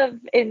lot of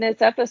in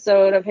this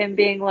episode of him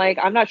being like,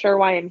 I'm not sure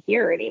why I'm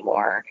here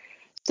anymore.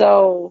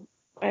 So,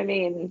 I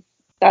mean,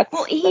 that's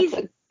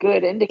a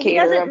good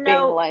indicator of being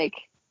like,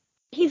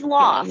 he's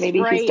lost.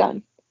 Maybe right? He's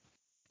done.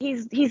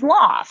 He's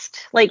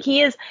lost. Like, he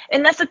is,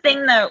 and that's the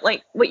thing though.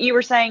 Like what you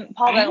were saying,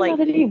 Paul. I don't know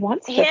that he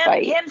wants to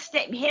fight. Him just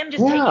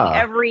taking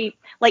every,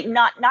 like,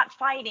 not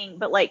fighting,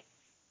 but like,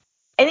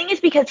 I think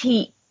it's because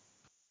he's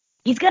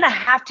gonna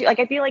have to. Like,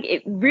 I feel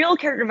like real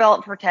character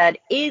development for Ted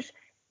is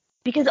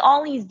because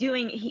all he's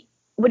doing,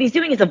 what he's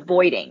doing is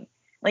avoiding.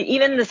 Like,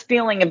 even this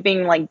feeling of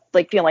being like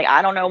feeling like,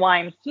 I don't know why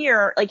I'm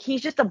here. Like,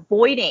 he's just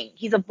avoiding.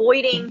 He's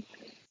avoiding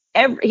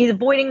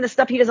the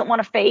stuff he doesn't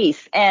want to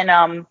face,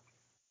 and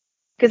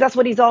because that's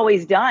what he's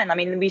always done. I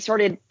mean,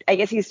 I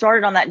guess he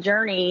started on that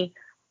journey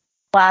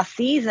last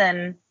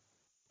season.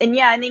 And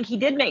yeah, I think he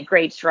did make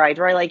great strides,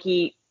 right? Like,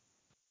 he,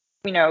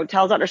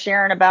 tells Dr.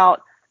 Sharon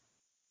about,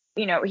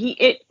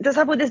 the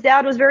stuff with his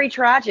dad was very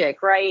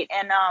tragic, right?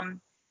 And,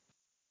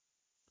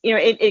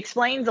 it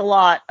explains a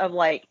lot of,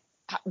 like,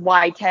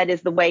 why Ted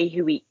is the way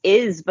who he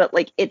is, but,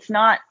 like, it's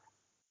not,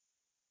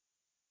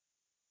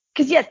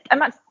 because yes,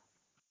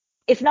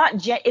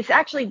 it's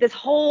actually this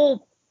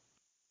whole,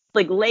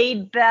 like,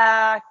 laid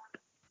back,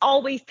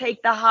 always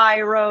take the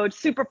high road,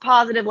 super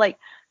positive. Like,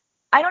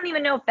 I don't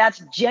even know if that's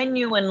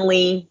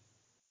genuinely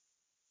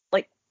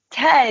like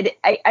Ted.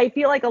 I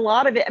feel like a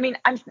lot of it, I mean,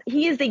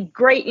 he is a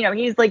great,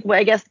 he's like,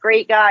 I guess,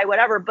 great guy,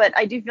 whatever. But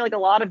I do feel like a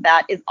lot of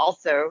that is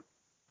also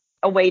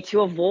a way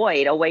to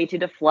avoid, a way to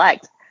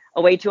deflect,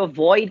 a way to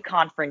avoid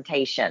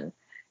confrontation.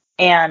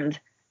 And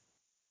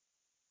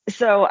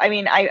so, I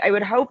mean, I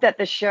would hope that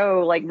the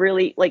show, like,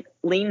 really, like,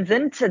 leans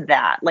into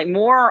that, like,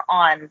 more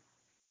on,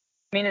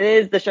 I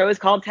mean, the show is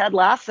called Ted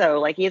Lasso.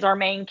 Like, he's our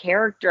main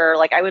character.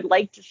 Like, I would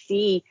like to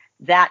see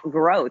that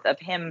growth of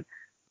him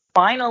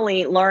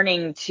finally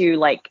learning to,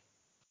 like,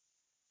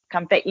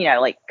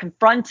 like,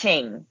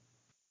 confronting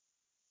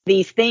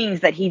these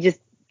things that he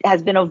just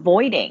has been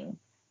avoiding.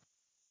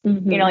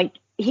 Mm-hmm. Like,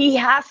 he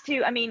has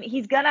to, I mean,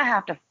 he's gonna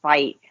have to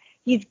fight.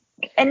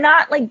 And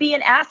not, like, be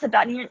an ass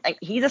about it. Like,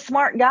 he's a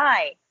smart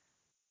guy.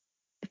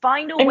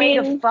 Find a way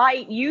to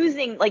fight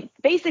using, like,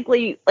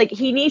 basically, like,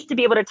 he needs to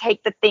be able to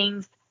take the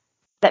things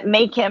that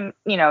make him,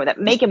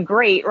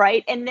 great,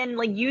 right? And then,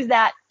 like, use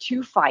that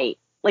to fight.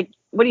 Like,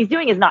 what he's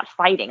doing is not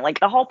fighting.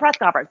 Like, the whole press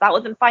conference, that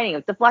wasn't fighting, it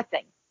was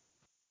deflecting.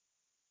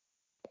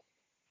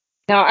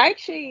 Now, I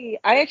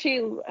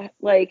actually,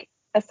 like,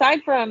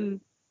 aside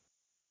from,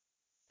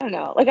 I don't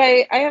know, like,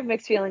 I have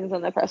mixed feelings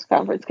on the press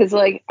conference, because,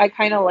 like, I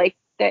kind of like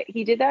that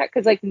he did that,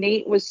 because, like,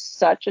 Nate was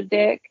such a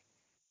dick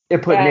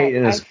It put Nate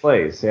in his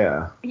place,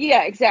 yeah.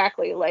 Yeah,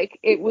 exactly. Like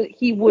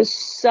he was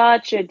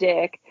such a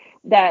dick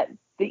that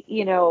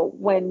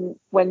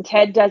when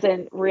Ted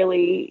doesn't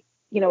really,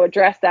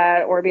 address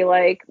that or be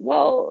like,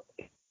 well,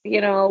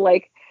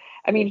 like,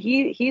 I mean,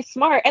 he's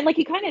smart, and like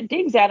he kind of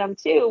digs at him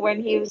too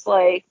when he was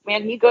like,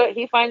 man,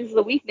 he finds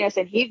the weakness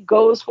and he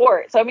goes for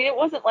it. So I mean, it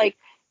wasn't like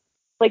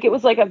it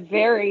was like a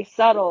very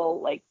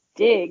subtle like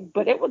dig,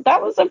 but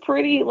that was a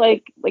pretty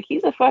like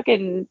he's a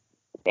fucking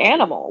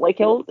animal. Like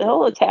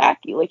he'll attack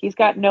you. Like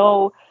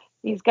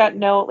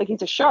like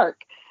he's a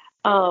shark.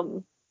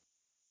 Um,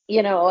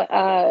 you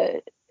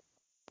know,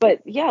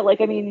 but yeah,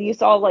 like I mean, you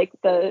saw like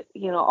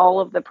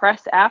all of the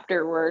press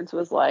afterwards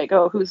was like,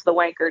 oh, who's the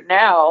wanker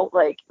now?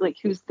 Like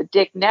who's the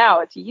dick now?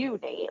 It's you,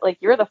 Nate. Like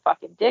you're the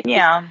fucking dick.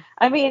 Yeah.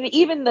 I mean,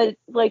 even the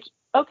like,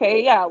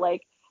 okay, yeah,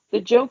 like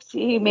the jokes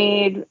he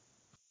made,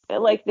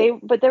 like they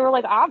were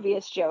like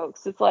obvious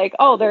jokes. It's like,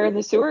 oh, they're in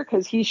the sewer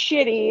because he's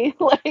shitty.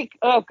 Like,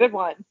 oh, good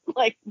one.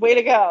 Like, way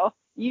to go.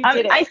 You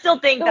did it. I still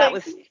think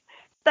like,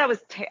 that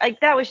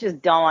was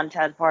just dumb on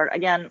Ted's part.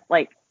 Again,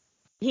 like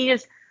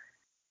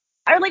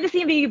I would like to see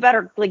him be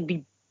better, like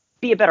be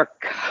a better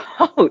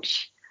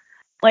coach.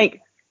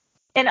 Like,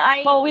 and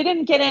well, we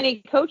didn't get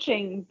any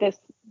coaching this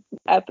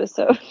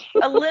episode.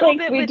 a little like,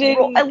 bit we with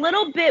didn't. a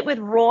little bit with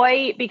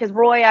Roy, because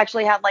Roy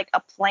actually had like a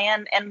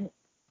plan, and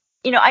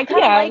I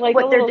kind of like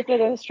what a little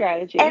bit of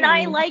strategy. and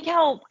I like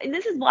how, and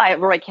this is why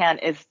Roy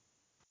Kent is,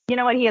 he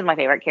is my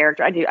favorite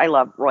character. I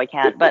love Roy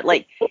Kent, but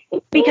like,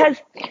 because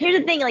here's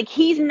the thing, like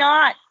he's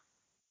not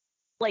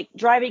like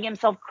driving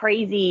himself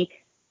crazy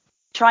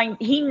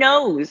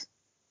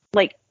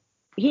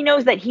he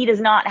knows that he does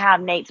not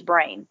have Nate's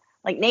brain.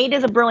 Like Nate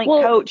is a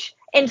brilliant coach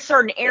in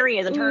certain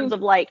areas in terms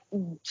of like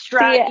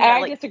strategy.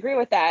 I disagree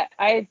with that.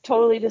 I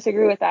totally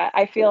disagree with that.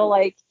 I feel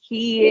like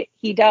he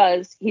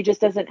does. He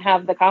just doesn't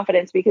have the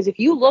confidence, because if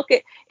you look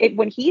at it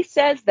when he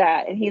says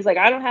that and he's like,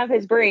 I don't have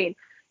his brain,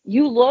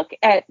 you look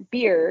at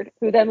Beard,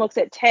 who then looks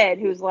at Ted,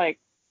 who's like,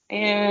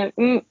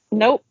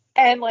 nope.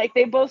 And like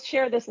they both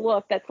share this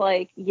look that's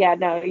like, yeah,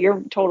 no,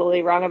 you're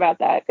totally wrong about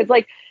that. Because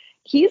like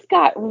he's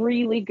got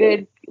really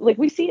good, like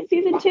we see in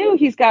season 2,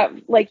 he's got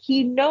like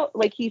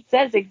he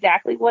says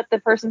exactly what the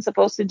person's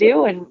supposed to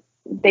do and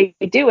they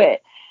do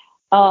it.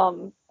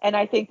 And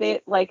I think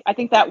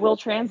that will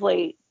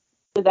translate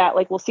to that.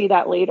 Like we'll see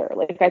that later.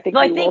 Like I think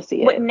we'll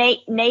see what it.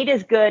 Nate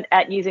is good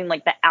at using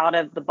like the out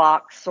of the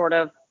box sort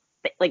of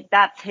like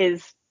that's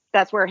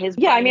where his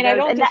yeah. I mean, goes, I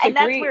don't disagree. and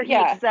that's where he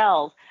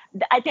excels.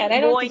 I think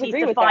Roy needs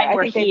to find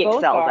where he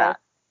excels at.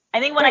 I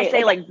think when I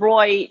say like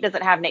Roy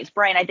doesn't have Nate's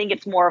brain, I think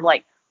it's more of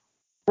like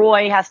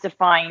Roy has to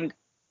find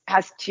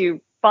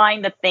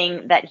the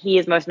thing that he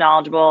is most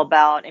knowledgeable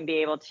about and be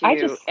able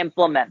to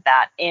implement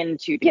that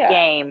into the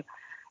game.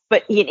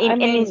 But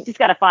he's just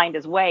got to find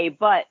his way.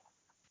 But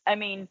I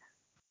mean,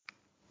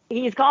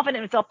 he's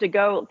confident himself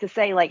to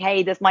say like,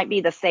 hey, this might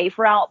be the safe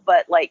route,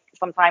 but like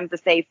sometimes the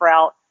safe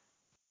route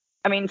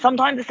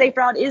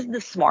is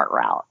the smart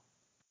route.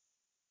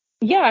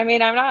 Yeah, I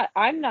mean, I'm not,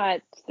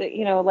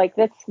 like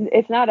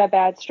it's not a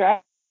bad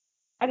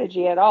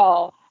strategy at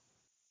all.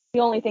 The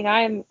only thing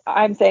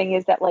I'm saying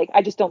is that like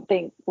I just don't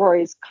think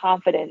Rory's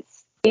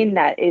confidence in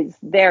that is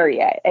there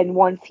yet. And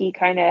once he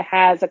kind of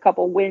has a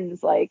couple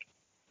wins like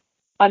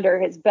under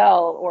his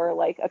belt, or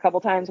like a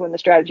couple times when the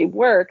strategy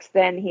works,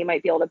 then he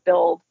might be able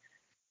to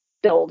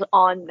build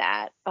on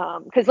that.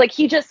 Because like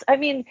he just, I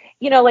mean,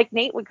 like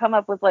Nate would come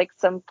up with like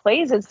some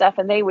plays and stuff,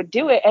 and they would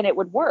do it, and it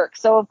would work.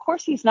 So of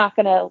course he's not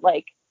gonna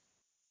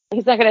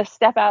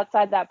step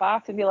outside that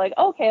box and be like,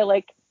 okay,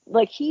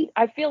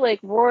 I feel like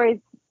Roy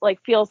like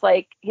feels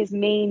like his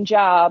main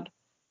job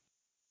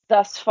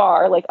thus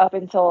far, like up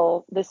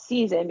until this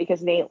season,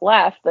 because Nate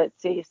left, but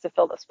he's to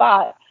fill the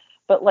spot.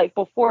 But like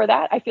before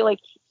that, I feel like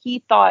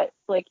he thought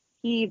like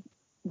he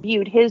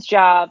viewed his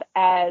job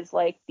as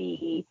like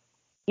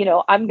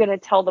I'm going to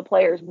tell the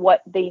players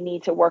what they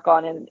need to work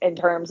on in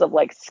terms of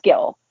like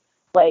skill.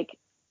 Like,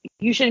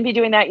 you shouldn't be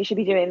doing that. You should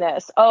be doing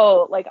this.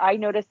 Oh, like I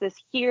noticed this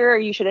here.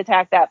 You should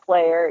attack that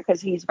player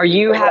because he's. Or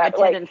you have a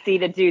tendency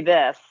to do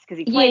this because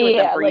he played with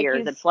them for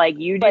years. It's like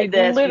you do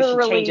this. You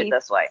should change it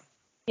this way.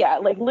 Yeah,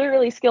 like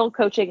literally skill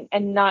coaching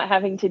and not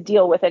having to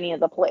deal with any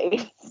of the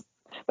plays.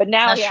 But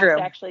now he has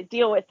to actually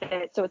deal with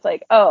it. So it's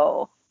like,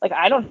 oh, like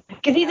I don't,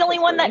 because he's the only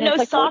one that knows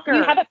like, soccer.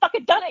 Well, you haven't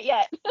fucking done it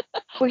yet.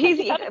 Well,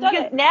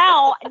 because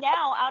now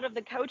out of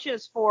the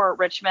coaches for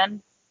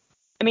Richmond,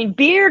 I mean,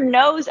 Beard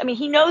knows. I mean,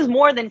 he knows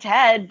more than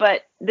Ted,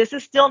 but this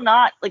is still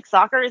not like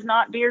soccer is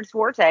not Beard's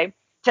forte.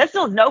 Ted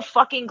still has no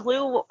fucking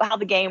clue how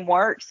the game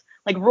works.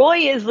 Like Roy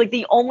is like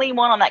the only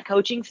one on that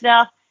coaching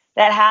staff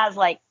that has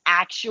like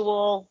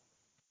actual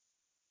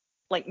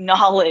like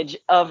knowledge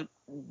of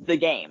the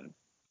game,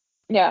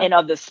 and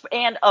of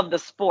the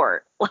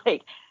sport.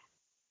 Like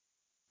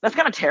that's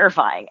kind of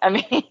terrifying. I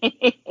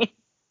mean,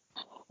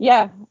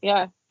 yeah.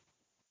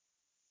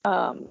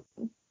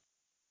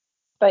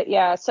 But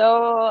yeah,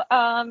 so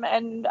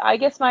and I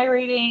guess my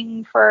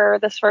rating for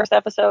this first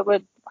episode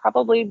would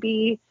probably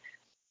be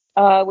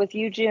with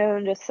you,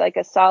 June, just like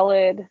a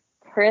solid,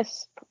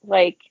 crisp,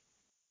 like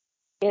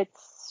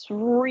it's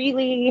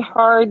really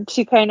hard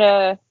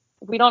to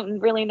we don't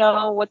really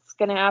know what's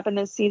going to happen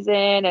this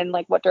season and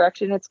like what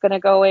direction it's going to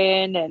go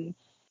in. And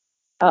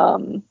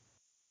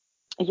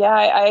yeah,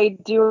 I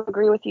do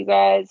agree with you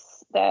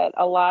guys that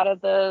a lot of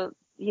the,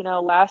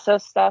 Lasso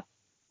stuff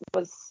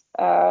was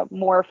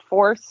more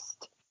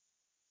forced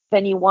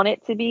than you want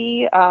it to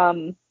be.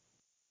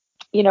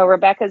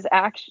 Rebecca's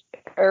action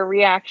or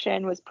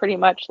reaction was pretty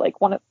much like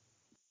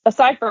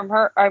aside from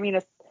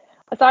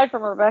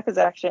Rebecca's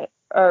action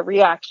or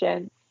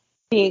reaction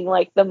being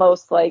like the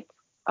most like,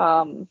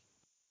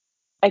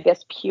 I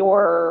guess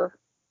pure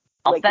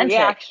like authentic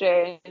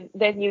reaction,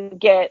 then you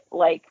get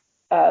like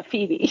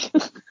Phoebe.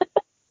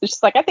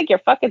 She's like, I think you're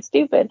fucking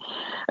stupid.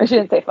 Or she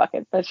didn't say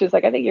fucking, but she was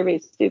like, I think you're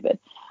being stupid.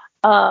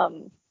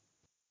 So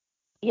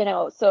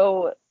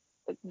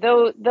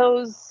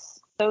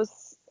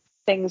those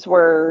things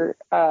were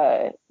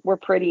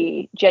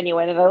pretty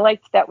genuine, and I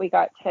liked that we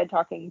got Ted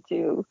talking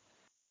to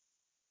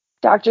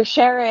Dr.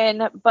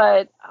 Sharon,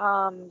 but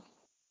I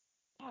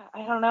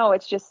don't know.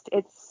 It's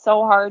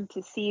so hard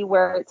to see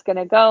where it's going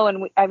to go.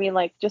 And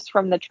like just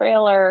from the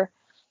trailer,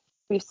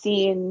 we've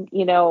seen,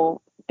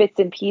 bits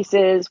and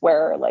pieces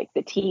where like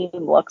the team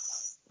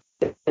looks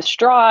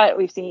distraught.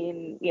 We've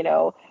seen,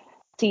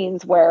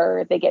 scenes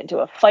where they get into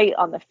a fight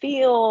on the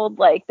field.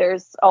 Like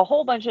there's a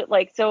whole bunch of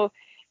so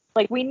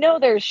we know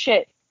there's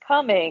shit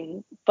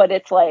coming, but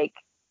it's like,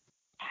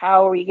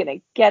 how are we going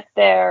to get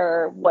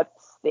there?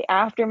 What's the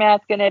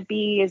aftermath going to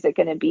be? Is it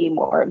going to be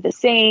more of the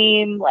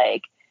same?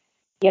 Like,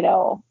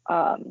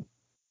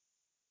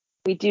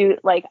 we do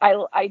like,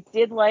 I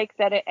did like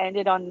that it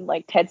ended on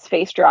like Ted's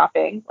face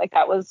dropping. Like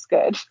that was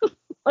good.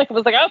 Like, I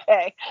was like,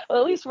 okay, well,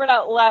 at least we're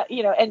not,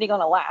 ending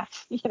on a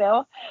laugh, Like,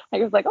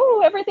 it was like,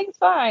 oh, everything's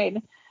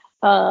fine.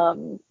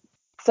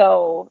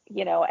 So,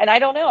 and I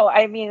don't know.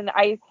 I mean,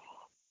 I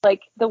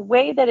like the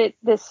way that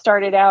this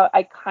started out.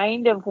 I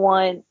kind of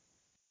want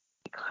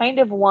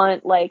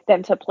like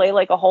them to play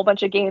like a whole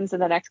bunch of games in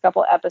the next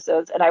couple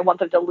episodes, and I want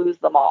them to lose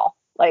them all.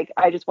 Like,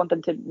 I just want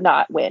them to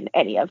not win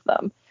any of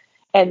them.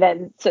 And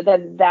then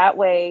that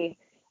way,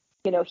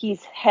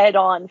 he's head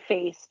on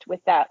faced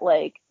with that,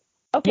 like,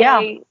 okay,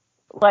 yeah.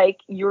 Like,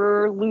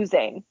 you're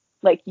losing.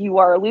 Like, you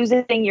are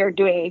losing. You're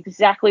doing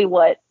exactly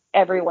what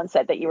everyone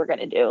said that you were going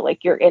to do.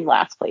 Like, you're in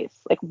last place.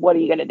 Like, what are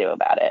you going to do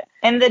about it?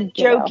 And the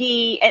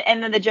jokey,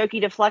 and then the jokey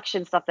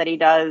deflection stuff that he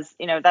does,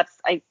 that's,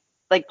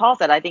 like Paul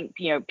said, I think,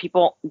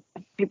 people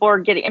are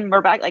getting, and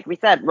Rebecca, like we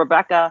said,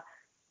 Rebecca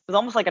was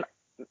almost like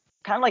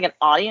kind of like an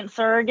audience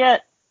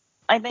surrogate,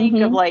 I think,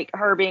 of like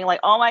her being like,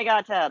 oh my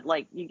God, Ted,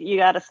 like you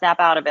got to snap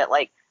out of it.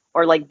 Like,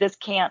 or like,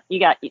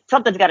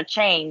 something's got to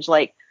change.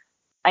 Like,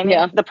 I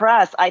mean, the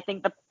press, I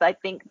think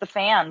the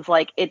fans,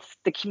 like, it's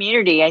the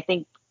community. I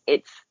think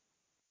it's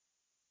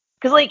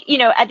because, like,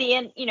 at the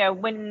end,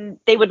 when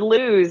they would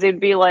lose, it'd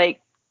be like,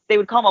 they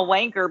would call him a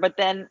wanker, but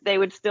then they'd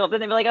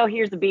be like, oh,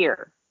 here's the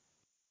beer.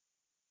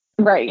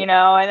 Right.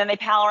 And then they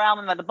pal around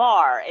them at the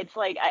bar. It's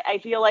like, I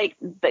feel like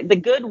the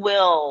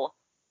goodwill,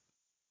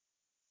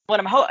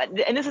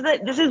 and this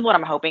is what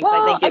I'm hoping.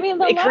 Well, I think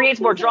it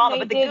creates more drama,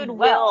 but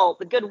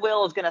the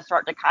goodwill is going to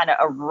start to kind of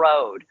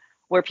erode,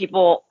 where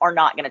people are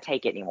not going to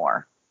take it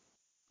anymore.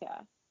 Yeah.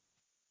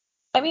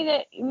 I mean,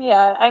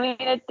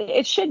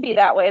 it should be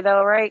that way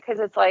though, right? Because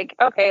it's like,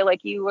 okay,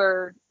 like you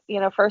were,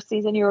 first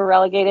season you were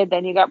relegated,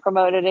 then you got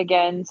promoted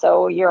again,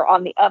 so you're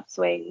on the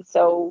upswing.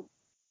 So,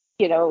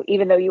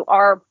 even though you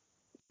are,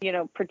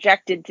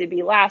 projected to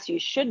be last, you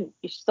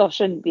still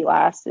shouldn't be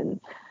last.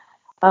 And,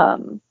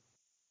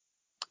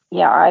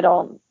 yeah, I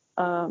don't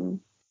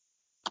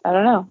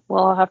know.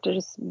 We'll have to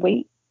just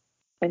wait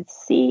and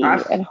see,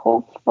 and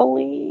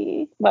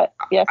hopefully, but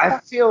yes. I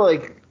feel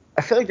like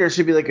there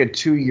should be like a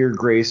 2-year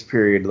grace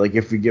period. Like,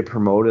 if you get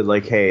promoted,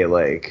 like, hey,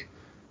 like,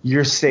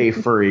 you're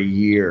safe for a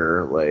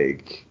year.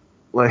 Like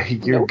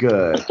you're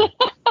good.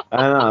 I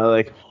don't know.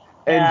 Like,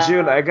 and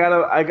June, I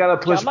gotta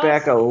push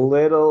back a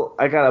little.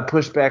 I gotta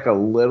push back a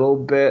little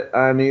bit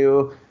on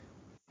you.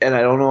 And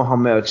I don't know how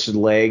much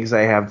legs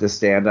I have to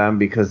stand on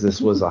because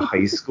this was a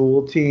high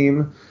school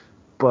team.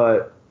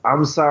 But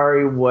I'm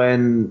sorry,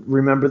 when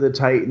Remember the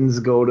Titans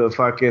go to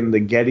fucking the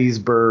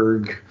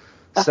Gettysburg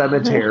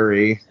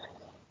Cemetery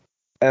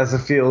as a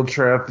field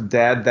trip,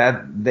 Dad,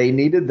 that they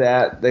needed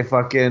that. They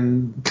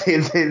fucking they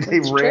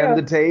ran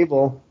the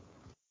table.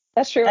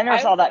 That's true. I never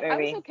saw that movie. I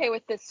was okay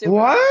with the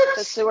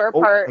sewer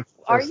part.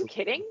 Are you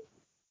kidding?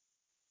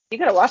 You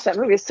gotta watch that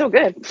movie. It's so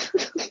good.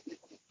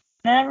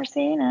 Never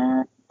seen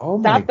it. Oh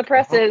my Stop the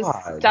presses.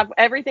 God. Stop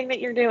everything that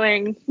you're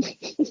doing.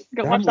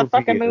 Go that watch that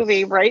fucking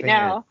movie right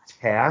now.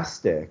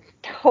 Fantastic.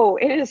 Oh,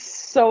 it is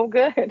so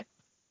good.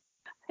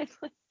 It's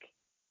like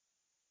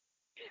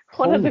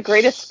one of the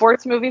greatest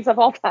sports movies of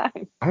all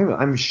time.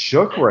 I'm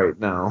shook right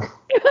now.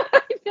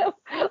 I know.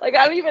 Like,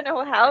 I don't even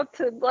know how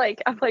to,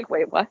 like, I'm like,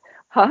 wait, what?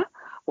 Huh?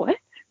 What?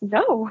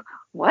 No.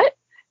 What?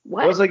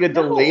 It was like a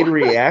delayed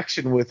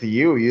reaction with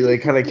you. You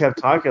like kind of kept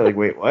talking like,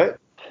 wait, what?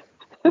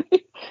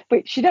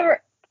 Wait, she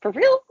never, for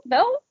real?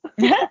 No?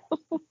 No,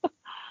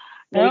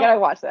 you gotta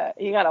watch that.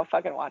 You gotta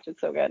fucking watch it.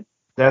 So good.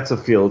 That's a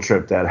field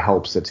trip that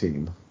helps a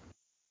team.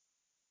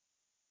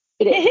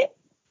 It is.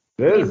 It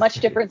I mean, is. much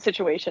different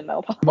situation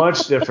though, Paul.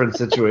 Much different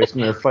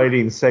situation. They're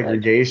fighting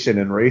segregation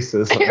and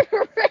racism.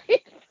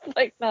 Right?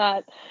 Like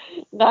not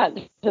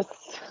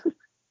just.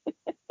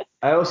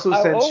 I also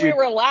sent you. We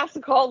were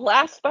called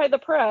last by the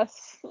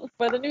press,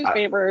 by the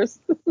newspapers.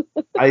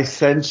 I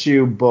sent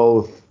you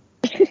both.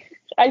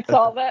 I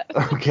saw that.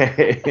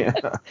 Okay.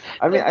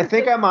 I mean, I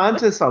think I'm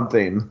onto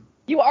something.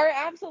 You are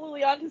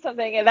absolutely onto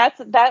something, and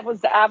that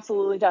was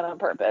absolutely done on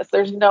purpose.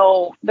 There's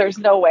no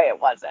way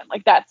it wasn't.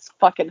 Like, that's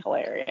fucking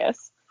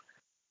hilarious.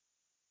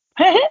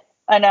 I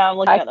know, I'm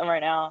looking at them right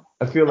now.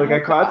 I feel like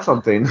I caught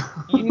something.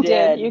 You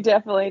did. You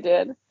definitely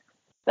did.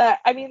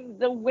 I mean,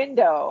 the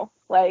window,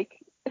 like,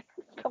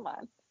 come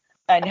on.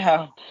 I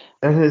know.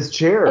 And his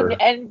chair.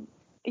 And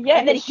yeah,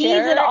 and then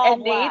he's in all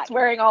black. Nate's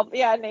wearing all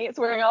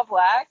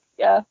black.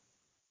 Yeah.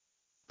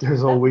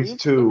 There's always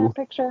two. In that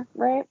picture,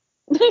 right?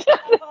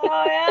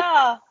 Oh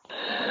yeah.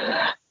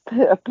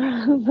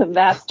 The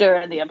master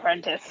and the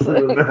apprentice.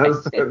 The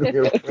master and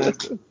the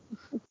apprentice.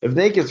 If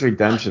Nate gets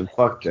redemption,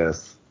 fuck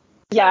this.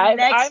 Yeah,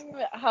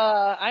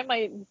 I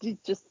might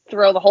just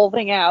throw the whole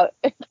thing out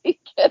if he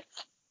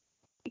gets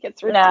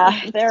redeemed. Nah,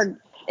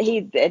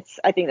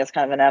 I think that's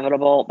kind of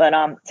inevitable. But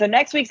so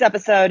next week's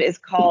episode is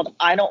called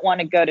I Don't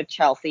Want to Go to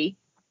Chelsea.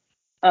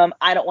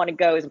 I don't want to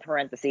go is in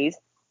parentheses.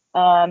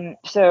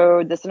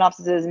 So the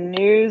synopsis is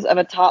news of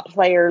a top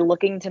player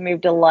looking to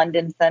move to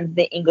London sends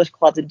the English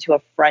clubs into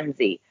a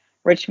frenzy.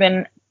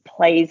 Richmond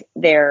plays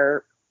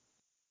their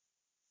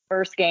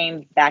first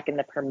game back in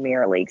the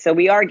Premier League. So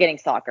we are getting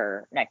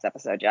soccer next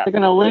episode, Jeff. They're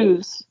gonna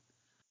lose.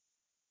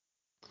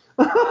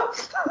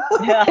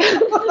 Yeah.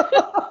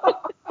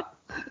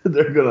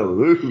 They're gonna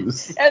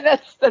lose. And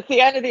that's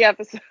the end of the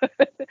episode.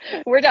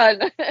 We're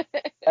done.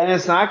 And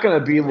it's not gonna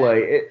be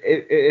like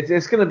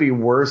it's gonna be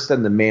worse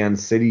than the Man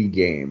City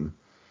game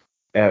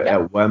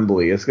at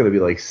Wembley. It's gonna be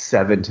like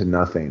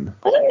 7-0.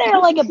 Wasn't there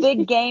like a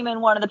big game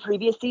in one of the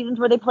previous seasons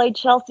where they played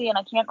Chelsea and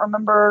I can't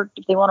remember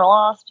if they won or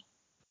lost?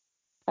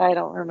 I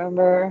don't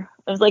remember.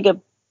 It was like I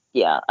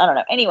don't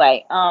know.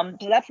 Anyway, so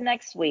that's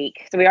next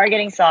week. So we are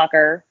getting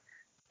soccer.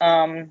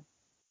 So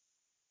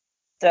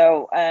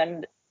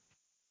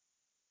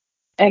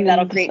and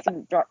that'll create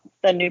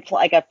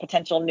a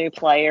potential new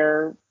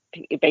player.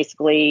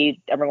 Basically,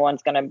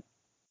 everyone's gonna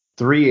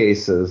 3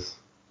 aces.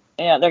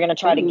 Yeah, they're gonna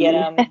try to get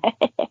him.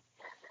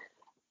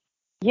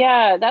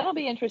 Yeah, that'll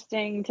be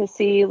interesting to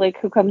see like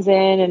who comes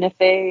in and if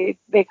they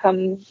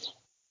become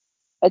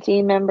a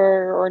team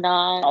member or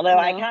not. Although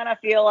I kind of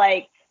feel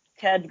like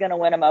Ted's gonna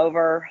win him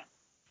over.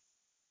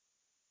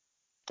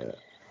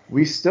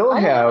 We still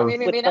have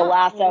with the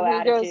Lasso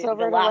attitude.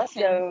 The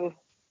Lasso.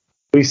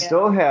 We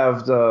still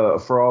have the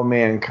For All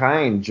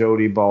Mankind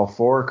Jodie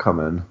Balfour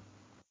coming.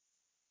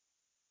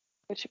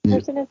 Which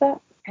person is that?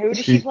 Who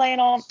does she play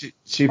in all?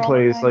 She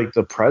plays like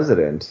the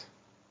president.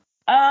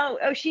 Oh,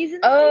 she's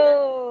in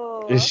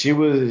the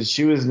season?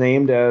 She was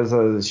named as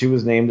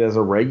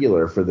a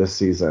regular for this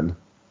season.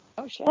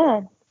 Oh shit.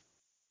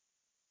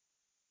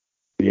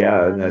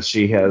 Yeah, and that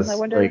she has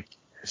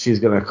she's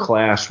gonna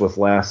clash with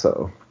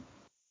Lasso.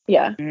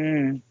 Yeah.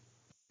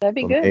 That'd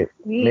be good.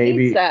 He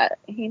needs that.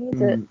 He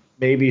needs it.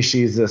 Maybe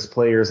she's this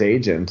player's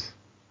agent.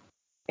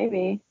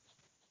 Maybe.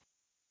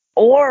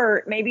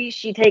 Or maybe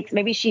she's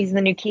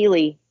the new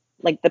Keeley,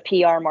 like the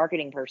PR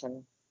marketing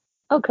person.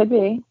 Oh, could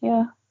be.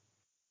 Yeah.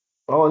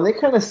 Oh, and they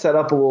kind of set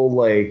up a little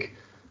like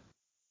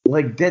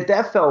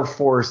that felt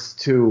forced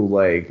too,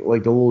 like the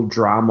little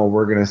drama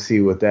we're gonna see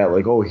with that.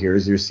 Like, oh,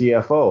 here's your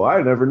CFO.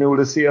 I never knew what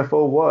a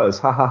CFO was.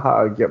 Ha ha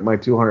ha! Get my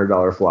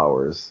 $200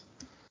 flowers.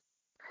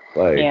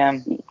 Like, yeah,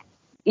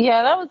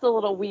 that was a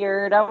little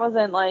weird. I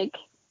wasn't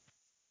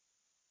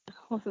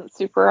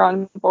super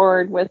on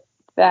board with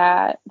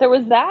that. There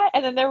was that,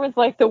 and then there was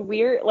like the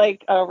weird,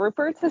 like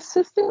Rupert's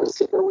assistant was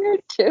super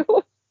weird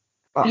too.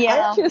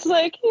 Yeah, she was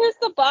like, "Here's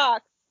the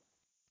box."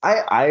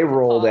 I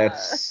rolled at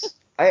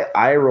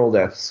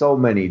so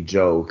many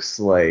jokes.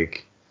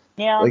 Like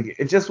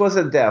it just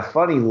wasn't that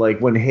funny. Like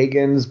when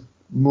Higgins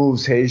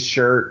moves his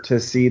shirt to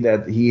see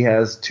that he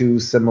has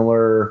 2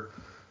 similar.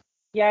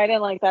 Yeah, I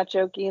didn't like that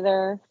joke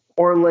either.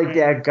 Or like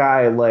that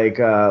guy, like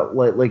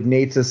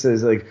Nate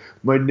says, like,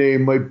 my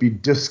name might be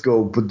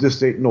Disco, but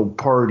this ain't no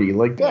party.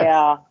 Like,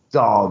 that's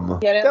dumb.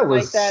 Yeah, I didn't that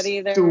was like that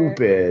either.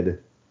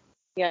 Stupid.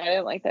 Yeah, I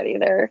didn't like that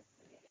either.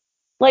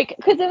 Like,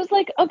 because it was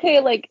like, okay,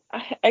 like,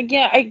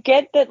 again, I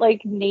get that,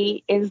 like,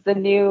 Nate is the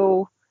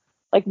new,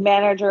 like,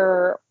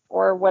 manager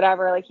or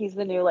whatever. Like, he's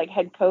the new, like,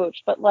 head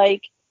coach. But,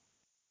 like,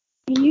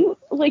 you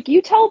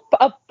tell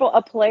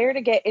a player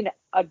to get in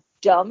a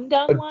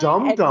dum-dum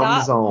line and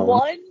not zone.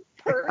 One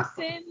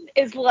person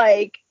is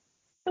like,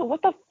 oh,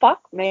 what the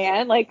fuck,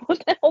 man? Like,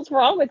 what the hell's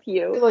wrong with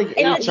you? Like,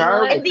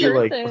 HR would be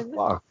like,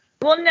 fuck.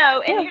 Well,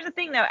 no, and here's the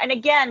thing, though. And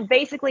again,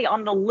 basically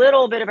on the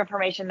little bit of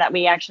information that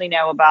we actually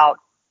know about,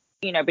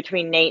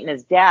 between Nate and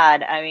his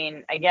dad, I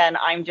mean, again,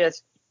 I'm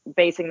just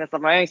basing this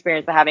on my own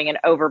experience of having an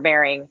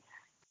overbearing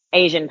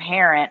Asian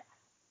parent,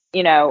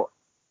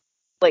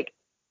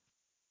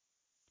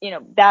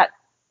 that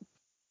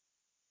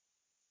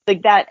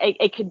like that.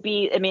 It could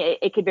be. I mean,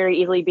 it could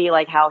very easily be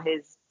like how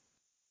his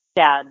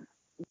dad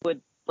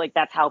would, like,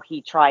 that's how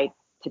he tried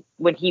to,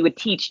 when he would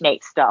teach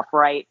Nate stuff,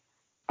 right?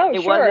 Oh,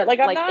 It sure. wasn't Like,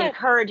 I'm like not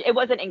encourage. It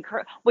wasn't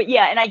encourage. But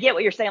yeah, and I get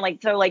what you're saying. Like,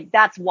 so like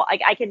that's what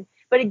I can.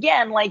 But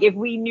again, like if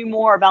we knew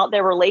more about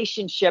their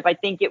relationship, I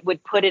think it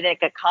would put it in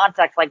a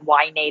context, like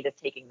why Nate is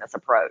taking this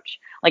approach,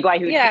 like why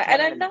he would put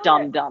and him I'm in the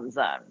not dumb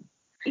zone.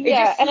 It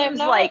yeah, just and I'm seems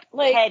not like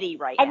petty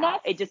right I'm now.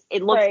 not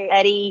It looks right.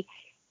 petty,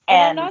 And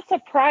I'm and not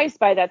surprised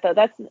by that though.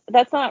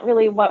 That's not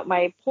really what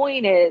my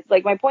point is.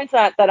 Like my point's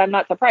not that I'm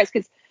not surprised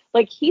because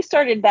like he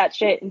started that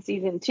shit in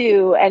season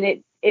 2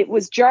 and it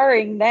was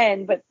jarring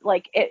then, but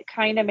like it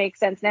kind of makes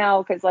sense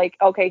now because like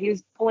okay, he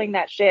was pulling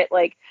that shit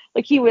like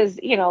he was,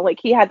 like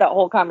he had that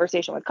whole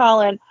conversation with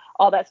Colin,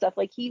 all that stuff.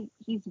 Like he's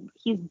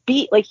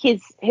beat like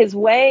his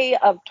way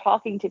of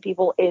talking to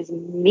people is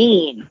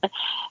mean.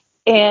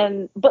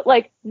 And but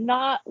like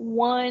not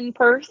one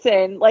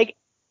person like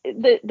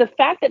the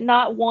fact that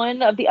not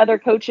one of the other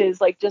coaches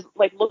like just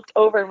like looked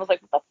over and was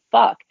like what the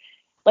fuck,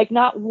 like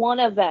not one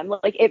of them,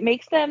 like it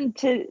makes them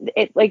to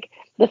it like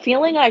the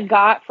feeling I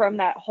got from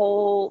that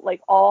whole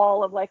like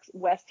all of like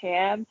West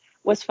Ham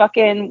was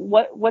fucking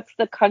what's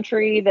the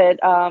country that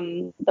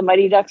the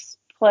Mighty Ducks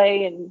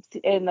play in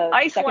the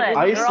Iceland.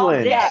 second They're all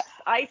Iceland. dicks. yeah.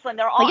 Iceland.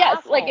 They're all Yes,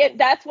 assholes. like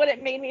that's what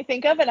it made me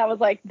think of, and I was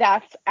like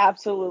that's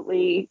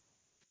absolutely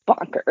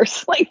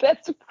bonkers. Like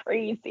that's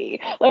crazy.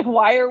 Like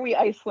why are we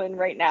Iceland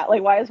right now?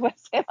 Like why is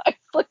West Ham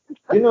Iceland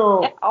right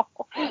now?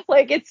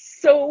 Like it's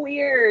so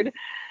weird.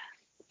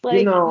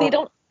 Like they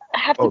don't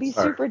have to oh, be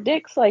sorry. super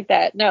dicks like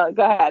that. No,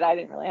 go ahead. I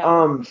didn't really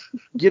have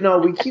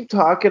We keep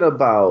talking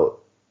about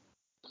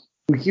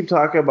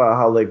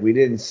how like we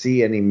didn't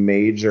see any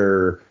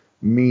major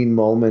mean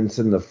moments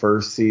in the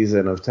first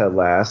season of Ted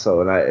Lasso,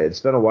 and it's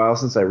been a while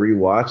since I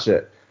rewatched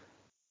it.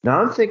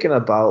 Now I'm thinking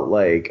about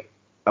like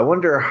I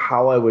wonder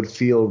how I would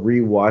feel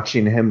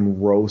rewatching him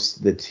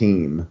roast the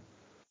team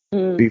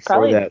before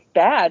probably that.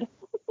 bad.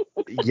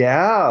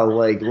 Yeah,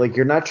 like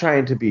you're not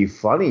trying to be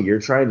funny, you're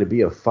trying to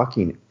be a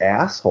fucking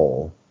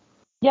asshole.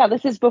 Yeah,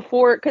 this is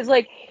before because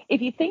like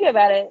if you think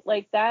about it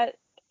like that,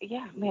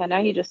 yeah, man, now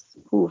you just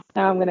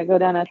now I'm gonna go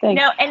down that thing.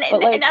 No, and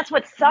like, and that's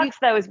what sucks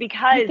though, is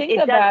because you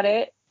think about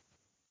it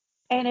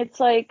and it's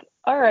like,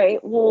 all right,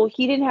 well,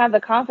 he didn't have the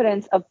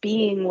confidence of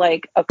being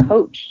like a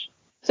coach.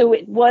 So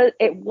it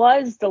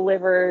was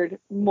delivered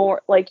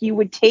more like you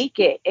would take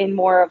it in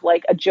more of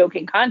like a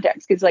joking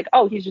context because like,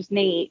 oh, he's just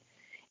Nate.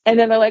 And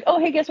then they're like, oh,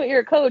 hey, guess what? You're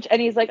a coach.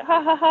 And he's like,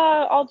 ha ha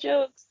ha, all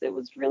jokes. It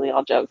was really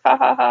all jokes. Ha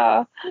ha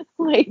ha.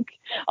 Like,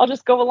 I'll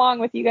just go along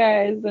with you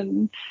guys.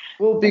 And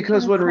Well,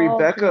 because when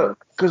Rebecca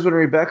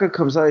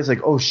comes out, he's like,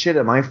 "Oh shit,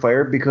 am I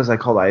fired because I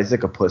called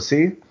Isaac a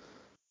pussy?"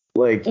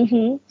 Like, if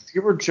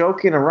you were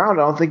joking around,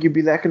 I don't think you'd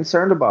be that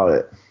concerned about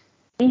it.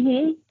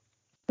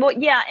 Well,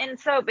 yeah, and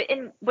so,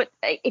 but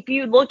if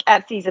you look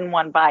at season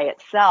 1 by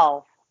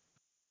itself,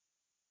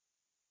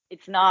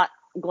 it's not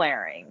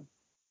glaring.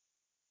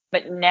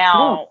 But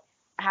now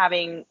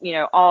having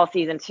all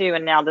season 2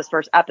 and now this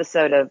first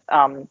episode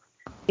of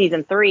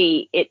season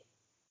 3, it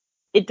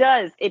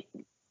does it.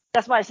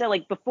 That's why I said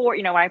like before,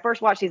 when I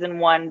first watched season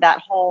 1, that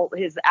whole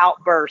his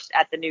outburst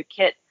at the new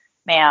kit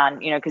man,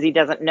 because he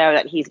doesn't know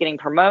that he's getting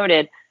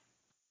promoted.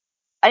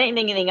 I didn't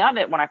think anything of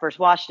it when I first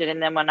watched it,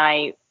 and then when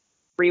I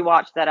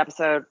rewatched that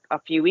episode a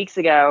few weeks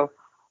ago,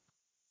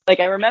 like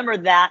I remember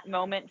that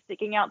moment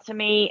sticking out to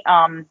me.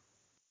 And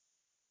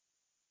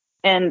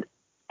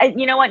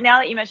you know what? Now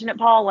that you mentioned it,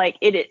 Paul, like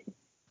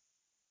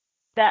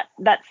that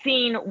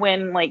scene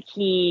when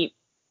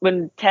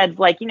when Ted's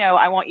like,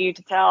 I want you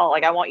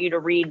to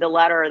read the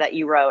letter that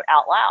you wrote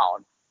out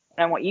loud,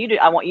 and I want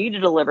you to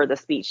deliver the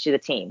speech to the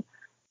team.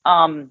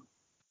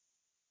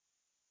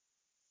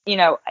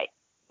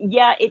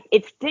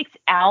 It sticks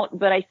out,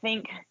 but I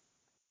think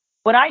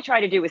what I try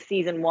to do with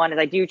season 1 is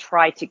I do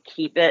try to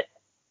keep it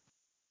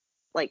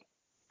like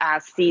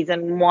as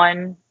season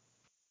 1.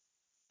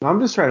 I'm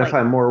just trying to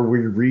find more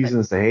weird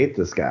reasons to hate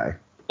this guy.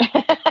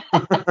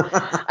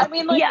 I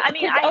mean, like, yeah, I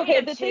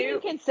mean, the thing you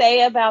can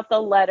say about the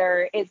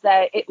letter is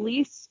that at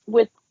least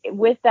with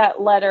that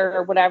letter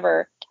or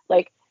whatever,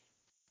 like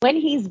when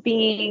he's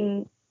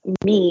being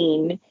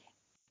mean,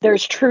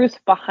 there's truth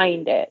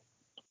behind it.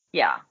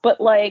 Yeah. But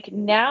like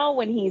now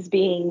when he's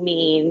being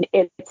mean,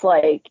 it's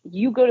like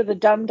you go to the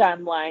dum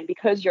dum line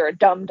because you're a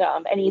dum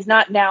dum, and he's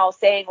not now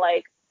saying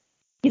like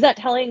he's not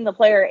telling the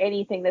player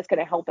anything that's going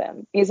to help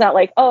him. He's not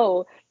like,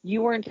 oh,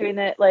 you weren't doing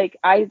that. Like,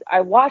 I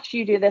watched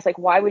you do this. Like,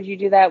 why would you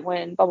do that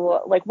when blah, blah,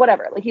 blah. Like,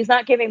 whatever. Like, he's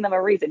not giving them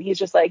a reason. He's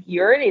just like,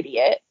 you're an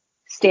idiot.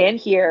 Stand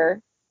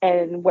here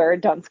and wear a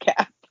dunce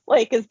cap.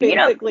 Like, is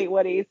basically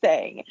what he's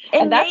saying.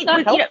 And that's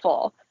not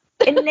helpful.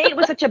 And Nate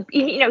was such a,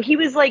 he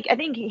was like, I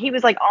think he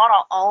was like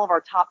on all of our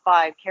top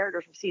 5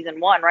 characters from season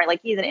 1, right? Like,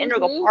 he's an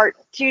integral part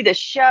to the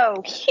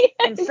show. Yeah,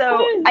 and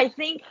so I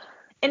think,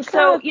 and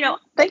so,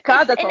 thank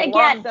God that's a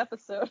long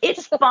episode.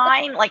 It's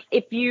fine. Like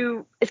it's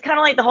kind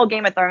of like the whole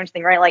Game of Thrones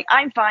thing, right? Like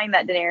I'm fine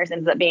that Daenerys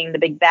ends up being the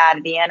big bad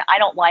at the end. I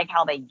don't like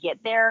how they get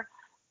there.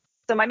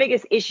 So my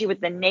biggest issue with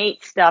the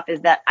Nate stuff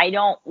is that I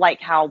don't like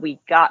how we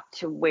got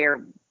to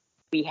where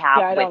we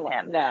have with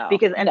him. No,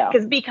 because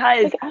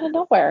like, out of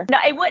nowhere. No,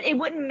 it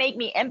wouldn't make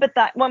me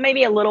empathize. Well,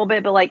 maybe a little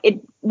bit, but like it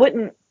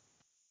wouldn't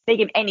make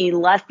him any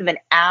less of an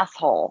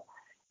asshole,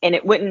 and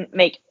it wouldn't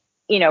make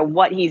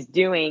what he's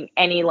doing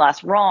any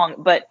less wrong.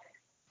 But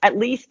at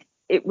least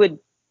it would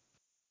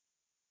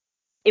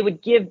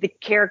give the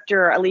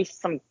character at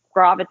least some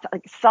gravitas,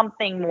 like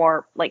something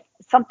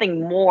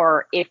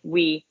more if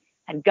we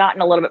had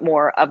gotten a little bit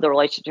more of the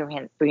relationship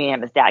between him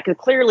and his dad, because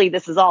clearly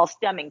this is all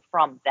stemming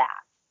from that.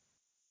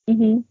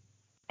 Mm-hmm.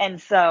 And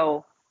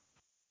so,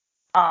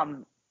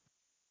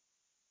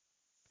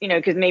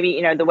 because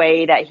maybe, the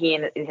way that he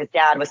and his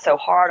dad was so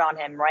hard on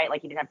him, right?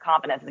 Like he didn't have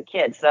confidence as a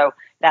kid. So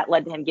that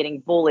led to him getting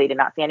bullied and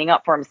not standing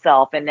up for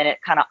himself. And then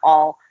it kind of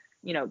all,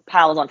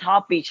 piles on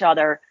top of each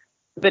other,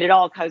 but it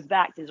all goes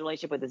back to his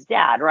relationship with his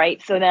dad,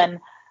 right? So then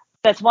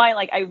that's why,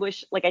 like, I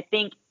wish, like, I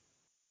think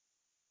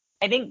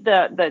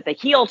the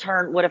heel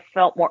turn would have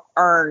felt more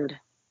earned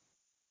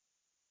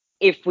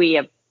if we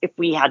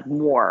had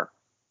more.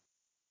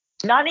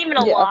 Not even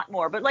a lot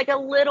more, but like a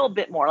little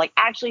bit more, like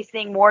actually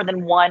seeing more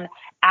than one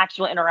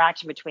actual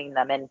interaction between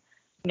them. And,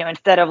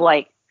 instead of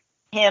like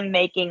him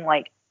making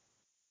like,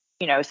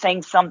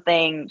 saying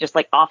something just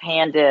like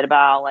offhanded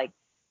about like,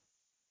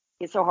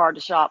 it's so hard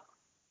to shop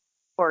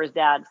for his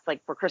dad's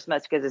like for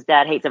Christmas because his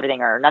dad hates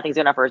everything or nothing's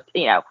good enough for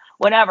his,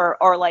 whatever.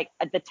 Or like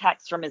the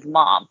text from his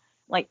mom,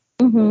 like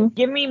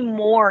give me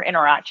more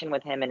interaction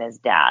with him and his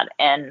dad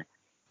and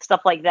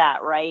stuff like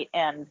that. Right.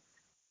 And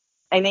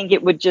I think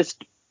it would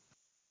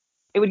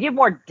give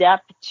more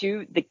depth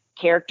to the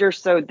character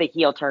so the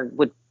heel turn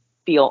would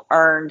feel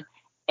earned,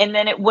 and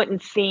then it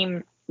wouldn't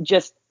seem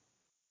just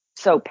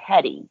so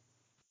petty.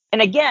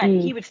 And again,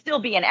 he would still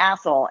be an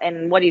asshole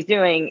and what he's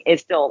doing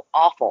is still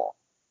awful.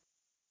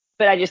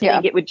 But I just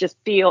think it would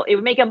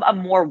make him a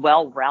more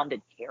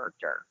well-rounded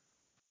character.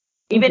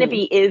 Even if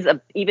he is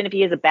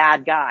a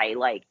bad guy,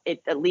 like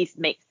it at least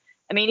makes,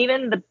 I mean,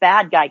 even the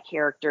bad guy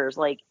characters,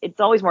 like it's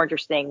always more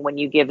interesting when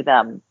you give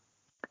them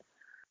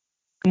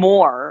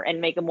more and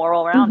make them more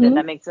well-rounded.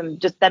 That makes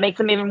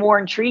them even more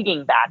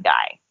intriguing bad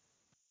guy.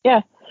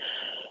 Yeah.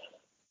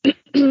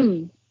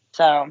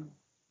 So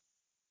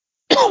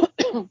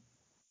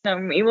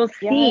we will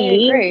see. Yeah,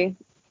 I agree.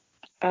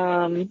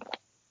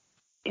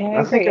 Yeah,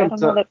 I agree. I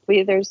don't know that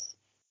there's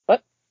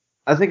what?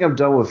 I think I'm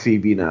done with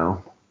Phoebe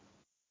now.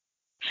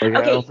 Like,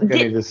 I don't think I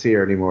need to see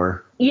her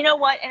anymore. You know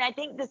what? And I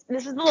think this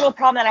is the little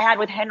problem that I had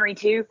with Henry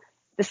too.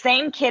 The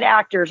same kid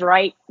actors,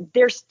 right?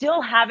 They're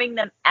still having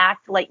them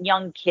act like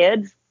young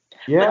kids.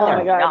 Yeah. Oh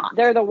my God,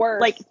 they're the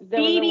worst. Like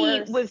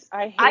Phoebe was.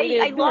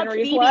 I loved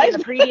Phoebe in the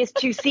previous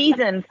 2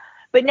 seasons,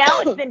 but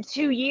now it's been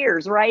 2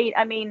 years, right?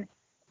 I mean,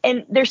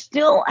 and they're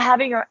still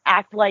having her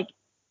act like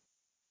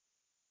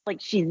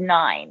she's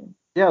 9.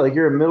 Yeah, like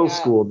you're in middle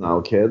school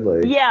now, kid.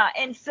 Like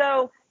and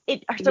so they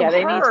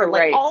need to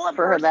write all of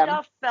her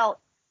stuff felt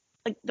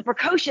like the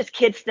precocious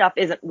kid stuff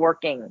isn't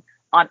working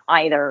on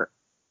either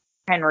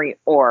Henry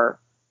or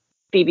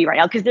Phoebe right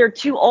now because they're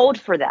too old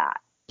for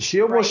that.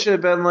 She almost should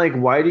have been like,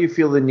 why do you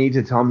feel the need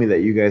to tell me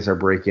that you guys are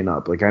breaking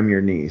up? Like, I'm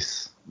your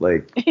niece.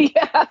 Like,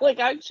 yeah, like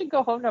I should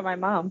go home to my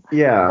mom.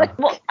 Yeah. Like,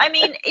 well, I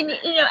mean,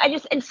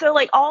 and so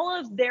like all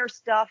of their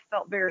stuff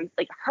felt very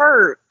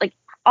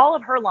all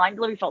of her line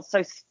delivery felt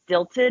so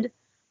stilted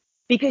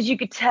because you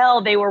could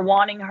tell they were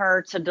wanting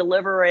her to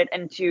deliver it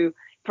and to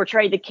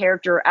portray the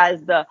character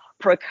as the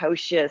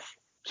precocious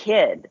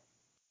kid.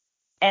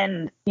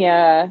 And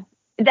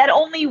that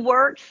only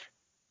works.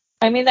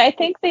 I mean, I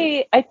think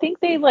they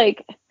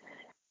like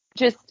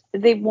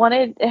they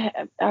wanted,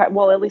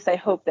 well, at least I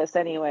hope this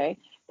anyway,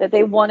 that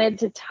they wanted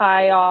to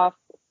tie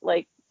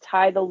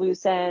the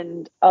loose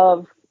end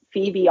of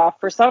Phoebe off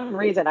for some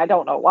reason. I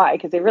don't know why,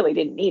 because they really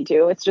didn't need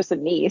to. It's just a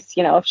niece,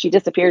 if she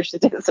disappears, she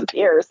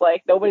disappears.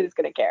 Like nobody's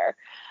gonna care.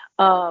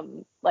 I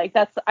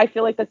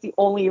feel like that's the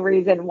only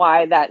reason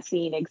why that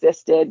scene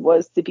existed,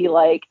 was to be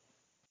like,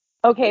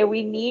 okay,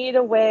 we need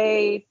a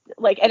way,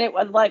 and it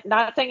was like,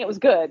 not saying it was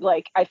good.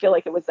 Like, I feel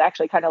like it was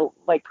actually kind of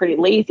like pretty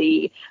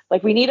lazy.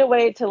 Like, we need a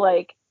way to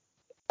like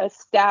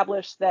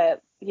establish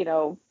that,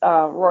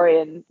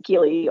 Roy and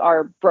Keely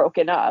are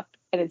broken up.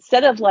 And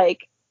instead of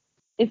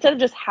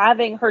just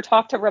having her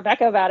talk to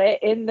Rebecca about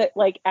it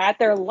at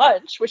their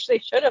lunch, which they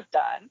should have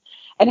done,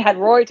 and had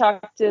Roy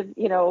talk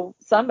to,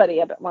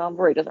 somebody about, well,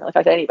 Roy doesn't really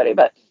talk to anybody,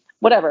 but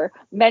whatever,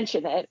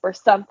 mention it or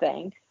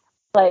something,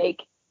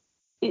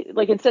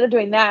 instead of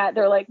doing that,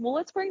 they're like, well,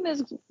 let's bring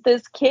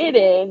this kid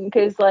in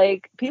because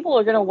people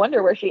are gonna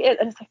wonder where she is.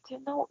 And it's like,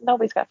 dude, no,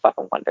 nobody's gonna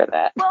fucking wonder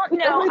that. Well,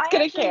 no, I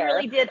actually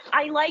really did.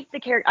 I liked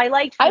the character. I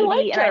liked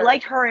Phoebe, and I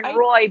liked her and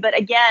Roy. But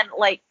again,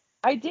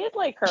 I did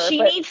like her. She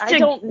but needs to. I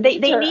don't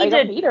need they her. need I to.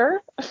 Don't need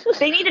her.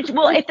 They need to.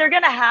 Well, if they're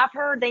gonna have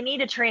her, they need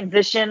to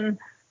transition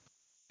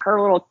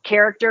her little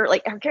character.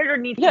 Like her character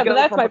needs to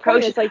go from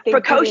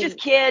precocious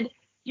kid.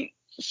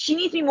 She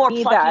needs to be more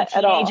plucky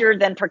teenager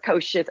than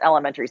precocious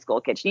elementary school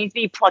kid. She needs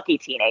to be plucky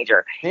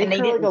teenager, Make and they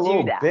her didn't like a do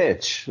little that.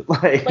 Bitch.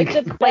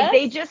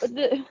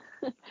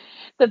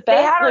 The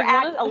they had her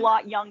act a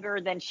lot younger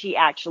than she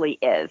actually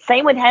is.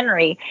 Same with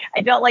Henry.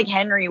 I felt like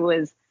Henry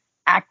was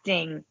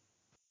acting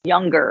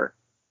younger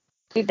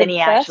than he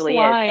actually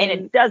is, and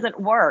it doesn't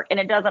work.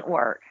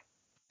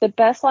 The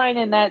best line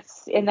in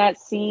that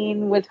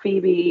scene with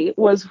Phoebe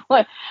was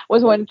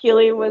when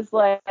Keely was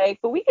like,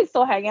 "But we can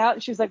still hang out,"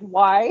 and she was like,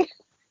 "Why?"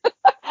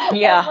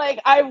 Yeah, and, like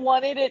I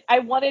wanted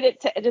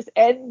it to just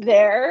end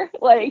there,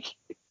 like,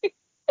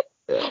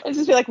 and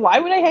just be like, "Why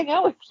would I hang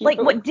out with you?"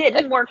 Like, what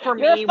didn't work for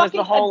me was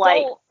the whole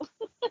adult.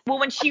 Well,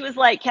 when she was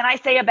like, "Can I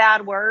say a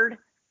bad word?"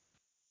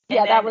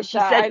 And that was she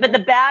says, "But the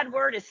bad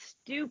word is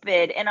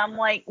stupid," and I'm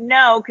like,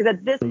 "No," because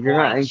at this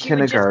point she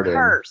would just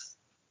curse.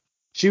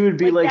 She would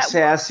be like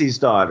Sassy's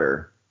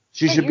daughter.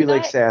 She should be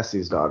like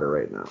Sassy's daughter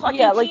right now.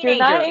 Yeah, like you're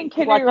not in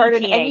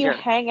kindergarten and you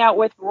hang out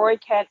with Roy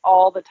Kent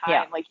all the time.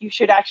 Yeah. Like you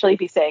should actually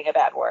be saying a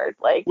bad word.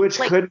 Like, which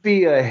could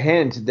be a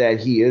hint that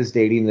he is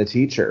dating the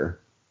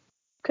teacher.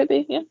 Could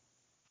be, yeah.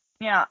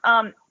 Yeah,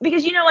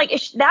 because like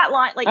that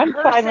line, like I'm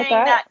her saying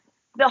that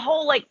the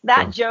whole like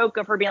that joke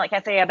of her being like,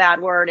 "I say a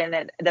bad word," and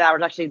that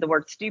was actually the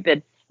word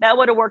 "stupid." That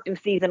would have worked in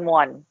season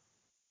 1,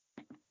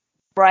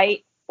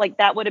 right? Like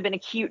that would have been a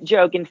cute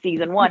joke in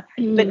season 1,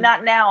 but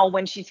not now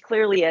when she's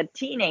clearly a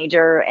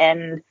teenager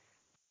and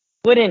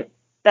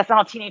that's not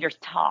how teenagers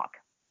talk.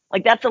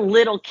 Like that's a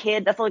little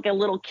kid. That's like a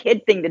little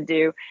kid thing to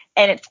do.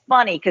 And it's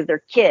funny because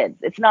they're kids.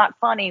 It's not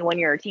funny when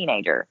you're a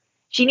teenager.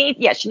 She needs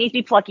to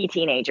be plucky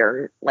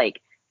teenager.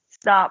 Like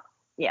stop.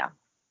 Yeah.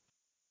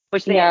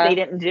 Which they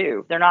didn't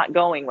do. They're not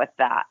going with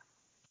that.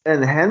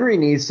 And Henry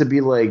needs to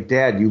be like,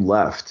 "Dad, you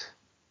left."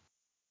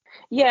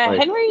 Yeah.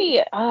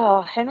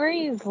 Like,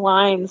 Henry's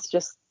lines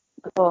just,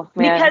 oh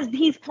man. Because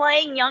he's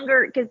playing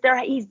younger, because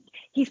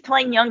he's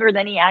playing younger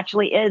than he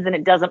actually is, and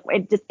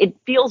it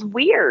feels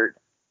weird.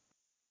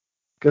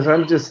 Because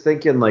I'm just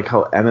thinking like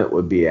how Emmett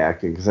would be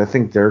acting, because I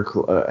think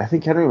I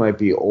think Henry might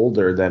be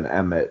older than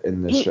Emmett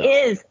in this show. He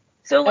is.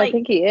 So like I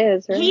think he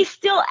is. Right? He's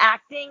still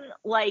acting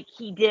like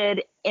he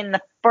did in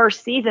the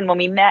first season when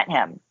we met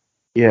him.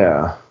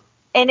 Yeah.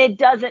 And it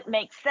doesn't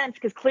make sense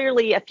because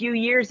clearly a few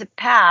years have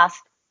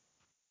passed.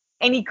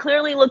 And he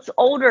clearly looks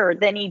older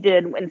than he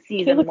did in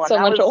season 1. So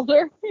much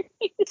older.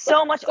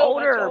 So much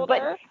older.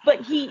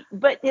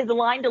 But his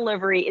line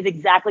delivery is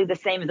exactly the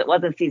same as it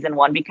was in season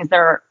 1 because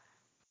they're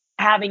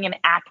having him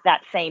act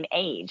that same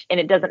age, and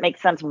it doesn't make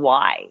sense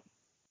why.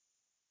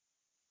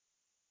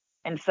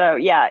 And so,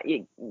 yeah,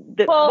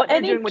 what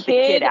they're doing with the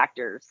kid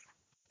actors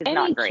is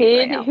not great.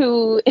 Any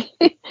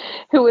kid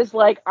who is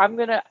like, I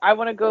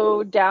want to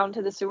go down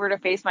to the sewer to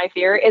face my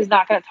fear is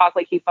not going to talk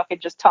like he fucking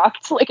just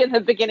talked like in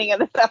the beginning of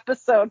this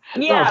episode.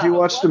 Yeah, if you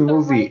watch the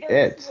movie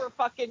It, were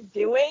fucking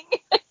doing.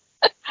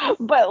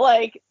 But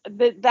like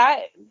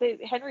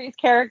Henry's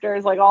character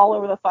is like all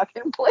over the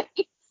fucking place.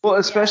 Well,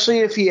 especially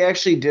if he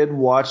actually did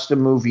watch the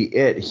movie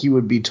It, he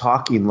would be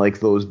talking like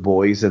those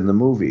boys in the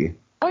movie.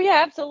 Oh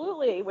yeah,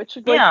 absolutely. Which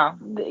like,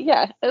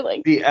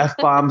 like the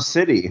F-bomb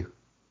city.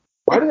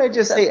 Why did I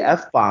just say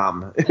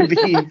F-bomb?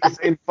 Be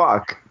saying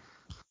fuck.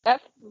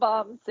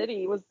 F-bomb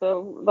city was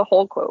the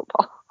whole quote,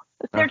 Paul.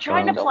 They're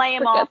trying to play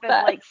him off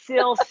as like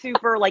still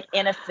super like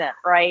innocent,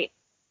 right?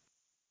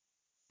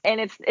 And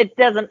it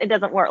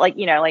doesn't work. Like,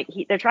 like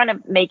they're trying to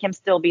make him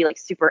still be like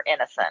super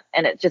innocent,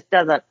 and it just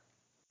doesn't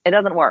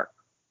work.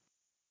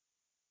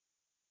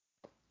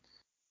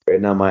 Right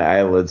now my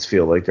eyelids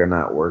feel like they're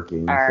not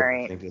working. All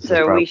right.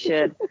 So we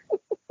should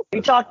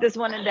talk this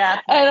one to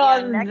death. And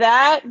on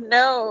that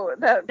note,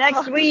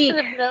 next week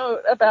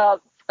note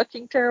about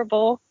fucking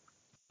terrible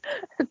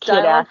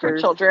dialogue for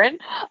children.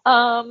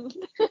 I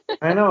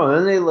know, and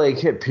then they like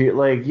hit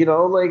like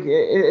like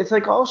it's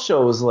like all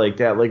shows like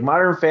that. Like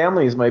Modern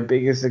Family is my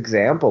biggest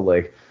example.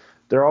 Like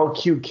they're all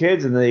cute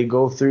kids, and they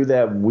go through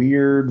that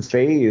weird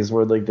phase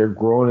where like they're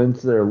growing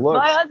into their looks.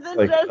 My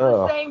husband says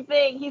the same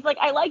thing. He's like,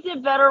 I liked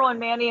it better when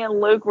Manny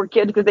and Luke were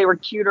kids because they were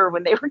cuter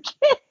when they were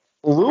kids.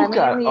 Luke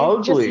got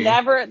ugly. Just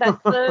never.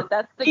 That's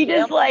the. He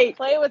just like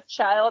play with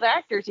child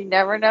actors. You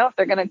never know if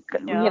they're gonna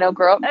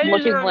grow up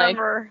looking like.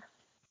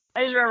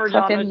 I just remember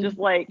John was just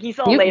like, he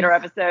saw a later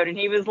episode and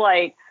he was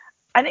like,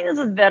 I think this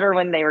was better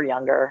when they were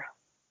younger.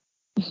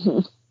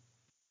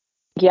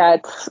 Yeah,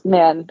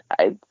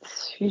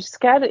 you just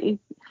gotta.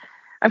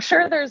 I'm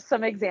sure there's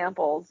some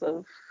examples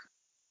of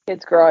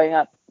kids growing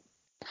up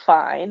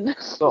fine.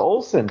 The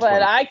Olsen but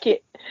twins. I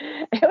can't.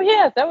 Oh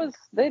yeah,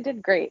 they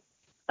did great.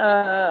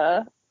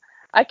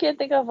 I can't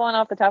think of one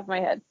off the top of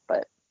my head,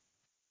 but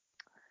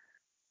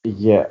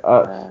yeah.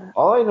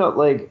 All I know,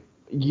 like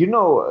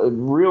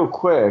real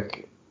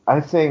quick,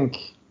 I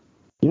think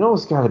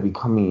what's got to be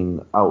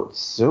coming out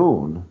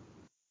soon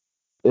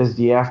is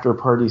the After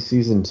Party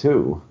season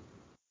 2.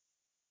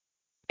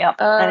 Yep,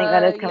 I think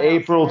that is coming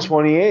April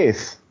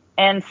 28th.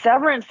 And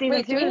Severance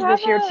season 2 is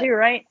this year too,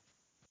 right?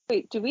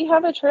 Wait, do we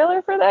have a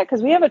trailer for that?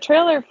 Because we have a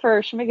trailer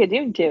for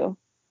Schmigadoon too.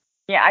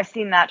 Yeah, I've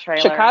seen that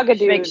trailer. Chicago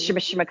Dude.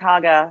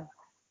 Shmikaga.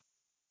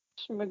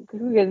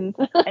 Schmagoogan.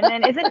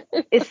 And then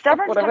is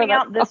Severance coming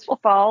out this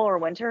fall or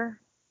winter?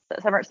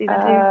 Severance season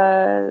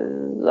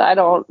 2? I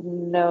don't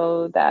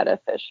know that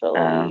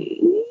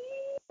officially.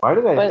 Why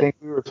did I think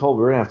we were told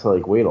we were going to have to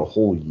like wait a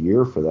whole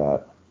year for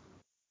that?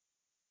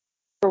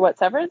 For what,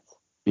 Severance?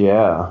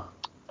 Yeah.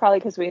 Probably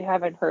because we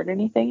haven't heard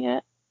anything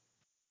yet.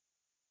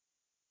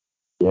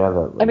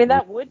 Yeah, I mean,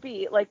 that would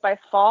be like by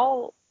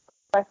fall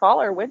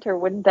or winter,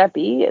 wouldn't that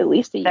be at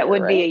least a year? That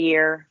would be right? a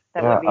year.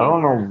 That yeah, would be I a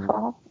don't year.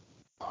 know.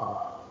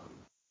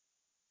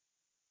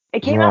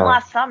 It came out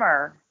last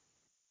summer.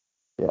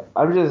 Yeah,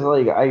 I'm just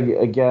like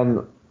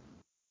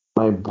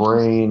my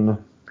brain,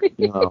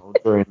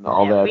 during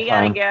all that we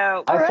time.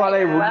 Gotta go. I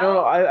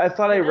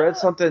thought I read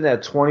something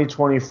that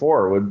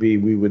 2024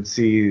 we would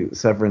see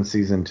Severance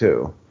season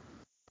 2.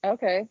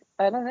 Okay,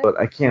 I don't know. But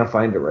I can't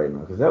find it right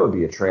now because that would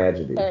be a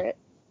tragedy. All right,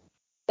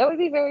 that would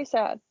be very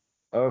sad.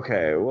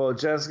 Okay, well,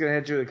 Jeff's gonna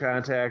hit you with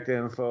contact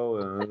info.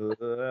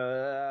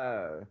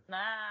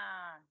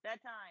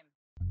 Bedtime.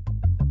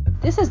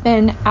 This has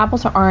been Apple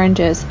to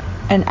Oranges,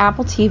 an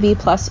Apple TV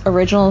Plus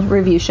original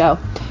review show.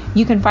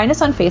 You can find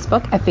us on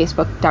Facebook at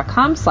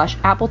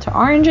facebook.com/Apple to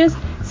Oranges.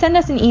 Send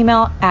us an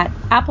email at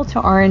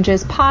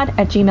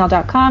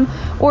appletoorangespod@gmail.com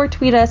or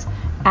tweet us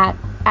at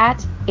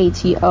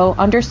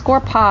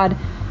ATO_pod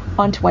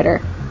on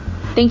Twitter.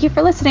 Thank you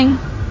for listening.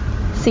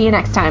 See you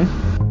next time.